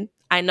getting in.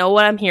 I know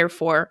what I'm here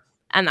for,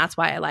 and that's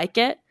why I like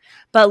it.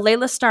 But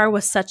Laila Starr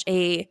was such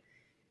a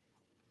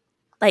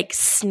like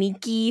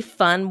sneaky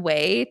fun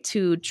way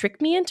to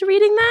trick me into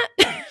reading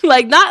that.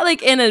 Like, not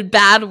like in a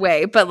bad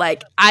way, but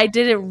like I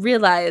didn't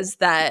realize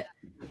that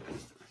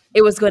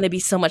it was going to be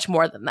so much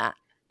more than that.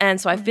 And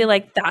so I feel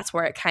like that's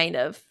where it kind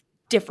of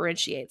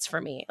differentiates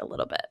for me a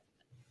little bit.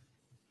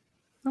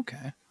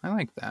 Okay, I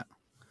like that.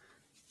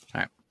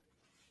 All right,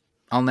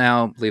 I'll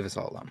now leave us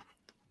all alone.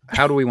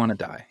 How do we want to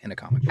die in a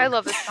comic book? I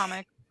love this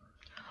comic.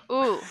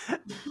 Ooh.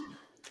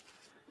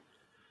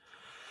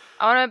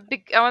 I want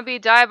to be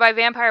die by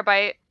vampire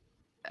bite,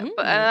 and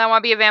then I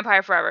want to be a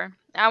vampire forever.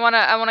 I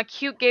want a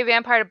cute gay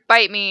vampire to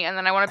bite me, and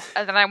then I want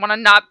to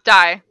not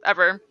die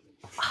ever.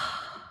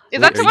 Is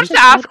that too much to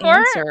ask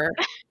for?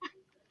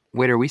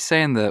 Wait, are we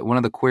saying that one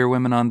of the queer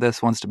women on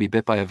this wants to be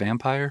bit by a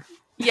vampire?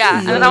 Yeah,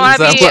 and then I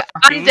want to be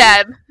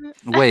undead.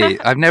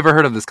 Wait, I've never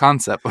heard of this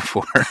concept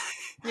before.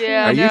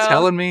 Yeah. Are you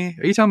telling me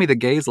the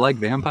gays like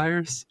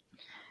vampires?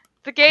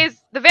 The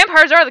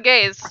vampires are the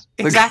gays.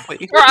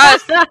 Exactly. For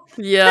us.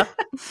 Yeah.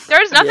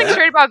 There's nothing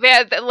straight about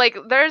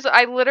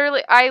I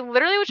literally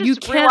was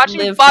just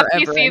rewatching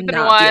Buffy season 1.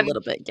 A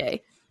little bit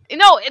gay.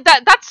 No,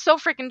 that's so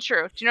freaking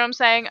true. Do you know what I'm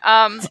saying?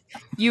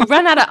 You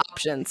run out of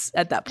options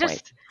at that point.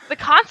 Just the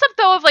concept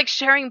though of like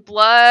sharing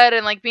blood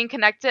and like being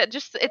connected,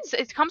 just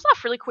it comes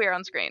off really queer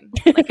on screen.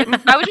 Like,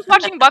 I was just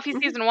watching Buffy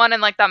season 1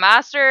 and like the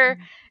Master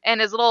and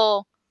his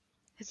little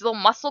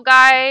muscle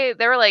guy,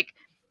 they were like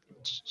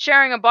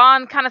sharing a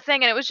bond kind of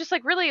thing, and it was just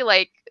like really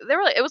like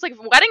it was like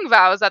wedding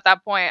vows at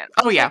that point.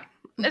 Oh yeah.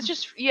 It's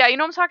just you know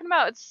what I'm talking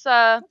about. It's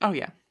oh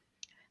yeah.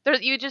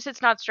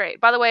 It's not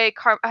straight. By the way,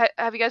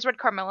 have you guys read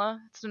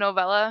Carmilla? It's a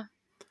novella.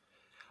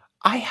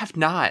 I have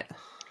not.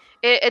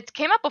 It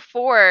came out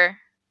before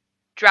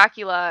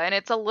Dracula, and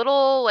it's a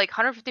little like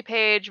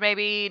 150-page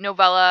maybe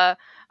novella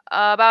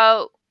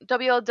about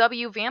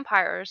WLW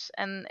vampires,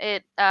 and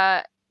it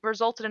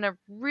resulted in a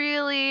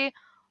really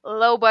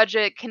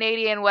low-budget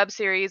Canadian web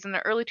series in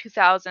the early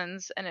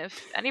 2000s. And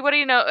if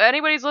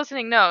anybody's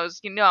listening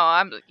knows,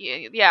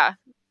 yeah.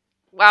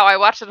 Wow, I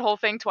watched the whole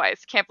thing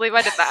twice. Can't believe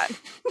I did that.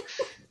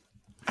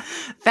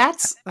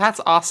 That's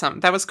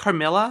awesome. That was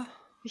Carmilla?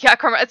 Yeah,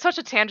 Carmilla. It's such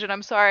a tangent.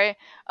 I'm sorry.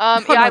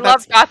 I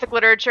love Gothic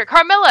literature.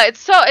 Carmilla.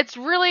 It's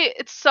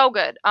so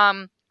good.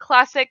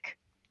 Classic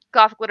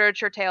gothic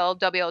literature tale,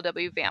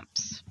 WLW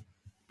Vamps.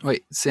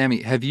 Wait,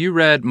 Sammy, have you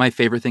read My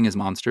Favorite Thing is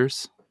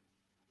Monsters?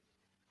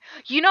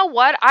 You know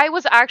what? I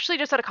was actually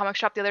just at a comic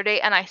shop the other day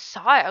and I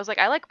saw it. I was like,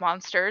 I like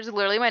monsters,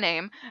 literally my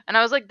name. And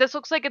I was like, this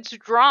looks like it's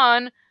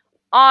drawn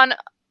on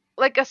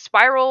like a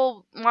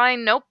spiral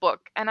line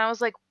notebook. And I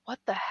was like, what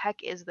the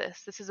heck is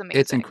this? This is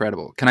amazing. It's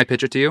incredible. Can I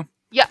pitch it to you?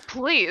 Yeah,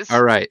 please.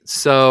 All right.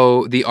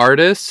 So the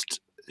artist,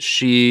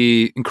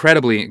 she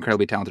incredibly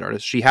talented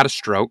artist. She had a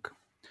stroke,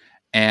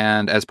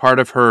 and as part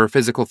of her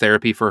physical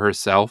therapy for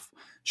herself,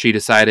 she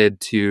decided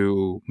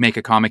to make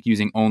a comic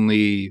using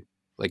only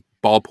like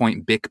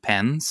ballpoint Bic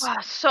pens. Wow,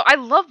 so I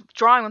love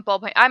drawing with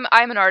ballpoint.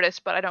 I'm an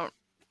artist, but I don't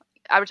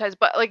advertise.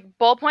 But like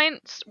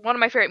ballpoint's one of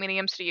my favorite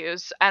mediums to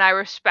use, and I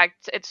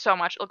respect it so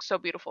much. It looks so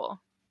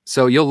beautiful.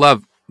 So you'll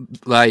love,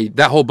 like,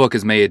 that whole book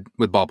is made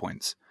with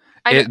ballpoints.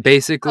 It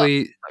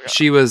basically,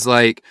 she was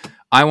like,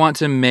 I want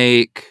to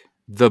make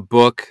the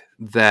book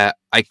that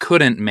I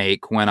couldn't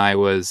make when I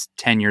was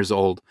 10 years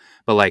old.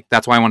 But like,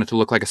 that's why I wanted to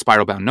look like a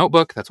spiral bound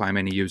notebook. That's why I'm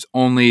going to use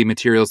only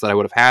materials that I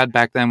would have had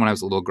back then when I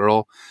was a little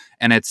girl.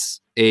 And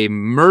it's a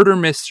murder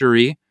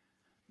mystery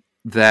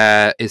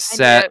that is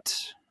set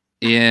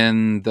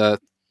in the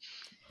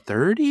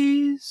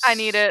 30s. I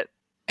need it.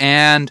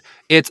 And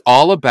it's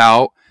all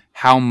about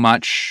how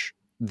much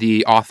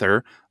the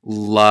author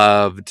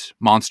loved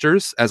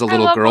monsters as a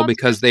little girl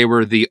because they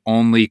were the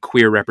only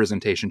queer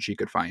representation she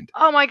could find.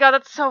 Oh my god,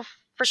 that's so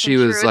freaking She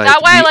true. was Is like,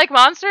 that why I like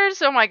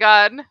monsters? Oh my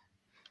god.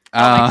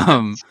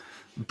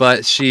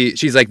 But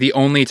she's like, the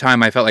only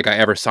time I felt like I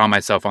ever saw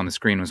myself on the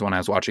screen was when I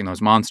was watching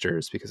those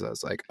monsters, because I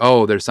was like,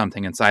 oh, there's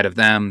something inside of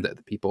them that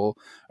the people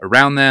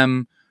around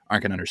them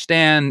aren't gonna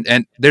understand.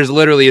 And there's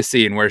literally a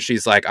scene where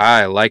she's like,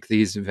 I like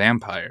these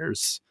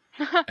vampires.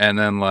 And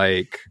then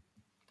like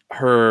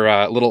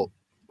her little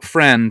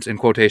friend in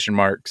quotation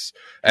marks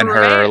and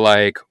her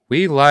like,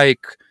 we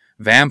like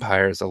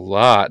vampires a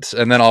lot.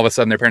 And then all of a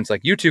sudden their parents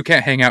like, you two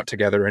can't hang out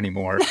together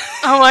anymore.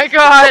 Oh my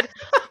god.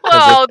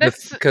 Well,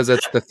 because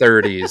it's the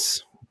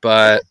 30s.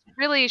 But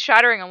really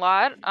shattering a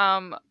lot.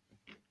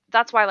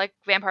 That's why I like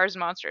vampires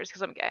and monsters,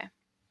 because I'm gay.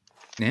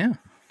 Yeah.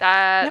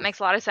 That makes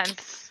a lot of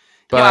sense.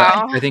 But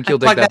wow. I think you'll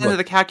dig plug that that into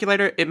the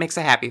calculator, it makes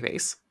a happy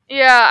face.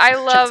 Yeah, I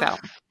love Checks out.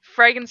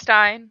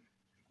 Frankenstein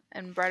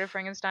and Bride of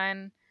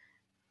Frankenstein.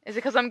 Is it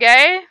because I'm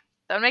gay?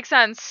 That would make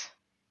sense.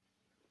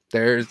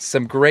 There's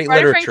some great Bride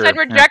of literature.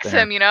 Frankenstein rejects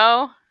him, you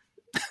know?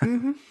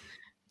 Mm-hmm.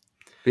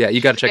 Yeah,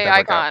 you got to check Gay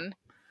that book out. icon.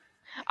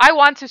 I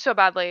want to so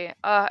badly.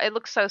 It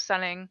looks so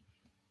stunning.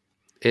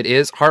 It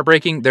is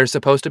heartbreaking. There's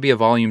supposed to be a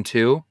volume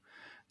 2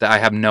 that I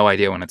have no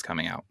idea when it's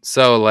coming out.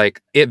 So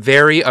like, it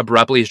very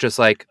abruptly is just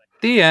like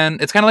the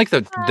end. It's kind of like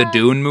the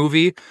Dune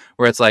movie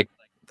where it's like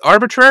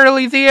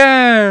arbitrarily the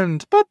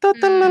end.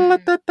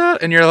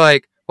 And you're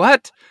like,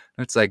 what?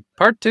 And it's like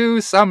part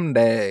 2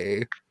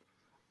 someday.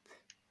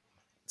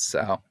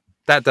 So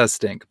that does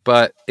stink,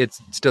 but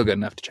it's still good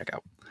enough to check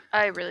out.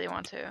 I really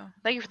want to.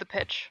 Thank you for the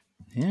pitch.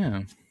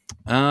 Yeah.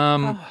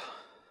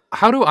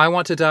 How do I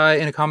want to die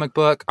in a comic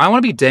book? I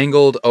want to be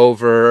dangled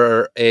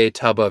over a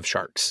tub of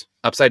sharks,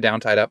 upside down,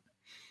 tied up.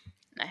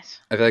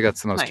 Nice. I feel like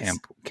that's the most Nice.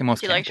 camp. Do you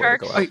like way to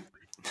go sharks?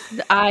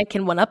 out. I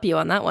can one up you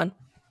on that one.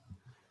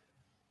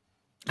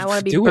 I want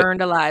to be Do it.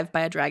 burned alive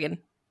by a dragon.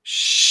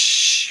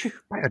 Shh.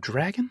 By a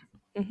dragon?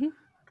 Mm-hmm.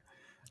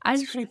 I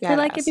That's just pretty feel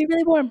like badass. it'd be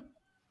really warm.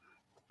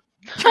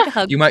 Like a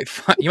hug. You might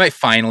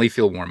finally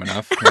feel warm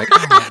enough. You're like,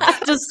 oh,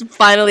 Just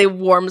finally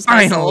warms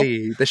my soul.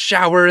 finally, the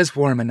shower is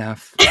warm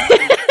enough.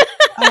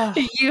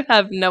 You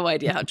have no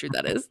idea how true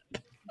that is.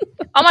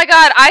 Oh my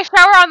god, I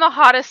shower on the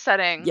hottest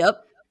setting.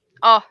 Yep.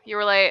 Oh, you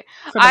were late.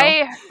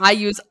 Criminal. I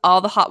use all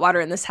the hot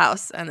water in this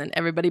house, and then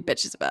everybody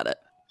bitches about it.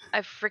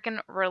 I freaking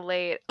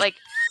relate. Like,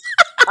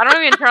 I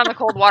don't even turn on the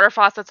cold water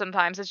faucet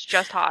sometimes. It's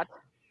just hot.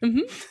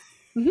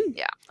 Mm-hmm. Mm-hmm.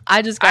 Yeah.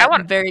 I just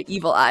got very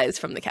evil eyes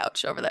from the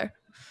couch over there.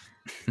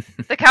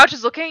 The couch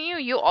is looking at you.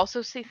 You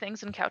also see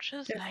things in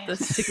couches. The Nice.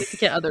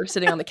 significant other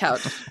sitting on the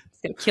couch is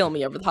going to kill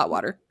me over the hot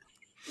water.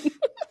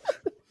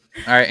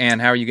 All right, Anne,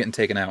 how are you getting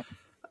taken out?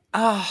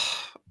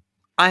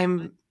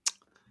 I'm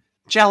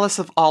jealous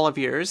of all of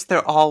yours.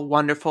 They're all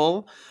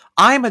wonderful.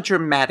 I'm a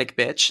dramatic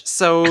bitch,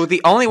 so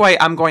the only way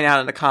I'm going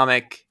out in a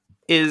comic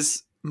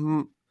is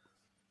in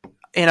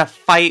a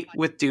fight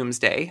with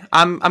Doomsday.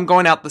 I'm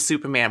going out the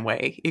Superman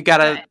way. You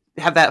gotta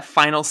have that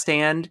final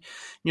stand.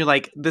 You're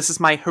like, this is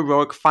my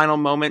heroic final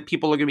moment.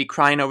 People are gonna be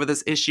crying over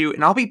this issue,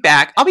 and I'll be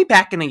back. I'll be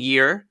back in a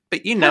year,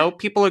 but you know,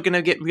 people are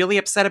gonna get really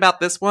upset about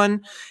this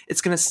one.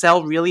 It's gonna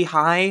sell really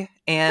high,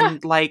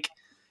 and like,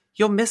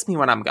 you'll miss me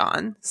when I'm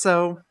gone.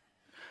 So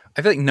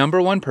I feel like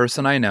number one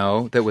person I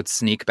know that would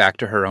sneak back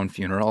to her own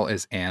funeral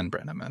is Anne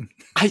Brenneman.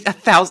 I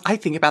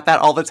think about that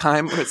all the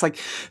time. Where it's like,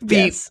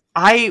 Yes.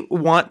 I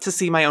want to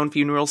see my own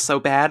funeral so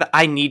bad.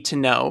 I need to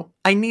know.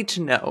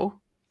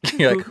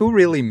 You're like, who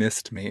really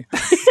missed me?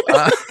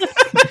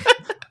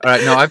 All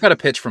right, no, I've got a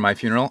pitch for my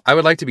funeral. I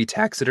would like to be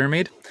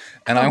taxidermied,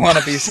 and I want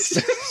to be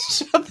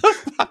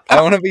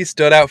I want to be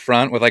stood out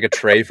front with like a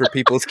tray for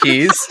people's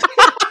keys.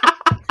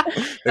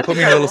 They put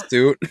me in a little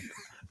suit,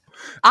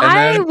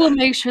 I will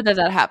make sure that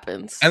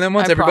happens. And then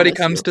once everybody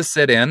comes to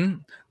sit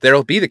in,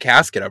 there'll be the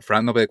casket up front.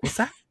 And they'll be like, "What's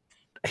that?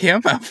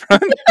 Him up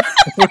front?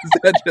 Was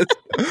that just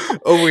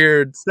a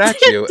weird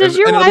statue?" Did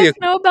your wife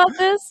know about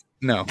this?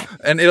 No.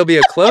 And it'll be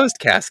a closed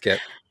casket.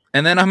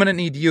 And then I'm going to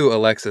need you,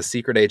 Alexa,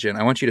 secret agent.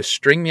 I want you to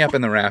string me up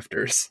in the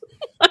rafters.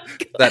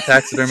 That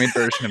taxidermied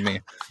version of me.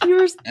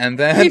 And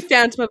then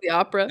Phantom of the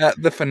Opera. At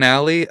the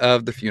finale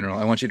of the funeral,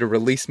 I want you to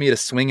release me to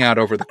swing out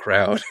over the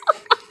crowd.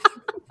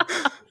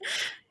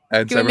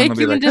 And can we make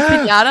you into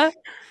pinata?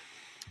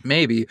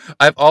 Maybe.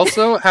 I've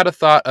also had a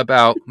thought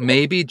about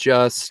maybe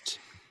just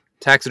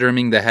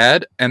taxiderming the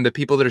head, and the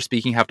people that are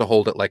speaking have to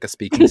hold it like a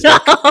speaking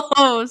stick.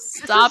 No,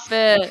 stop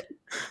it.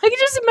 I can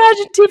just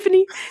imagine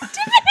Tiffany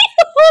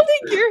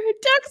holding your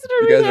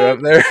taxidermy. You guys are up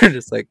there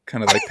just like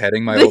kind of like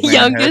petting my old man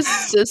youngest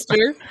head.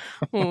 sister.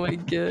 Oh my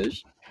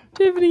gosh.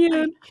 Tiffany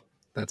Ann.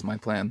 That's my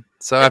plan.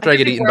 So after I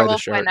get eaten by the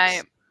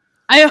sharks.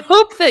 I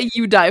hope that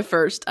you die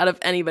first out of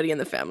anybody in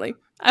the family.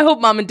 I hope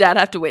mom and dad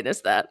have to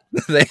witness that.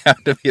 They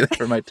have to be there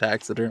for my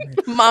taxidermy.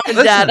 Mom and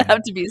dad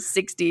have to be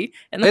 60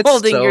 and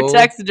holding your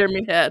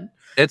taxidermy head.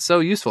 It's so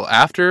useful.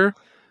 After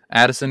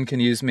Addison can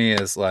use me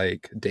as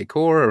like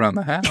decor around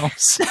the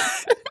house.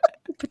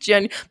 Put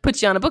you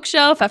on a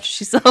bookshelf after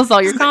she sells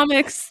all your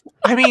comics.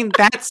 I mean,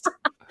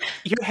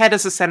 your head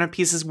as a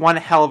centerpiece is one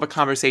hell of a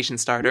conversation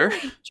starter.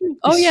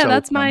 Oh yeah, so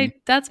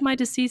that's my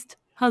deceased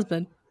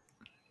husband.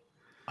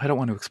 I don't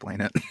want to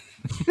explain it.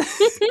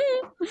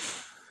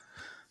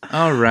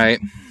 All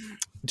right.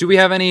 Do we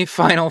have any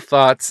final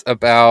thoughts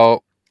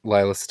about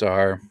Laila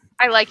Starr?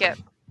 I like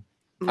it.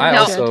 I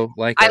also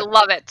like it. I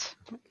love it.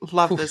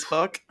 Love this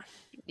book.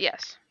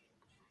 Yes.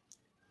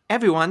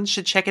 Everyone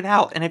should check it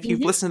out. And if you've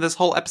listened to this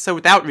whole episode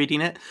without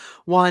reading it,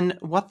 1,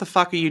 what the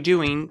fuck are you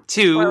doing?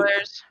 2,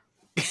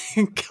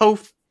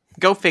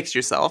 go fix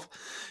yourself.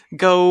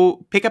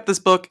 Go pick up this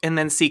book and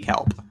then seek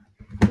help.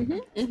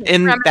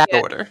 In that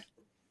order.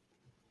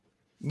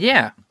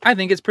 Yeah, I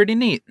think it's pretty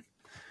neat.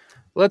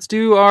 Let's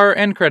do our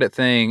end credit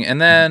thing.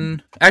 And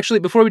then, actually,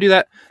 before we do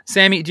that,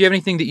 Sami, do you have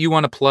anything that you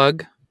want to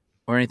plug?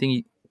 Or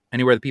anything,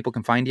 anywhere that people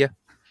can find you?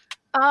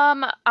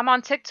 I'm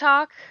on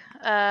TikTok,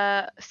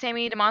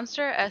 Sami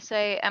DeMonster,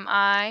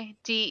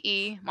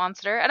 SAMIDE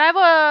Monster. And I have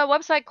a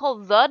website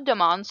called The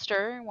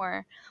DeMonster,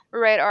 where we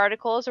write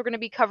articles. We're going to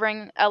be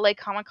covering LA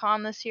Comic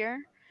Con this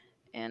year.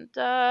 And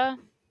that's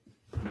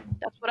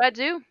what I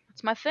do.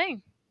 It's my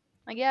thing,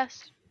 I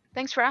guess.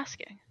 Thanks for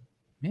asking.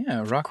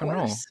 Yeah, rock and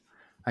roll.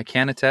 I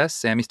can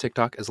attest, Sami's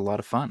TikTok is a lot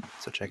of fun,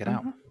 so check it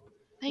out.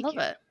 Love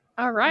it.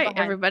 All right,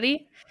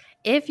 everybody.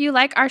 If you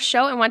like our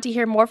show and want to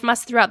hear more from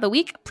us throughout the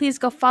week, please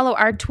go follow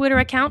our Twitter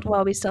account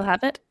while we still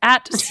have it,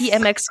 at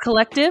CMX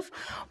Collective.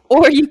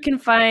 Or you can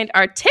find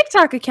our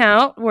TikTok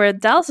account where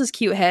Dallas's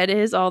cute head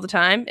is all the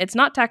time. It's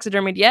not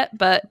taxidermied yet,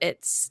 but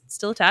it's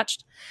still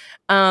attached.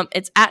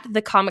 It's at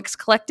The Comics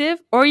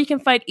Collective. Or you can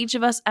find each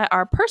of us at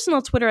our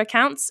personal Twitter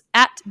accounts,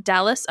 at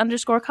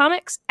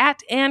Dallas_comics,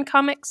 at Ann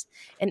Comics,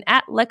 and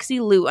at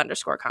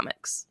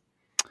LexiLou_comics.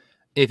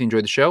 If you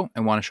enjoyed the show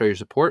and want to show your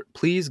support,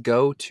 please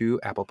go to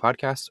Apple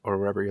Podcasts or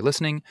wherever you're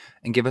listening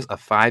and give us a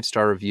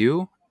 5-star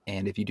review.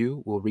 And if you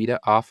do, we'll read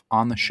it off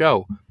on the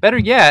show. Better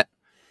yet,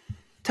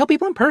 tell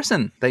people in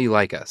person that you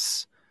like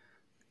us.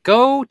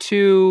 Go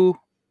to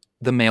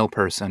the mail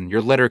person,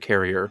 your letter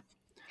carrier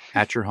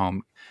at your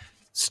home.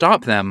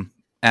 Stop them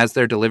as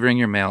they're delivering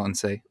your mail and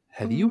say,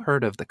 "Have you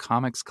heard of the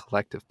Comics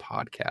Collective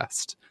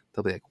podcast?"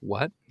 They'll be like,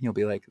 "What?" You'll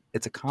be like,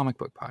 "It's a comic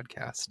book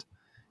podcast.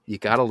 You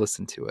got to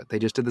listen to it. They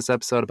just did this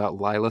episode about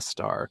Laila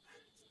Starr.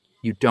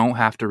 You don't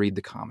have to read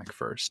the comic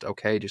first,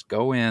 okay? Just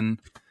go in.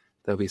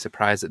 They'll be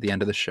surprised at the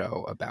end of the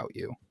show about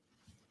you."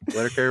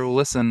 Letter carrier will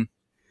listen,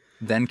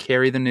 then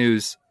carry the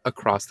news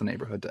across the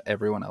neighborhood to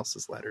everyone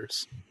else's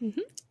letters.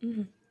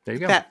 There you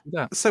go.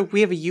 So we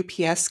have a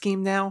UPS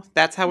scheme now?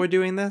 That's how we're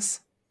doing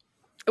this?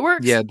 It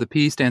works. Yeah, the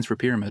P stands for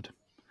pyramid.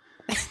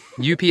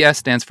 UPS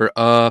stands for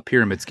a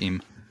pyramid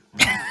scheme.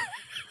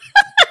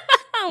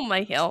 Oh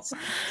my hell. So,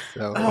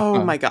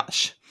 oh my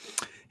gosh.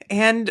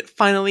 And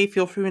finally,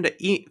 feel free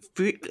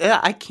to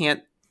I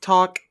can't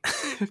talk.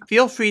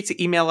 Feel free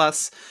to email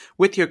us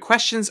with your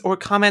questions or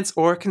comments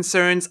or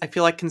concerns. I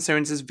feel like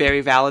concerns is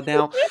very valid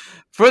now.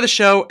 For the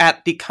show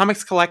at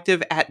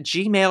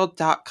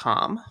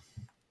thecomicscollective@gmail.com.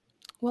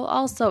 We'll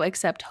also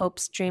accept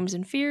hopes, dreams,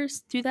 and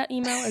fears through that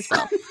email as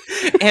well.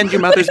 And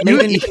your mother's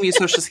maiden, give me your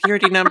social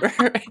security number.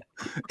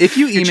 If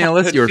you email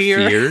us your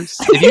fears,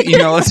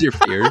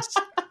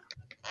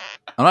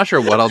 I'm not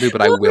sure what I'll do,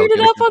 but I will read it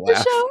up on the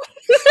show.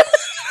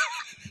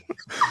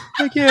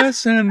 I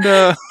guess, and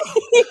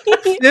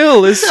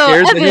Phil is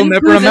scared that he'll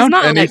never amount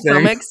to anything.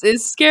 Comics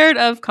is scared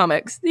of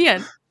comics. The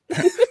end.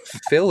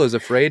 Phil is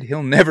afraid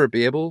he'll never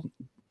be able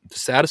to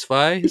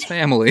satisfy his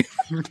family.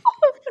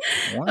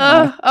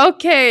 Wow.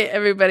 Okay,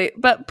 everybody.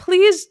 But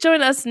please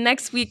join us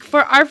next week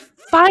for our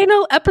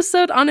final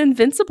episode on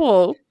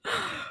Invincible.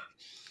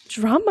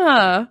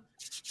 Drama.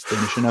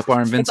 Finishing up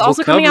our Invincible It's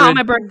also coverage. coming out on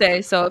my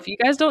birthday, so if you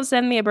guys don't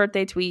send me a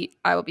birthday tweet,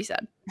 I will be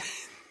sad.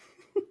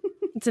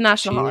 It's a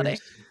national holiday.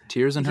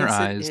 Tears in her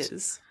eyes. It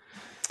is.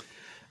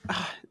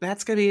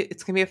 It's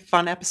gonna be a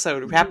fun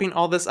episode. Wrapping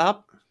all this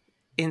up,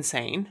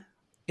 insane.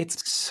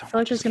 It's So I feel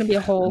like there's going to be a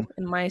fun. hole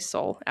in my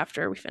soul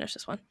after we finish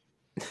this one.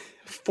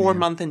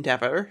 4-month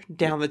endeavor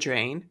down the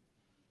drain.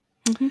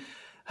 Mhm.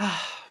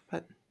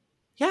 But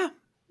yeah,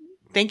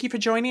 thank you for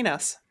joining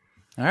us.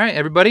 All right,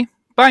 everybody.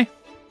 Bye.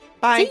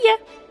 Bye. See ya.